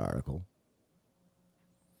remember that article.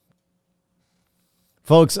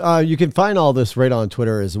 Folks, you can find all this right on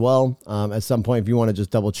Twitter as well. At some point, if you want to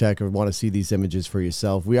just double check or want to see these images for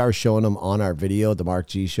yourself, we are showing them on our video, The Mark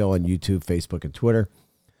G Show, on YouTube, Facebook, and Twitter.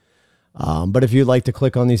 But if you'd like to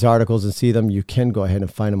click on these articles and see them, you can go ahead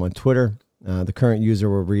and find them on Twitter. The current user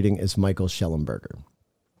we're reading is Michael Schellenberger.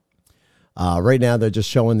 Right now, they're just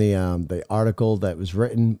showing the article that was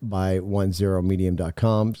written by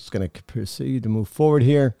 10medium.com. Just going to proceed to move forward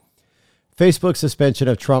here. Facebook suspension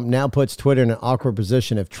of Trump now puts Twitter in an awkward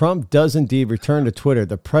position. If Trump does indeed return to Twitter,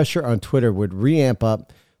 the pressure on Twitter would reamp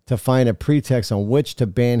up to find a pretext on which to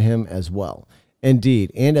ban him as well.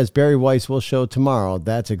 Indeed, and as Barry Weiss will show tomorrow,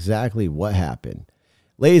 that's exactly what happened.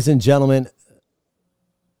 Ladies and gentlemen,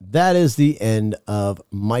 that is the end of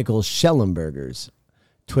Michael Schellenberger's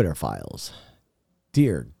Twitter files.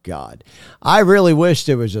 Dear God. I really wish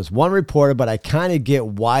there was just one reporter, but I kind of get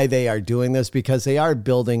why they are doing this, because they are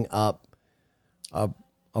building up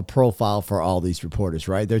a profile for all these reporters,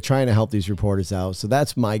 right? They're trying to help these reporters out. So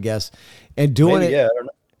that's my guess. And doing it, I don't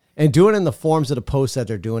know. And doing it in the forms of the posts that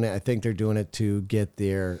they're doing it, I think they're doing it to get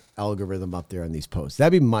their algorithm up there on these posts.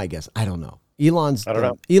 That'd be my guess. I don't know. Elon's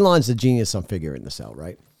the genius on figuring this out,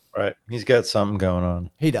 right? Right. He's got something going on.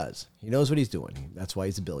 He does. He knows what he's doing. That's why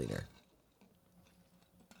he's a billionaire.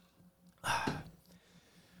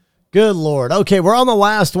 Good Lord. Okay, we're on the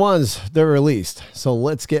last ones that were released. So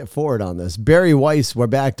let's get forward on this. Barry Weiss, we're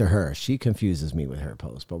back to her. She confuses me with her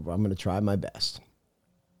post, but I'm going to try my best.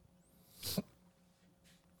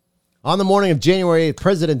 On the morning of January 8th,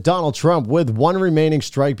 President Donald Trump, with one remaining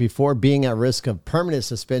strike before being at risk of permanent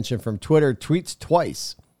suspension from Twitter, tweets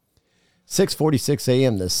twice. 6:46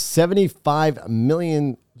 a.m. The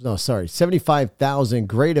 75,000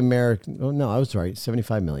 great American. Oh, no, I was right.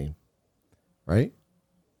 75 million. Right?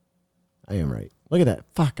 I am right. Look at that.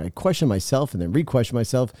 Fuck, I question myself and then re-question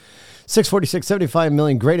myself. 646, 75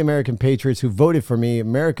 million great American patriots who voted for me,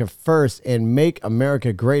 America first, and make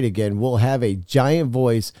America great again will have a giant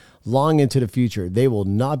voice long into the future. They will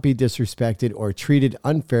not be disrespected or treated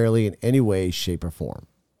unfairly in any way, shape, or form.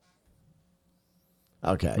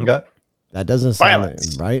 Okay. That doesn't sound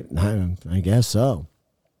right. I guess so.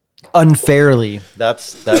 Unfairly.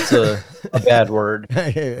 That's a bad word.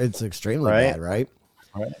 It's extremely bad, right?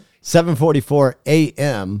 Right. 7:44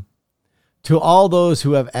 a.m. To all those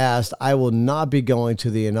who have asked, I will not be going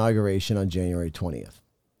to the inauguration on January 20th.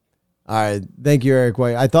 All right. Thank you, Eric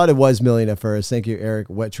White. I thought it was million at first. Thank you, Eric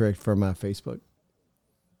Wettrick, from Facebook.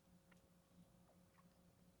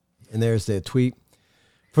 And there's the tweet.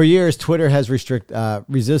 For years, Twitter has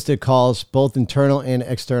resisted calls, both internal and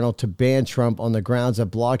external, to ban Trump on the grounds that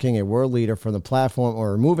blocking a world leader from the platform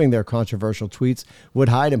or removing their controversial tweets would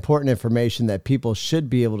hide important information that people should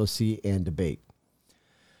be able to see and debate.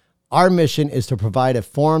 Our mission is to provide a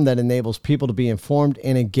forum that enables people to be informed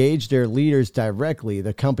and engage their leaders directly.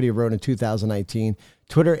 The company wrote in 2019,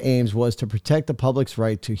 Twitter aims was to protect the public's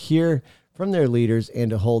right to hear from their leaders and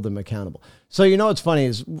to hold them accountable. So, you know what's funny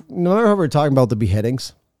is, remember how we were talking about the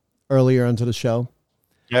beheadings earlier into the show?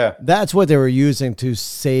 Yeah. That's what they were using to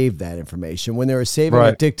save that information. When they were saving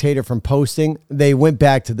a dictator from posting, they went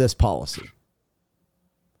back to this policy.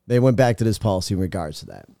 In regards to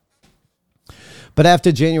that. But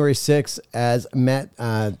after January 6th, as Matt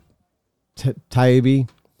Taibbi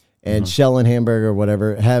and Schellenberger or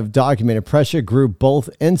whatever have documented, pressure grew both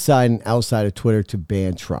inside and outside of Twitter to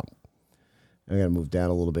ban Trump. I got to move down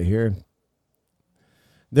a little bit here.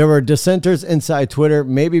 There were dissenters inside Twitter,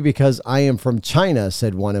 maybe because I am from China,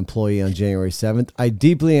 said one employee on January 7th. I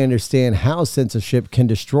deeply understand how censorship can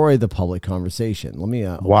destroy the public conversation. Let me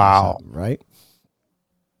wow. Right?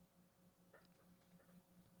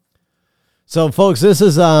 So, folks, this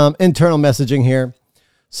is internal messaging here.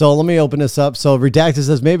 So let me open this up. So Redacted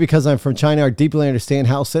says, maybe because I'm from China, I deeply understand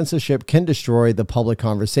how censorship can destroy the public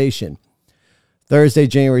conversation. Thursday,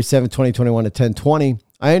 January 7th, 2021 at 10:20.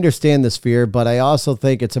 I understand this fear, but I also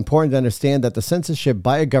think it's important to understand that the censorship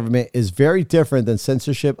by a government is very different than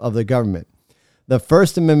censorship of the government. The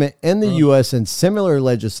First Amendment in the U.S. and similar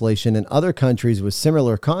legislation in other countries with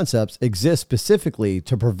similar concepts exist specifically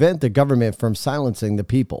to prevent the government from silencing the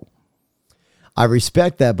people. I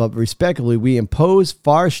respect that, but respectfully, we impose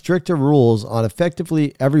far stricter rules on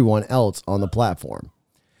effectively everyone else on the platform.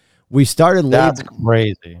 We started That's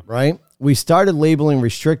crazy. right? We started labeling,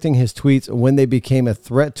 restricting his tweets when they became a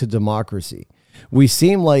threat to democracy. We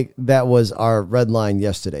seemed like that was our red line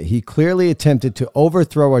yesterday. He clearly attempted to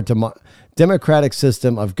overthrow our democratic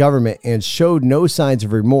system of government and showed no signs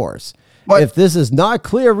of remorse. What? If this is not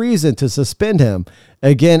clear reason to suspend him,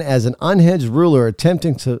 again, as an unhinged ruler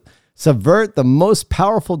attempting to subvert the most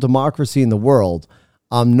powerful democracy in the world,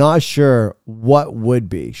 I'm not sure what would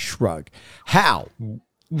be. Shrug. How?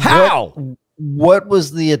 What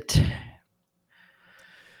was the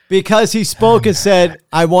Because he spoke and said,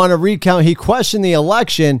 I want to recount. He questioned the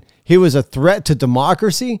election. He was a threat to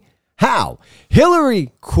democracy. How?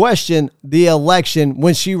 Hillary questioned the election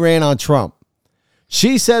when she ran on Trump.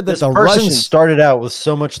 She said that this the person Russians started out with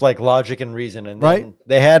so much like logic and reason, and Right? then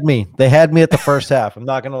they had me. They had me at the first half. I'm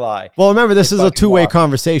not gonna lie. Well, remember, this They is a fucking two-way walked.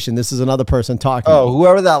 conversation. This is another person talking. Oh,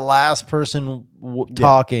 whoever that last person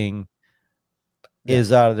talking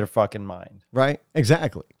is out of their fucking mind. Right?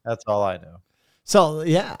 Exactly. That's all I know. So,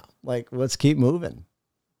 yeah, like, let's keep moving.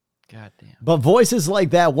 God damn. But voices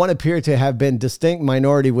like that one appear to have been distinct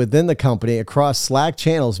minority within the company. Across Slack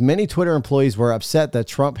channels, many Twitter employees were upset that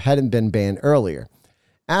Trump hadn't been banned earlier.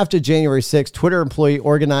 After January 6th, Twitter employee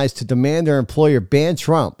organized to demand their employer ban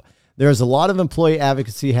Trump. There's a lot of employee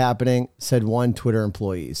advocacy happening, said one Twitter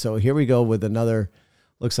employee. So here we go with another,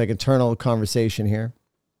 looks like internal conversation here.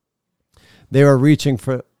 They were reaching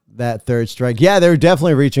for that third strike. Yeah, they're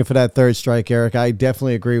definitely reaching for that third strike, Eric. I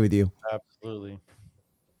definitely agree with you. Absolutely.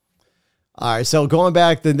 All right, so going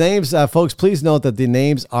back, the names, folks, please note that the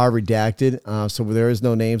names are redacted. So there is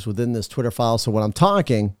no names within this Twitter file. So when I'm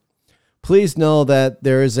talking, please know that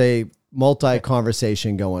there is a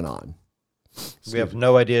multi-conversation going on. We have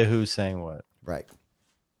no idea who's saying what. Right.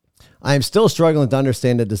 I am still struggling to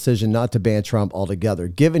understand the decision not to ban Trump altogether,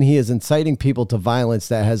 given he is inciting people to violence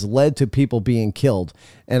that has led to people being killed.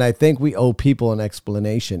 And I think we owe people an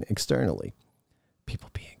explanation externally. People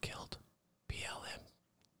being killed. BLM.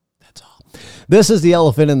 That's all. This is the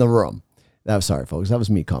elephant in the room. Sorry, folks. That was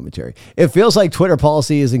me commentary. It feels like Twitter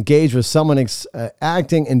policy is engaged with someone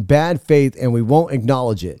acting in bad faith, and we won't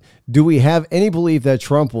acknowledge it. Do we have any belief that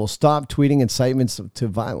Trump will stop tweeting incitements to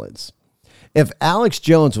violence? If Alex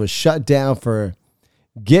Jones was shut down for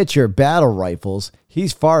get your battle rifles,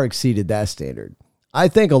 he's far exceeded that standard. I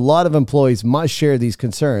think a lot of employees must share these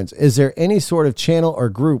concerns. Is there any sort of channel or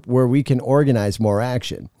group where we can organize more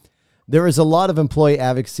action? There is a lot of employee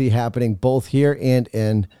advocacy happening both here and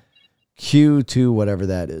in Q2, whatever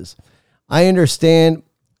that is. I understand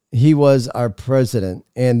he was our president,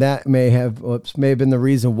 and that may have been the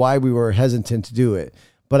reason why we were hesitant to do it.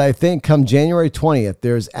 But I think come January 20th,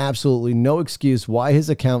 there's absolutely no excuse why his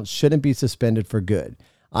account shouldn't be suspended for good.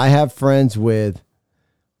 I have friends with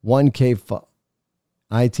 1K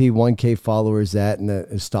followers and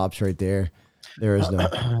it stops right there. There is no.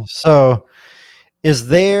 So is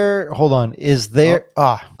there, hold on, is there,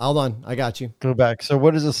 Hold on. I got you. go back. So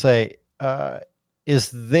what does it say? Is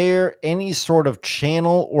there any sort of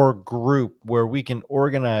channel or group where we can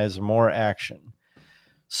organize more action?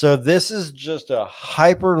 So this is just a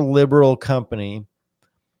hyper liberal company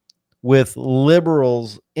with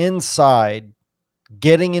liberals inside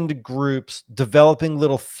getting into groups, developing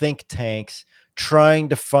little think tanks, trying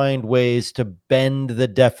to find ways to bend the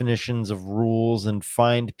definitions of rules and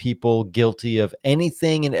find people guilty of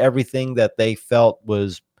anything and everything that they felt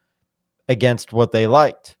was against what they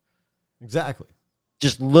liked. Exactly.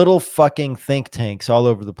 Just little fucking think tanks all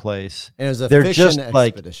over the place. And it was a They're fiction just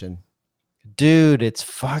like- expedition. Dude, it's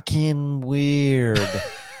fucking weird.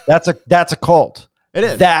 That's a cult. It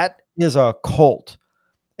is. That is a cult.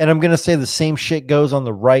 And I'm going to say the same shit goes on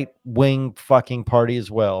the right wing fucking party as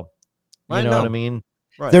well. You I know know. what I mean?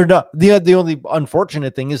 Right. They're not the only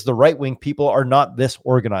unfortunate thing is the right wing people are not this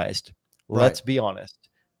organized. Let's be honest.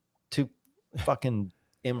 Too fucking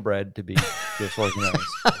inbred to be this organized.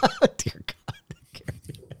 Dear God.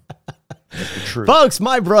 That's the truth. Folks,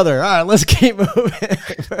 my brother. All right, let's keep moving.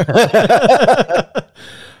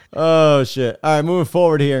 Oh, shit. All right, moving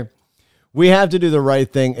forward here. We have to do the right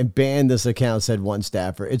thing and ban this account, said one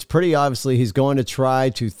staffer. It's pretty obviously he's going to try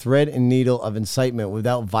to thread a needle of incitement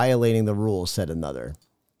without violating the rules, said another.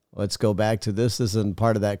 Let's go back to this. This isn't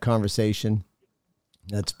part of that conversation.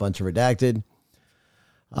 That's a bunch of redacted.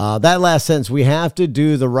 That last sentence, we have to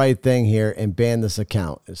do the right thing here and ban this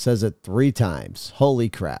account. It says it 3 times. Holy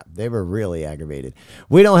crap. They were really aggravated.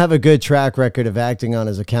 We don't have a good track record of acting on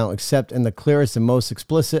his account except in the clearest and most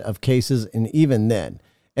explicit of cases, and even then.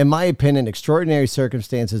 In my opinion, extraordinary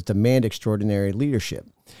circumstances demand extraordinary leadership.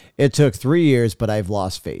 It took 3 years, but I've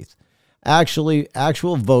lost faith.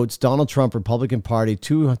 Actual votes, Donald Trump, Republican Party,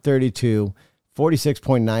 232,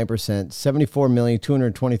 46.9%,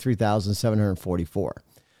 74,223,744.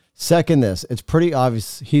 Second this, it's pretty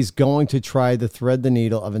obvious he's going to try to thread the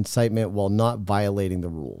needle of incitement while not violating the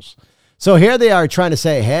rules. So here they are trying to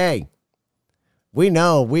say, hey, we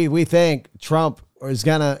know, we think Trump is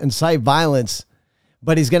going to incite violence,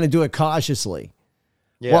 but he's going to do it cautiously.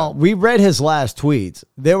 Yeah. Well, we read his last tweets.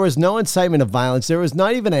 There was no incitement of violence. There was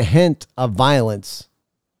not even a hint of violence.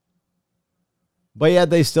 But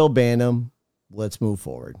yet they still banned him. Let's move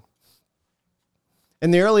forward.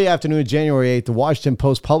 In the early afternoon of January 8th, the Washington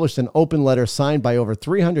Post published an open letter signed by over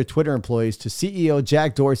 300 Twitter employees to CEO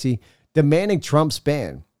Jack Dorsey demanding Trump's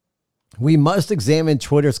ban. We must examine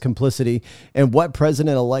Twitter's complicity and what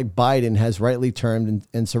President-elect Biden has rightly termed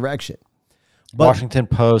insurrection. But Washington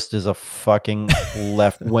Post is a fucking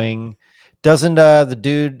left wing. Doesn't the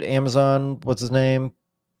dude Amazon, what's his name?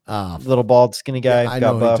 Little bald skinny guy. Yeah, I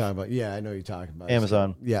know who you're talking about. Yeah, I know who you're talking about.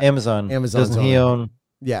 Amazon. Yeah. Amazon. Doesn't he own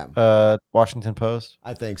Washington Post?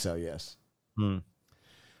 I think so, yes.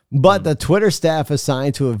 But the Twitter staff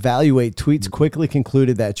assigned to evaluate tweets quickly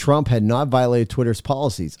concluded that Trump had not violated Twitter's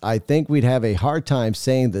policies. I think we'd have a hard time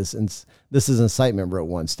saying this, and this is incitement, wrote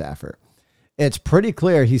one staffer. It's pretty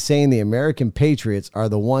clear he's saying the American patriots are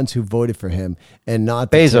the ones who voted for him and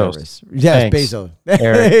not the Bezos. Terrorists. Yes, Thanks, Bezos.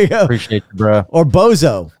 There you go. Appreciate you, bro. Or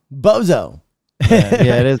Bozo.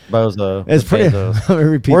 Yeah, it is Bozo. It's pretty. Let me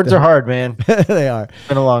repeat. Words are hard, man. They are. It's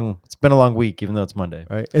been a long week, even though it's Monday.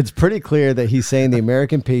 Right. It's pretty clear that he's saying the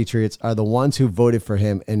American patriots are the ones who voted for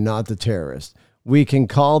him and not the terrorists. We can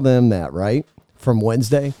call them that, right? From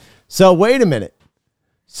Wednesday. So wait a minute.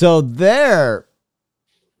 So they're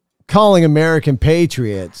calling American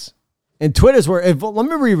patriots, and Twitter's where. Let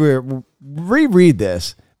me reread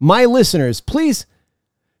this. My listeners, please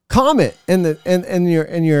comment in the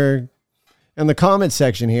comment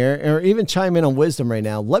section here, or even chime in on Wisdom right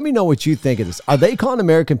now. Let me know what you think of this. Are they calling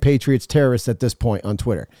American patriots terrorists at this point on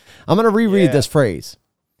Twitter? I'm going to reread this phrase.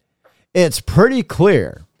 It's pretty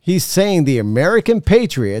clear he's saying the American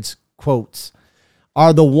patriots, quotes,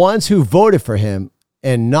 are the ones who voted for him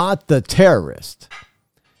and not the terrorist.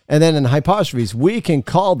 And then in hypostrophes, we can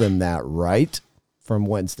call them that, right? From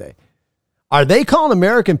Wednesday. Are they calling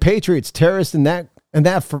American patriots terrorists in that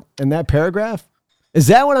paragraph? Is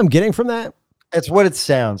that what I'm getting from that? It's what it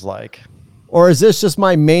sounds like. Or is this just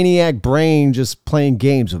my maniac brain just playing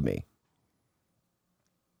games with me?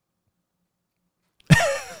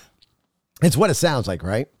 It's what it sounds like,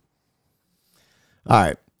 right? All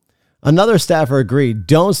right. Another staffer agreed.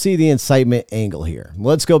 Don't see the incitement angle here.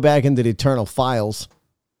 Let's go back into the eternal files.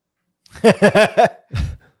 All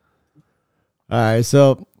right.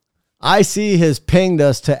 So I see has pinged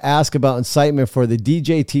us to ask about incitement for the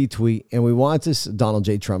DJT tweet, and we want to Donald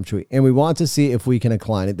J. Trump tweet, and we want to see if we can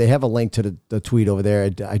decline it. They have a link to the tweet over there.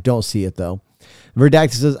 I don't see it though.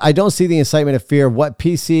 Redacted says, I don't see the incitement of fear. What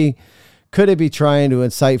PC could it be trying to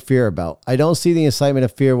incite fear about? I don't see the incitement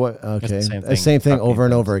of fear. What? Okay, the same thing over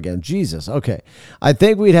and over again. Jesus. Okay, I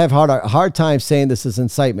think we'd have a hard time saying this is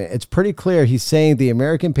incitement. It's pretty clear he's saying the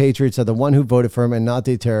American patriots are the one who voted for him and not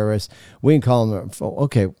the terrorists. We can call them.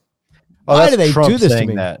 Okay. Why do they do this to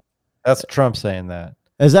me? That's Trump saying that.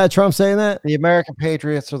 Is that Trump saying that? The American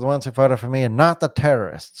patriots are the ones who voted for me and not the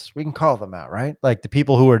terrorists. We can call them out, right? Like the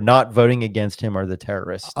people who are not voting against him are the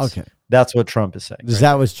terrorists. Okay. That's what Trump is saying. Those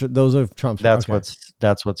are Trump's. That's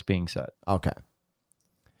what's being said. Okay.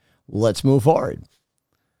 Let's move forward.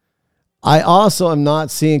 I also am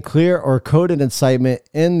not seeing clear or coded incitement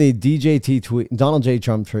in the DJT tweet. Donald J.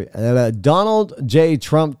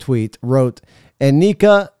 Trump tweet wrote,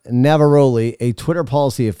 Anika Navaroli, a Twitter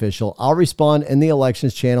policy official, I'll respond in the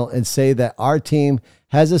elections channel and say that our team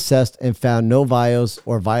has assessed and found no vios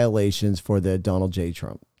or violations for the Donald J.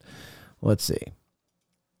 Trump. Let's see.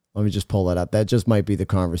 Let me just pull that up. That just might be the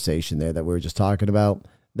conversation there that we were just talking about.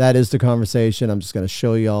 That is the conversation. I'm just going to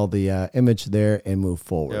show you all the image there and move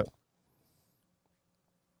forward. Yep.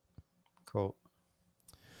 Cool.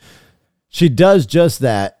 She does just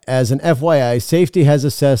that. As an FYI, safety has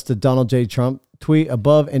assessed the Donald J. Trump tweet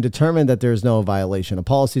above and determined that there is no violation of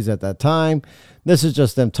policies at that time. This is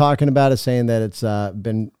just them talking about it, saying that it's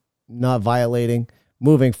been not violating.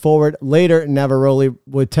 moving forward. Later, Navarrete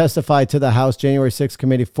would testify to the House January 6th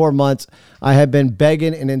committee. For months, I have been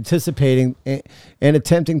begging and anticipating and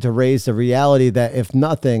attempting to raise the reality that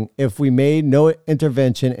if we made no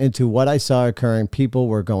intervention into what I saw occurring, people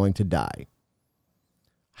were going to die.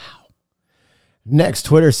 Wow. Next,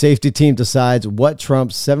 Twitter safety team decides what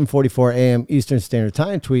Trump's 7:44 a.m. Eastern Standard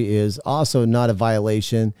Time tweet is. Also not a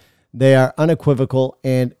violation. They are unequivocal,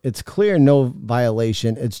 and it's clear no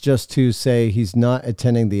violation. It's just to say he's not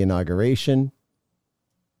attending the inauguration.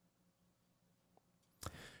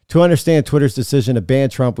 To understand Twitter's decision to ban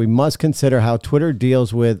Trump, we must consider how Twitter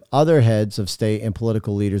deals with other heads of state and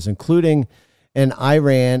political leaders, including in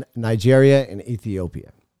Iran, Nigeria, and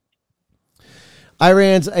Ethiopia.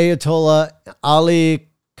 Iran's Ayatollah Ali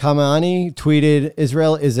Khamenei tweeted,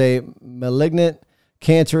 Israel is a malignant,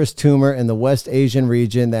 cancerous tumor in the West Asian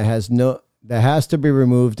region that has to be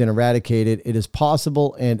removed and eradicated. It is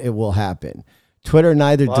possible and it will happen. Twitter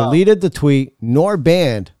neither deleted the tweet nor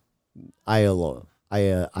banned Ayatollah.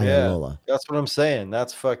 That's what I'm saying.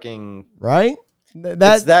 That's fucking right.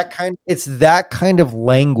 It's that kind of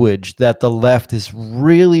language that the left is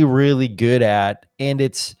really, really good at, and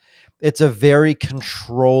it's a very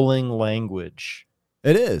controlling language.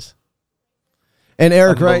 It is. And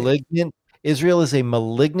Eric, right? Israel is a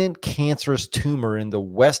malignant, cancerous tumor in the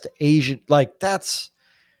West Asian. Like, that's,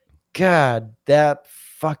 God, that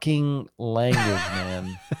fucking language,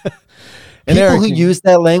 man. And people who use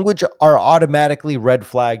that language are automatically red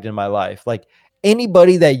flagged in my life. Like,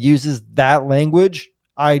 anybody that uses that language,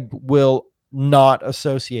 I will not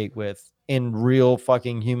associate with in real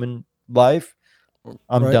fucking human life.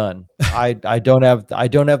 I'm done. I don't have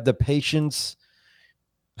the patience.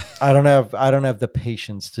 I don't have the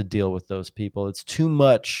patience to deal with those people. It's too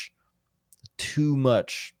much.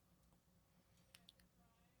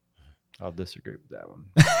 I'll disagree with that one.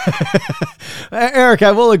 Eric,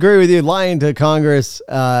 I will agree with you. Lying to Congress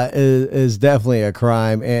is definitely a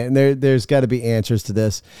crime, and there's got to be answers to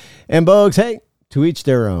this. And Bogues, hey, to each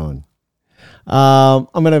their own. I'm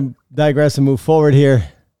going to digress and move forward here.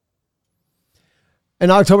 In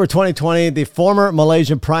October 2020, the former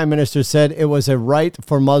Malaysian prime minister said it was a right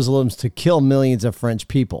for Muslims to kill millions of French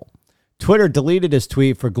people. Twitter deleted his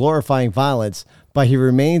tweet for glorifying violence, but he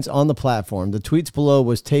remains on the platform. The tweets below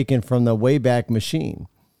was taken from the Wayback Machine.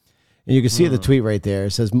 And you can see the tweet right there.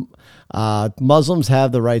 It says, Muslims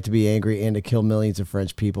have the right to be angry and to kill millions of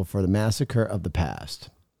French people for the massacre of the past.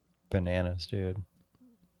 Bananas, dude.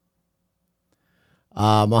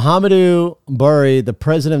 Muhammadu Buhari, the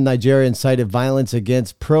president of Nigeria, incited violence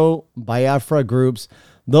against pro-Biafra groups.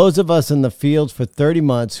 Those of us in the field for 30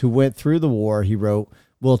 months who went through the war, he wrote,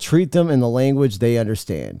 will treat them in the language they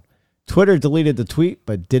understand. Twitter deleted the tweet,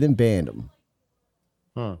 but didn't ban them.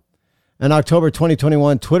 In October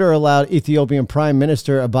 2021, Twitter allowed Ethiopian Prime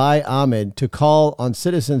Minister Abiy Ahmed to call on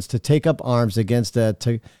citizens to take up arms against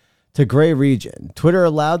the Tigray region. Twitter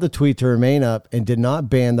allowed the tweet to remain up and did not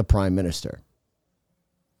ban the prime minister.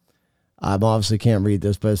 I obviously can't read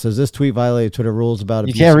this, but it says this tweet violated Twitter rules about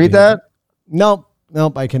abuse. You can't read that? Nope,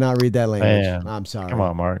 I cannot read that language. Man. I'm sorry. Come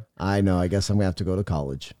on, Mark. I know. I guess I'm going to have to go to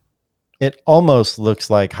college. It almost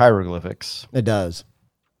looks like hieroglyphics. It does.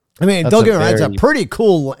 I mean, don't get me wrong. It's a pretty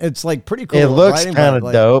cool. It's like pretty cool. It looks kind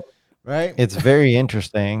of dope. Right? It's very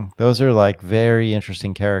interesting. Those are like very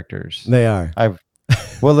interesting characters. They are.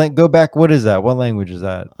 Well, go back. What is that? What language is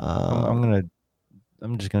that? I'm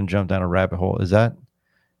just gonna jump down a rabbit hole. Is that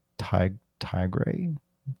Tigranian?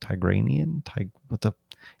 What the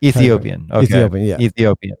Ethiopian? Okay. Ethiopian, yeah.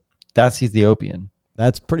 Ethiopian. That's Ethiopian.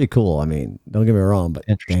 That's pretty cool. I mean, don't get me wrong, but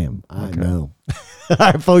damn, I Okay. know. All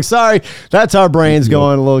right, folks. Sorry, that's our brains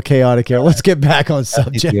going a little chaotic here. Let's get back on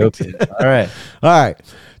subject. Ethiopian. All right.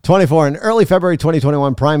 24. In early February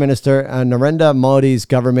 2021, Prime Minister Narendra Modi's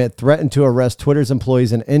government threatened to arrest Twitter's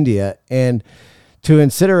employees in India and to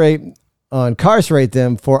incarcerate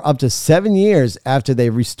them for up to 7 years after they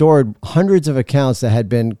restored hundreds of accounts that had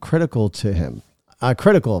been critical of him.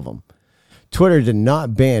 Twitter did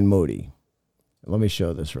not ban Modi. Let me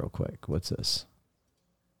show this real quick. What's this?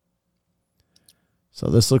 So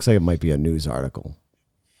this looks like it might be a news article.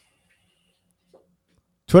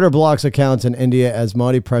 Twitter blocks accounts in India as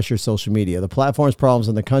Modi pressures social media. The platform's problems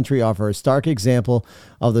in the country offer a stark example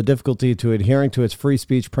of the difficulty to adhering to its free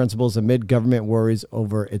speech principles amid government worries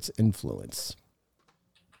over its influence.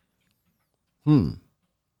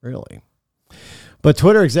 Really? But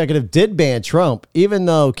Twitter executive did ban Trump, even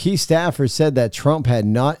though key staffers said that Trump had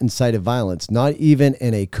not incited violence, not even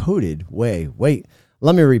in a coded way. Wait,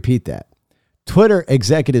 let me repeat that. Twitter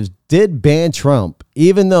executives did ban Trump,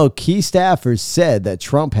 even though key staffers said that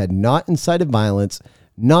Trump had not incited violence,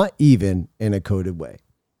 not even in a coded way.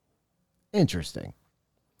 Interesting.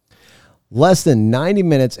 Less than 90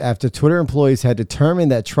 minutes after Twitter employees had determined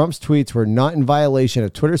that Trump's tweets were not in violation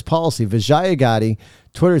of Twitter's policy, Vijaya Gadde,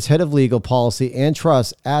 Twitter's head of legal policy and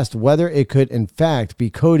trust, asked whether it could in fact be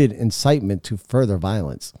coded incitement to further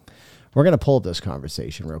violence. We're going to pull up this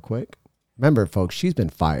conversation real quick. Remember, folks, she's been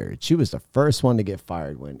fired. She was the first one to get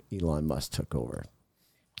fired when Elon Musk took over.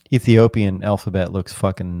 Ethiopian alphabet looks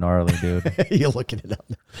fucking gnarly, dude. You're looking it up.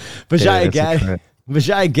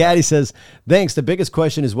 Vijaya Gadde says, thanks. The biggest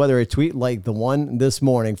question is whether a tweet like the one this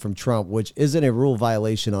morning from Trump, which isn't a rule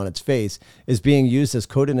violation on its face, is being used as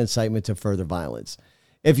coded incitement to further violence.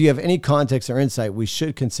 If you have any context or insight, we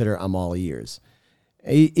should consider I'm all ears.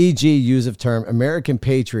 E.g. use of term American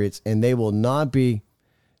patriots, and they will not be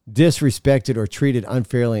disrespected or treated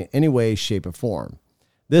unfairly in any way, shape, or form.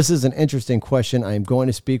 This is an interesting question. I am going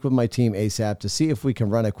to speak with my team ASAP to see if we can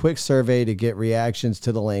run a quick survey to get reactions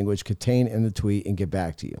to the language contained in the tweet and get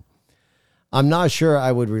back to you. I'm not sure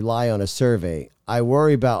I would rely on a survey. I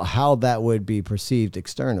worry about how that would be perceived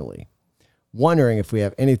externally. Wondering if we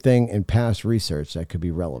have anything in past research that could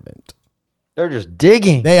be relevant. They're just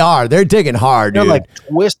digging. They are. They're digging hard, They're dude. like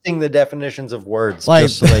twisting the definitions of words Like-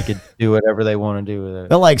 just so they could do whatever they want to do with it.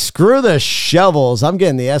 They're like, screw the shovels. I'm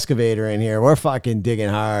getting the excavator in here. We're fucking digging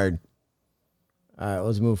hard. All right,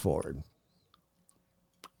 let's move forward.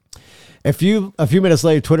 A few minutes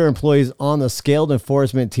later, Twitter employees on the scaled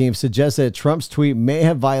enforcement team suggested that Trump's tweet may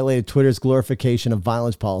have violated Twitter's glorification of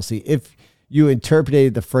violence policy if you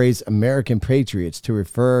interpreted the phrase American patriots to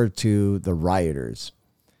refer to the rioters.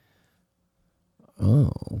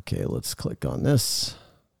 Oh, okay. Let's click on this.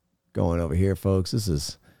 Going over here, folks. This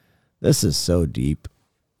is so deep.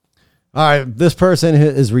 All right. This person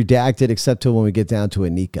is redacted except till when we get down to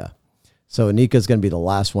Anika. So Anika is going to be the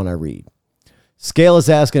last one I read. Scale is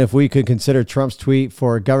asking if we could consider Trump's tweet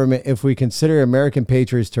for government. If we consider American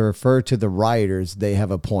patriots to refer to the rioters, they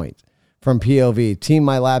have a point. From POV, team,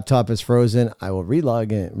 my laptop is frozen. I will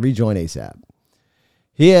relog and rejoin ASAP.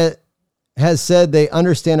 He has said they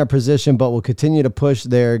understand our position, but will continue to push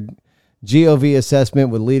their GOV assessment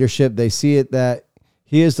with leadership. They see it that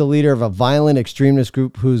he is the leader of a violent extremist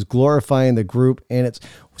group who's glorifying the group. And it's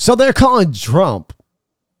so they're calling Trump.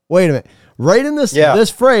 Wait a minute. Right in this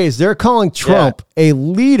phrase, they're calling Trump a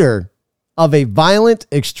leader of a violent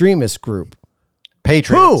extremist group.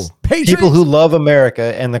 Patriots. Who? Patriots? People who love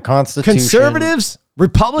America and the Constitution. Conservatives?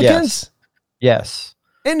 Republicans? Yes.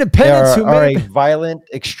 Independents who are a made... violent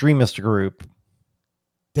extremist group.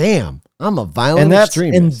 Damn, I'm a violent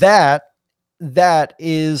extremist. And that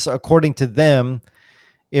is, according to them,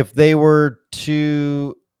 if they were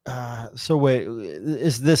to... so wait,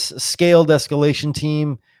 is this scaled escalation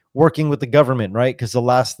team working with the government, right? Because the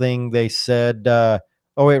last thing they said... oh,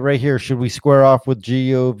 wait, right here. Should we square off with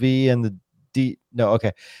GOV and the No,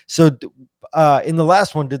 okay. So in the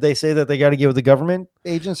last one, did they say that they got to give the government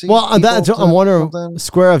agency? Well, I'm wondering,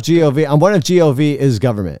 square off GOV. I'm wondering if GOV is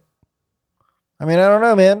government. I mean, I don't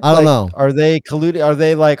know, man. I don't know. Are they colluding? Are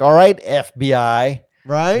they like, all right, FBI,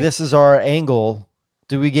 right? This is our angle.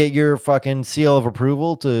 Do we get your fucking seal of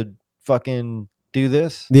approval to fucking do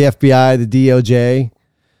this? The FBI, the DOJ.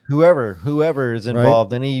 Whoever is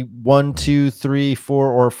involved, any 1, 2, 3,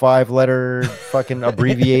 4, or 5 letter fucking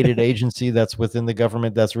abbreviated agency that's within the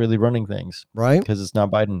government that's really running things, right? Because it's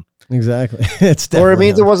not Biden, exactly. It's or it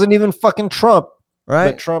means it wasn't even fucking Trump,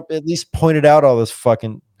 right? But Trump at least pointed out all this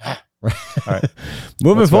fucking. All right,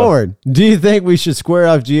 moving forward. Do you think we should square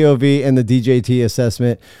off GOV and the DJT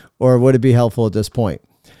assessment, or would it be helpful at this point?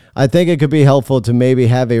 I think it could be helpful to maybe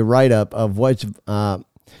have a write up of what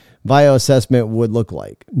bio assessment would look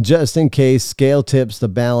like, just in case scale tips the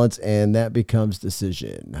balance and that becomes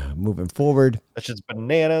decision. Moving forward. That's just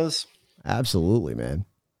bananas. Absolutely, man.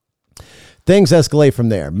 Things escalate from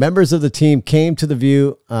there. Members of the team came to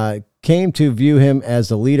view him as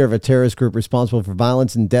the leader of a terrorist group responsible for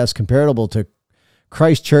violence and deaths comparable to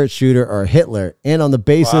Christchurch shooter or Hitler, and on the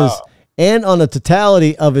basis and on the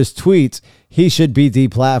totality of his tweets, he should be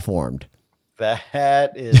deplatformed.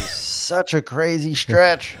 That is such a crazy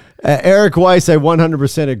stretch. Eric Weiss, I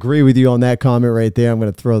 100% agree with you on that comment right there. I'm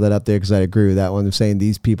going to throw that up there because I agree with that one. They're saying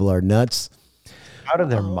these people are nuts. Out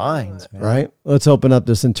of their minds, man. Right? Let's open up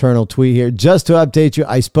this internal tweet here. Just to update you,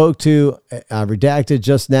 I spoke to Redacted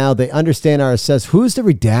just now. They understand our assessment. Who's the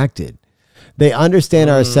Redacted? They understand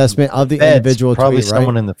our assessment of the individual probably tweet,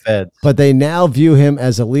 someone right? in the feds. But they now view him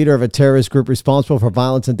as a leader of a terrorist group responsible for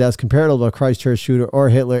violence and deaths comparable to a Christchurch shooter or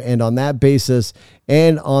Hitler. And on that basis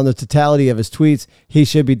and on the totality of his tweets, he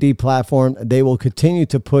should be deplatformed. They will continue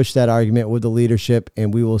to push that argument with the leadership,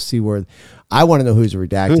 and we will see where. I want to know who's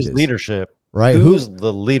redacted. Who's leadership? Right? Who's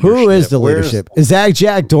the leadership? Who is the leadership? Is that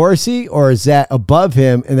Jack Dorsey or is that above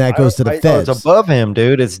him and that goes to the feds? It's above him,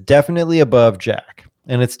 dude. It's definitely above Jack.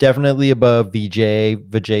 And it's definitely above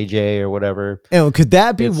VJJ or whatever. And could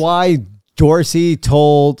that be why Dorsey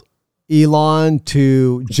told Elon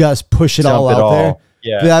to just push it all out there?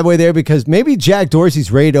 Yeah. That way there, because maybe Jack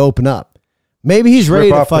Dorsey's ready to open up. Maybe he's ready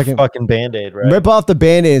to fucking Band-Aid, right? Rip off the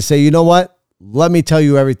Band-Aid and say, you know what? Let me tell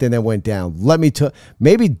you everything that went down.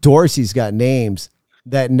 Maybe Dorsey's got names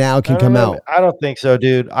that now can come out. I don't think so,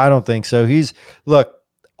 dude. I don't think so.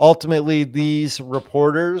 Ultimately, these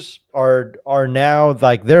reporters are now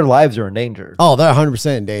like their lives are in danger. Oh, they're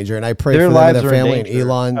 100% in danger. And I pray for them and their family and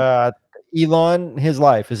Elon. Elon, his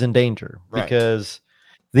life is in danger because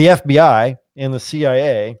the FBI and the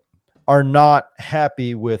CIA are not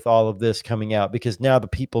happy with all of this coming out because now the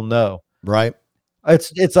people know. Right.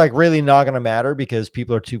 It's like really not going to matter because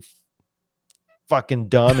people are too fucking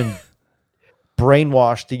dumb and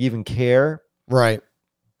brainwashed to even care. Right.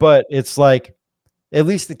 But it's like, at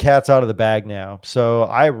least the cat's out of the bag now. So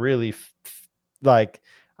I really I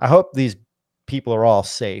hope these people are all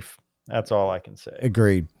safe. That's all I can say.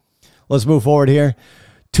 Agreed. Let's move forward here.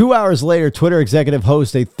 2 hours later, Twitter executive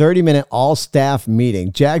hosts a 30-minute all-staff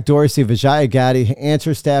meeting. Jack Dorsey, Vijay Gadde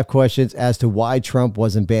answer staff questions as to why Trump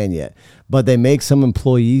wasn't banned yet, but they make some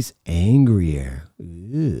employees angrier.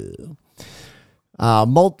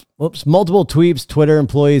 Multiple tweets. Twitter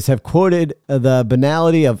employees have quoted the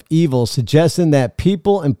banality of evil, suggesting that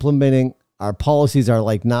people implementing our policies are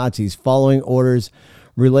like Nazis, following orders,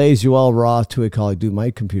 relays Yoel Roth to a colleague. Dude, my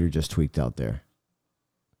computer just tweaked out there.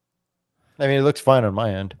 I mean, it looks fine on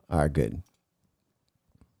my end. All right, good.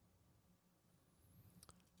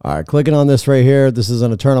 All right, clicking on this right here. This is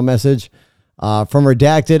an eternal message from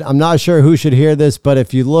Redacted. I'm not sure who should hear this, but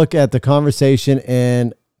if you look at the conversation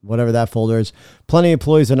in whatever that folder is, plenty of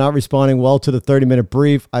employees are not responding well to the 30-minute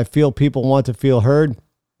brief. I feel people want to feel heard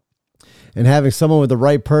and having someone with the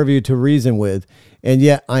right purview to reason with. And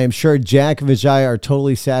yet I am sure Jack and Vijay are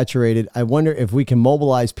totally saturated. I wonder if we can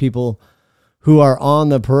mobilize people who are on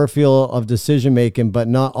the peripheral of decision-making, but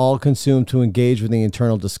not all consumed to engage with the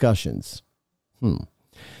internal discussions.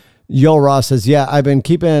 Yoel Roth says, yeah, I've been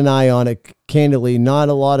keeping an eye on it. Candidly, not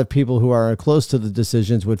a lot of people who are close to the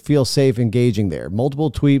decisions would feel safe engaging there.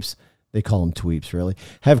 Multiple tweets, they call them tweets really,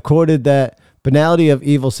 have quoted that banality of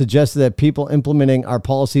evil, suggested that people implementing our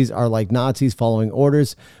policies are like Nazis following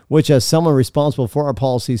orders, which as someone responsible for our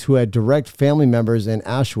policies who had direct family members in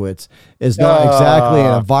Auschwitz is not exactly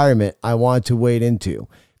an environment I want to wade into.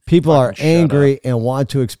 People are angry and want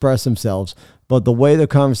to express themselves, but the way the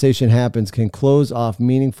conversation happens can close off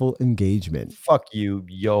meaningful engagement. Fuck you,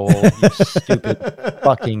 Yoel, you stupid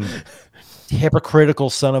fucking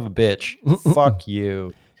hypocritical son of a bitch. Fuck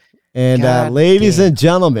you. And ladies and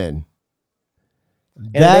gentlemen,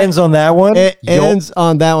 that ends on that one. It ends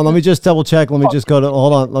on that one. Let me just double check. Let me just go to,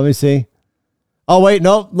 hold on. Let me see. Oh, wait,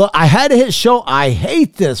 no. Look, I had to hit show. I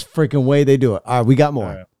hate this freaking way they do it. All right, we got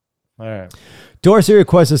more. All right. Dorsey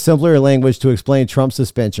requests a simpler language to explain Trump's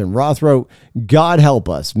suspension. Roth wrote, God help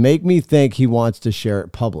us. Make me think he wants to share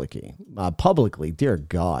it publicly. Dear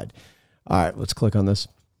God. All right, let's click on this.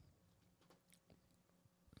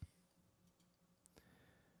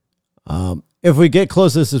 If we get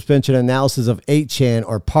close to the suspension, analysis of 8chan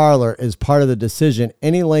or Parler is part of the decision.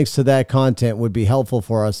 Any links to that content would be helpful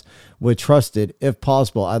for us with Trusted. If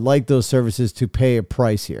possible, I'd like those services to pay a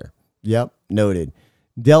price here. Yep, noted.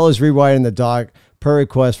 Dell is rewriting the doc per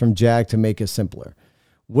request from Jack to make it simpler,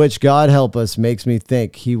 which, God help us, makes me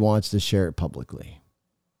think he wants to share it publicly.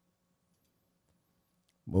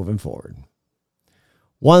 Moving forward.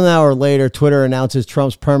 1 hour later, Twitter announces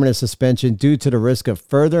Trump's permanent suspension due to the risk of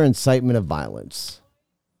further incitement of violence.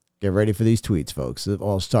 Get ready for these tweets, folks.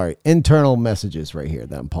 Oh, sorry. Internal messages right here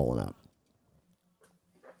that I'm pulling up.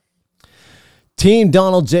 Team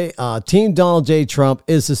Donald J. Trump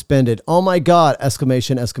is suspended. Oh my God!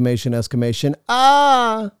 Exclamation! Exclamation! Exclamation!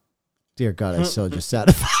 Ah! Dear God, I so just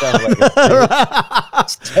satisfied. Like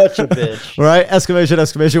such a bitch, right? Exclamation!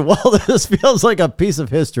 Exclamation! Well, this feels like a piece of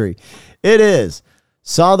history. It is.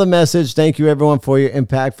 Saw the message. Thank you, everyone, for your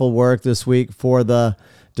impactful work this week, for the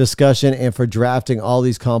discussion, and for drafting all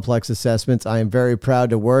these complex assessments. I am very proud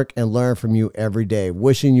to work and learn from you every day.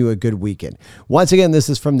 Wishing you a good weekend. Once again, this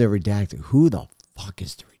is from the Redacted. Who the fuck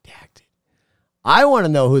is the Redacted? I want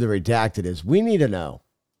to know who the Redacted is. We need to know.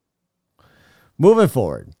 Moving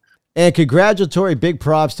forward. And congratulatory big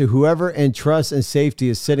props to whoever in trust and safety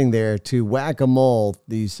is sitting there to whack-a-mole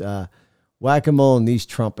in these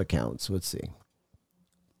Trump accounts. Let's see.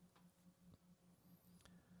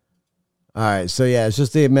 All right. So, yeah, it's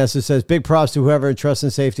just the message says, big props to whoever in trust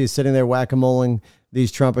and safety is sitting there whack-a-moling these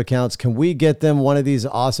Trump accounts. Can we get them one of these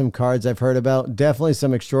awesome cards I've heard about? Definitely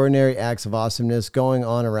some extraordinary acts of awesomeness going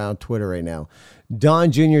on around Twitter right now. Don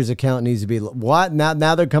Jr.'s account needs to be what?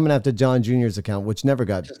 Now they're coming after Don Jr.'s account, which never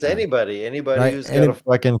got just anybody right? who's got a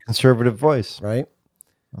fucking conservative voice, right?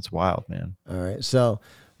 That's wild, man. All right. So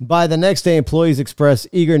by the next day, employees express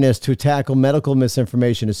eagerness to tackle medical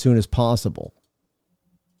misinformation as soon as possible.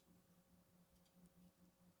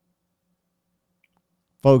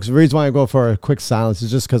 Folks, the reason why I go for a quick silence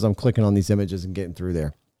is just because I'm clicking on these images and getting through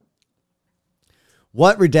there.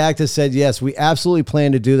 What Redacted said, yes, we absolutely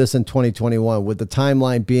plan to do this in 2021, with the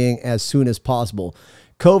timeline being as soon as possible.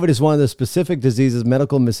 COVID is one of the specific diseases.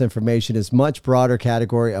 Medical misinformation is much broader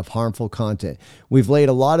category of harmful content. We've laid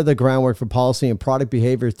a lot of the groundwork for policy and product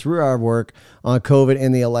behavior through our work on COVID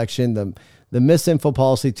and the election. The misinfo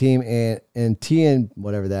policy team and TN,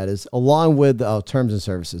 whatever that is, along with terms and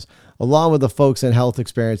services, along with the folks in health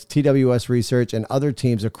experience, TWS research, and other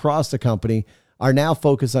teams across the company are now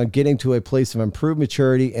focused on getting to a place of improved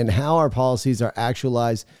maturity and how our policies are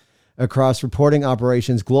actualized across reporting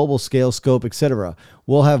operations, global scale, scope, etc.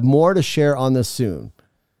 We'll have more to share on this soon.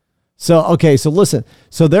 So, okay, so listen.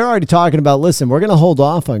 So they're already talking about, listen, we're going to hold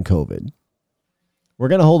off on COVID. We're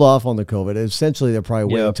going to hold off on the COVID. Essentially, they're probably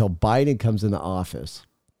waiting until Biden comes into office,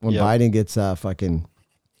 when Biden gets fucking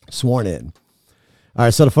sworn in. All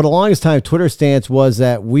right, so for the longest time, Twitter's stance was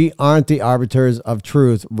that we aren't the arbiters of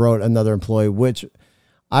truth, wrote another employee, which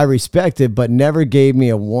I respected, but never gave me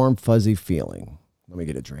a warm, fuzzy feeling. Let me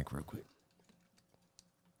get a drink real quick.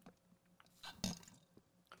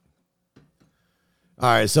 All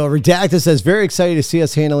right, so Redacted says, very excited to see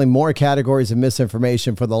us handling more categories of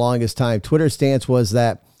misinformation for the longest time. Twitter's stance was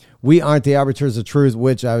that we aren't the arbiters of truth,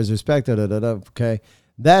 which I was respected. Okay.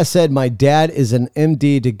 That said, my dad is an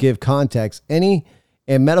MD to give context.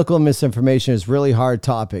 And medical misinformation is really hard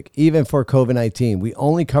topic, even for COVID-19. We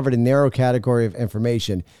only covered a narrow category of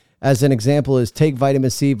information. As an example is take vitamin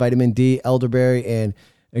C, vitamin D, elderberry, and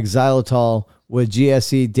xylitol with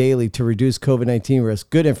GSE daily to reduce COVID-19 risk.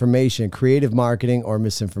 Good information, creative marketing, or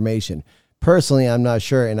misinformation. Personally, I'm not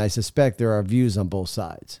sure, and I suspect there are views on both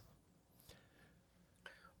sides.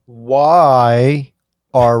 Why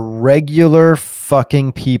are regular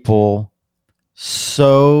fucking people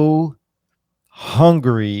so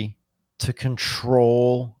hungry to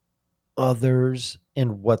control others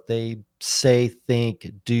and what they say, think,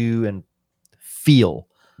 do, and feel?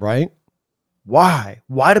 Right? Why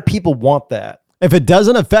do people want that? If it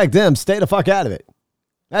doesn't affect them, stay the fuck out of it.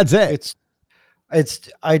 That's it. And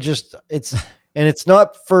it's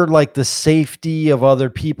not for like the safety of other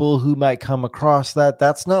people who might come across that.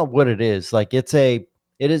 That's not what it is. Like it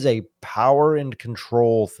is a power and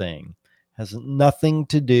control thing. Has nothing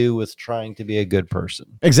to do with trying to be a good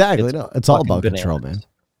person. Exactly. It's all about control, man.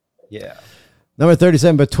 Yeah. Number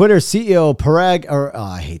 37, but Twitter CEO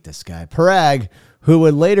I hate this guy. Parag, who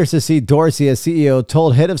would later succeed Dorsey as CEO,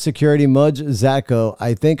 told head of security Mudge Zacko,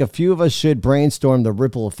 I think a few of us should brainstorm the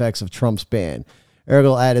ripple effects of Trump's ban.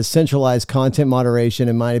 Ergel added, centralized content moderation,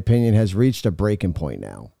 in my opinion, has reached a breaking point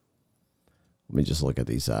now. Let me just look at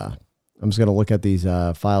these. I'm just going to look at these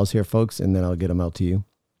files here, folks, and then I'll get them out to you.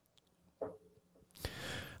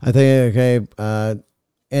 I think, okay,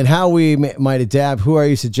 and how we might adapt. Who are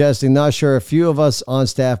you suggesting? Not sure. A few of us on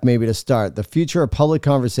staff, maybe to start. The future of public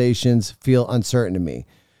conversations feel uncertain to me.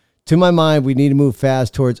 To my mind, we need to move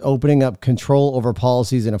fast towards opening up control over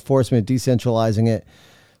policies and enforcement, decentralizing it.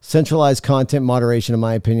 Centralized content moderation, in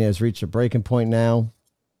my opinion, has reached a breaking point now.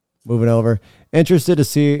 Moving over. Interested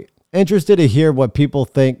to hear what people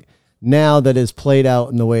think now that it's played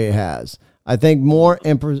out in the way it has. I think more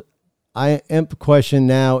question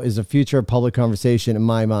now is the future of public conversation in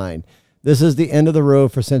my mind. This is the end of the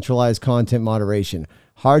road for centralized content moderation.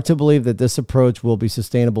 Hard to believe that this approach will be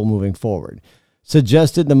sustainable moving forward.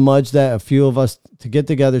 Suggested the Mudge that a few of us to get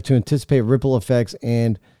together to anticipate ripple effects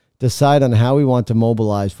and decide on how we want to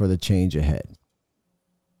mobilize for the change ahead.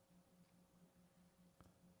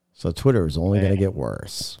 So Twitter is only going to get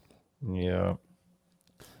worse. Yeah.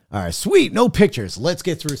 All right, sweet. No pictures. Let's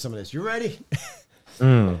get through some of this. You ready?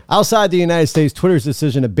 Outside the United States, Twitter's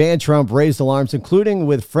decision to ban Trump raised alarms, including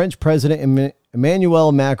with French President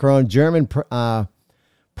Emmanuel Macron, German Prime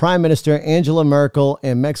Minister Angela Merkel,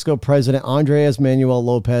 and Mexico President Andres Manuel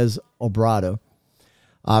Lopez Obrador.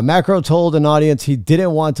 Macron told an audience he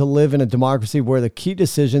didn't want to live in a democracy where the key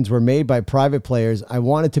decisions were made by private players. I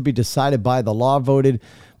wanted to be decided by the law voted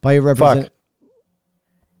by a representative.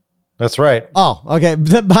 That's right. Oh, okay.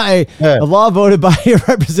 By a law voted by a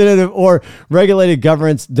representative or regulated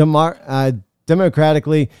governments,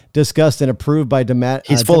 democratically discussed and approved by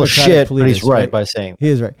he's full of shit, but he's right by saying he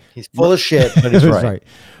is right. He's full of shit, but he's right.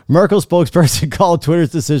 Merkel's spokesperson called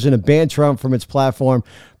Twitter's decision to ban Trump from its platform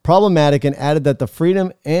problematic and added that the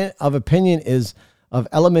freedom of opinion is of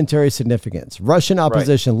elementary significance. Russian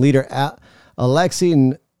opposition leader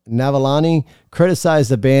Alexei Navalny criticized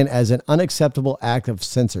the ban as an unacceptable act of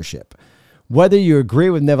censorship. Whether you agree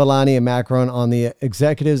with Navalny and Macron on the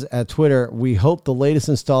executives at Twitter, we hope the latest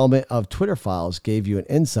installment of Twitter Files gave you an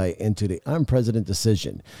insight into the unprecedented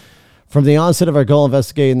decision. From the onset of our goal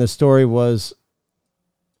investigating this story was...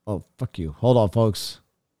 Oh, fuck you. Hold on, folks.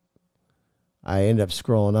 I ended up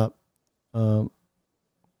scrolling up.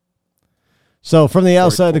 So from the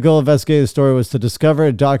outside, the goal of investigating the story was to discover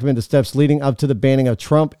and document the steps leading up to the banning of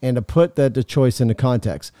Trump and to put the choice into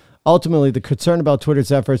context. Ultimately, the concern about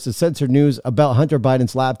Twitter's efforts to censor news about Hunter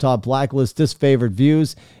Biden's laptop, blacklist disfavored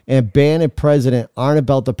views, and ban a president aren't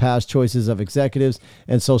about the past choices of executives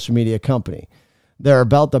and social media company. They're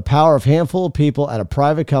about the power of a handful of people at a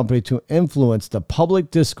private company to influence the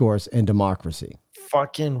public discourse and democracy.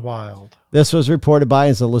 Fucking wild. This was reported by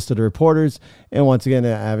as a list of the reporters, and once again, the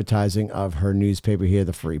advertising of her newspaper here,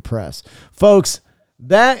 the Free Press. Folks,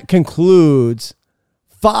 that concludes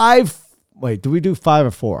 5. Wait, do we do 5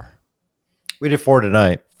 or 4? We did 4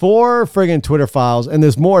 tonight. 4 friggin' Twitter files, and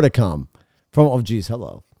there's more to come from, oh, geez,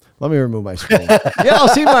 hello. Let me remove my screen. Yeah, I'll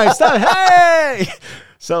see my stuff. Hey!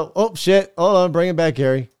 So, oh, shit. Hold on. Bring it back,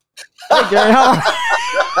 Gary. Hey, Gary, how are you?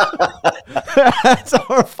 So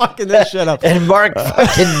we're fucking this shit up. And Mark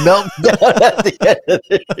fucking melted down at the end of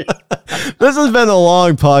it. This has been a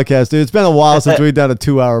long podcast, dude. It's been a while since we've done a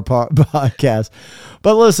 2-hour podcast.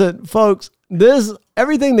 But listen, folks,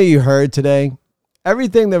 everything that you heard today,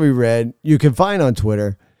 everything that we read, you can find on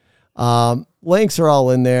Twitter. Links are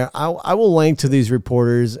all in there. I will link to these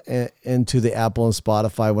reporters into the Apple and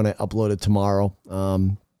Spotify when I upload it tomorrow.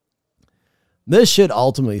 This should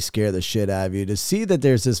ultimately scare the shit out of you to see that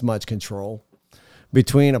there's this much control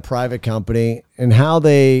between a private company and how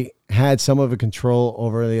they had some of the control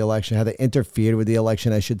over the election, how they interfered with the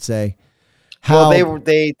election, I should say. How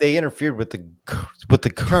they interfered with the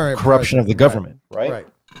current corruption of the government, right?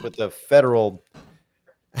 With the federal.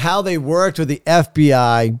 How they worked with the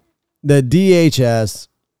FBI, the DHS,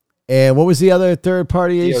 and what was the other third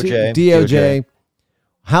party agency? DOJ.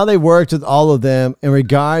 How they worked with all of them in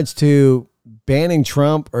regards to banning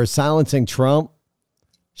Trump or silencing Trump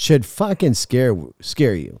should fucking scare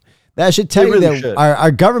you. That should tell you that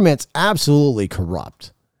our government's absolutely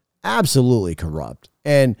corrupt. Absolutely corrupt.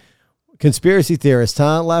 And conspiracy theorists,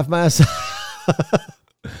 huh? Laugh my ass.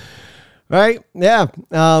 Right? Yeah.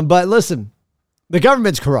 But listen, the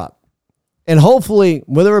government's corrupt. And hopefully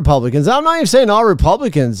with the Republicans, I'm not even saying all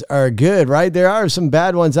Republicans are good, right? There are some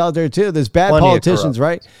bad ones out there too. There's bad politicians,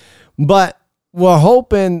 right? But we're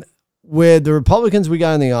hoping with the Republicans we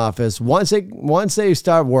got in the office, once they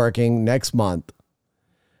start working next month,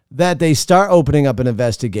 that they start opening up an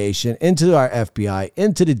investigation into our FBI,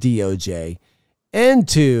 into the DOJ,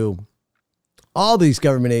 into all these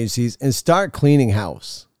government agencies and start cleaning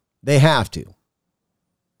house. They have to.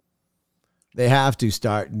 They have to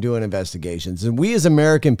start doing investigations. And we as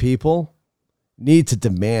American people need to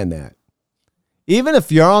demand that. Even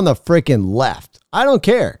if you're on the freaking left, I don't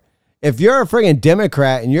care. If you're a freaking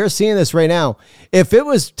Democrat and you're seeing this right now, if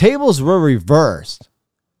tables were reversed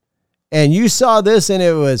and you saw this and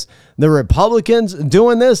it was the Republicans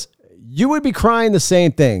doing this, you would be crying the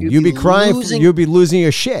same thing. You'd be crying. You'd be losing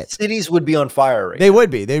your shit. Cities would be on fire. Right they would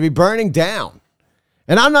be. They'd be burning down.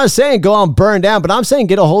 And I'm not saying go out and burn down, but I'm saying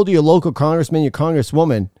get a hold of your local congressman, your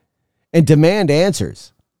congresswoman, and demand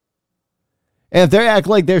answers. And if they act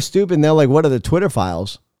like they're stupid and they're like, what are the Twitter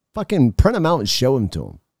files? Fucking print them out and show them to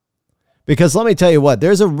them. Because let me tell you what,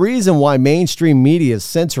 there's a reason why mainstream media is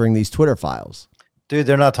censoring these Twitter files. Dude,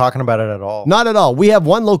 they're not talking about it at all. Not at all. We have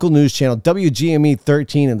one local news channel, WGME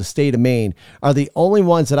 13 in the state of Maine, are the only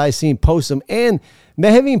ones that I've seen post them. And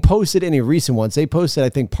they haven't even posted any recent ones. They posted, I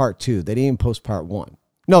think, part 2. They didn't even post part 1.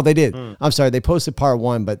 No, they did. I'm sorry. They posted part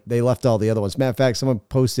 1, but they left all the other ones. Matter of fact, someone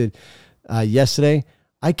posted yesterday.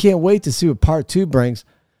 I can't wait to see what part 2 brings.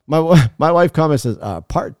 My wife comments says,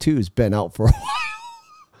 part 2 has been out for a while.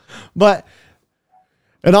 But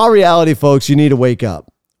in all reality, folks, you need to wake up.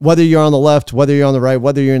 Whether you're on the left, whether you're on the right,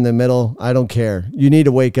 whether you're in the middle, I don't care. You need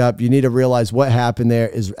to wake up. You need to realize what happened there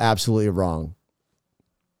is absolutely wrong.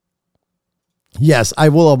 Yes, I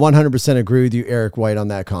will 100% agree with you, Eric White, on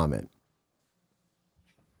that comment.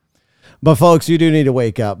 But folks, you do need to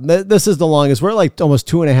wake up. This is the longest. We're like almost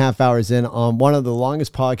 2.5 hours in on one of the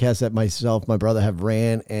longest podcasts that myself, my brother have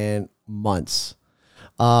ran in months.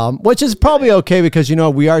 Which is probably okay because, you know,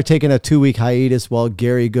 we are taking a 2-week hiatus while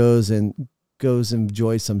Gary goes and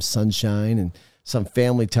enjoys some sunshine and some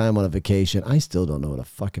family time on a vacation. I still don't know what a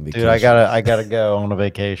fucking vacation. Dude, I gotta go on a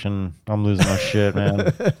vacation. I'm losing my shit,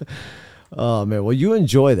 man. Oh man, well, you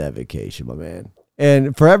enjoy that vacation, my man.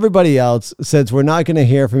 And for everybody else, since we're not going to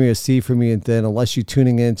hear from you or see from you then unless you're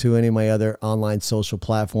tuning into any of my other online social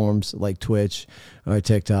platforms like Twitch or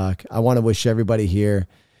TikTok, I want to wish everybody here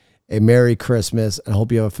a Merry Christmas. I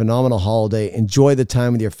hope you have a phenomenal holiday. Enjoy the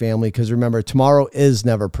time with your family because remember, tomorrow is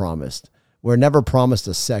never promised. We're never promised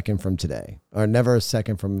a second from today or never a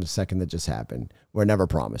second from the second that just happened. We're never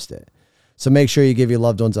promised it. So make sure you give your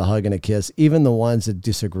loved ones a hug and a kiss, even the ones that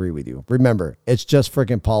disagree with you. Remember, it's just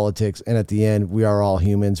freaking politics. And at the end, we are all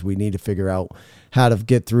humans. We need to figure out how to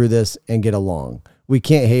get through this and get along. We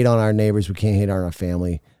can't hate on our neighbors. We can't hate on our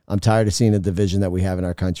family. I'm tired of seeing the division that we have in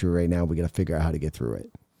our country right now. We got to figure out how to get through it.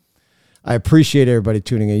 I appreciate everybody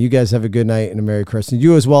tuning in. You guys have a good night and a Merry Christmas.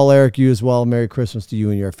 You as well, Eric. You as well. Merry Christmas to you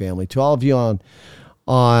and your family. To all of you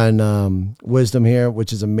on Wisdom here,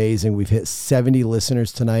 which is amazing. We've hit 70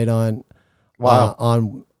 listeners tonight on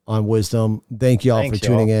Wisdom. Thank you all for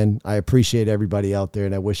tuning in. I appreciate everybody out there,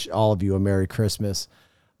 and I wish all of you a Merry Christmas.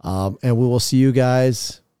 And we will see you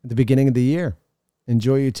guys at the beginning of the year.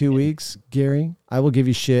 Enjoy your 2 weeks, Gary. I will give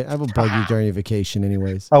you shit. I will bug you during your vacation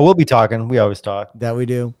anyways. Oh, we'll be talking. We always talk. That we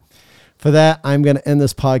do. For that, I'm going to end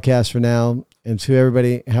this podcast for now. And to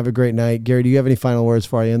everybody, have a great night. Gary, do you have any final words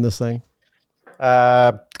before I end this thing?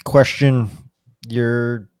 Question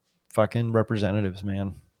your fucking representatives,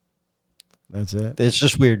 man. That's it. It's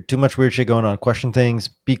just weird. Too much weird shit going on. Question things.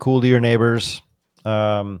 Be cool to your neighbors.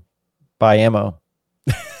 Buy ammo.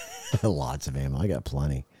 Lots of ammo. I got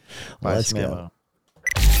plenty. Let's go. Ammo.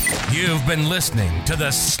 You've been listening to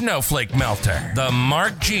the Snowflake Melter, the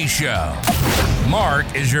Mark G Show.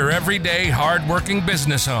 Mark is your everyday hardworking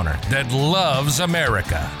business owner that loves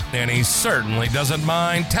America, and he certainly doesn't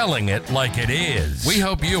mind telling it like it is. We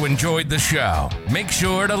hope you enjoyed the show. Make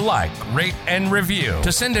sure to like, rate, and review.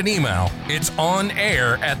 To send an email, it's on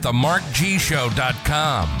air at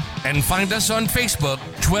themarkgshow.com. And find us on Facebook,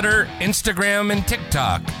 Twitter, Instagram, and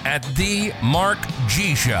TikTok at The Mark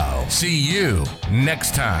G Show. See you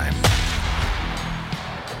next time.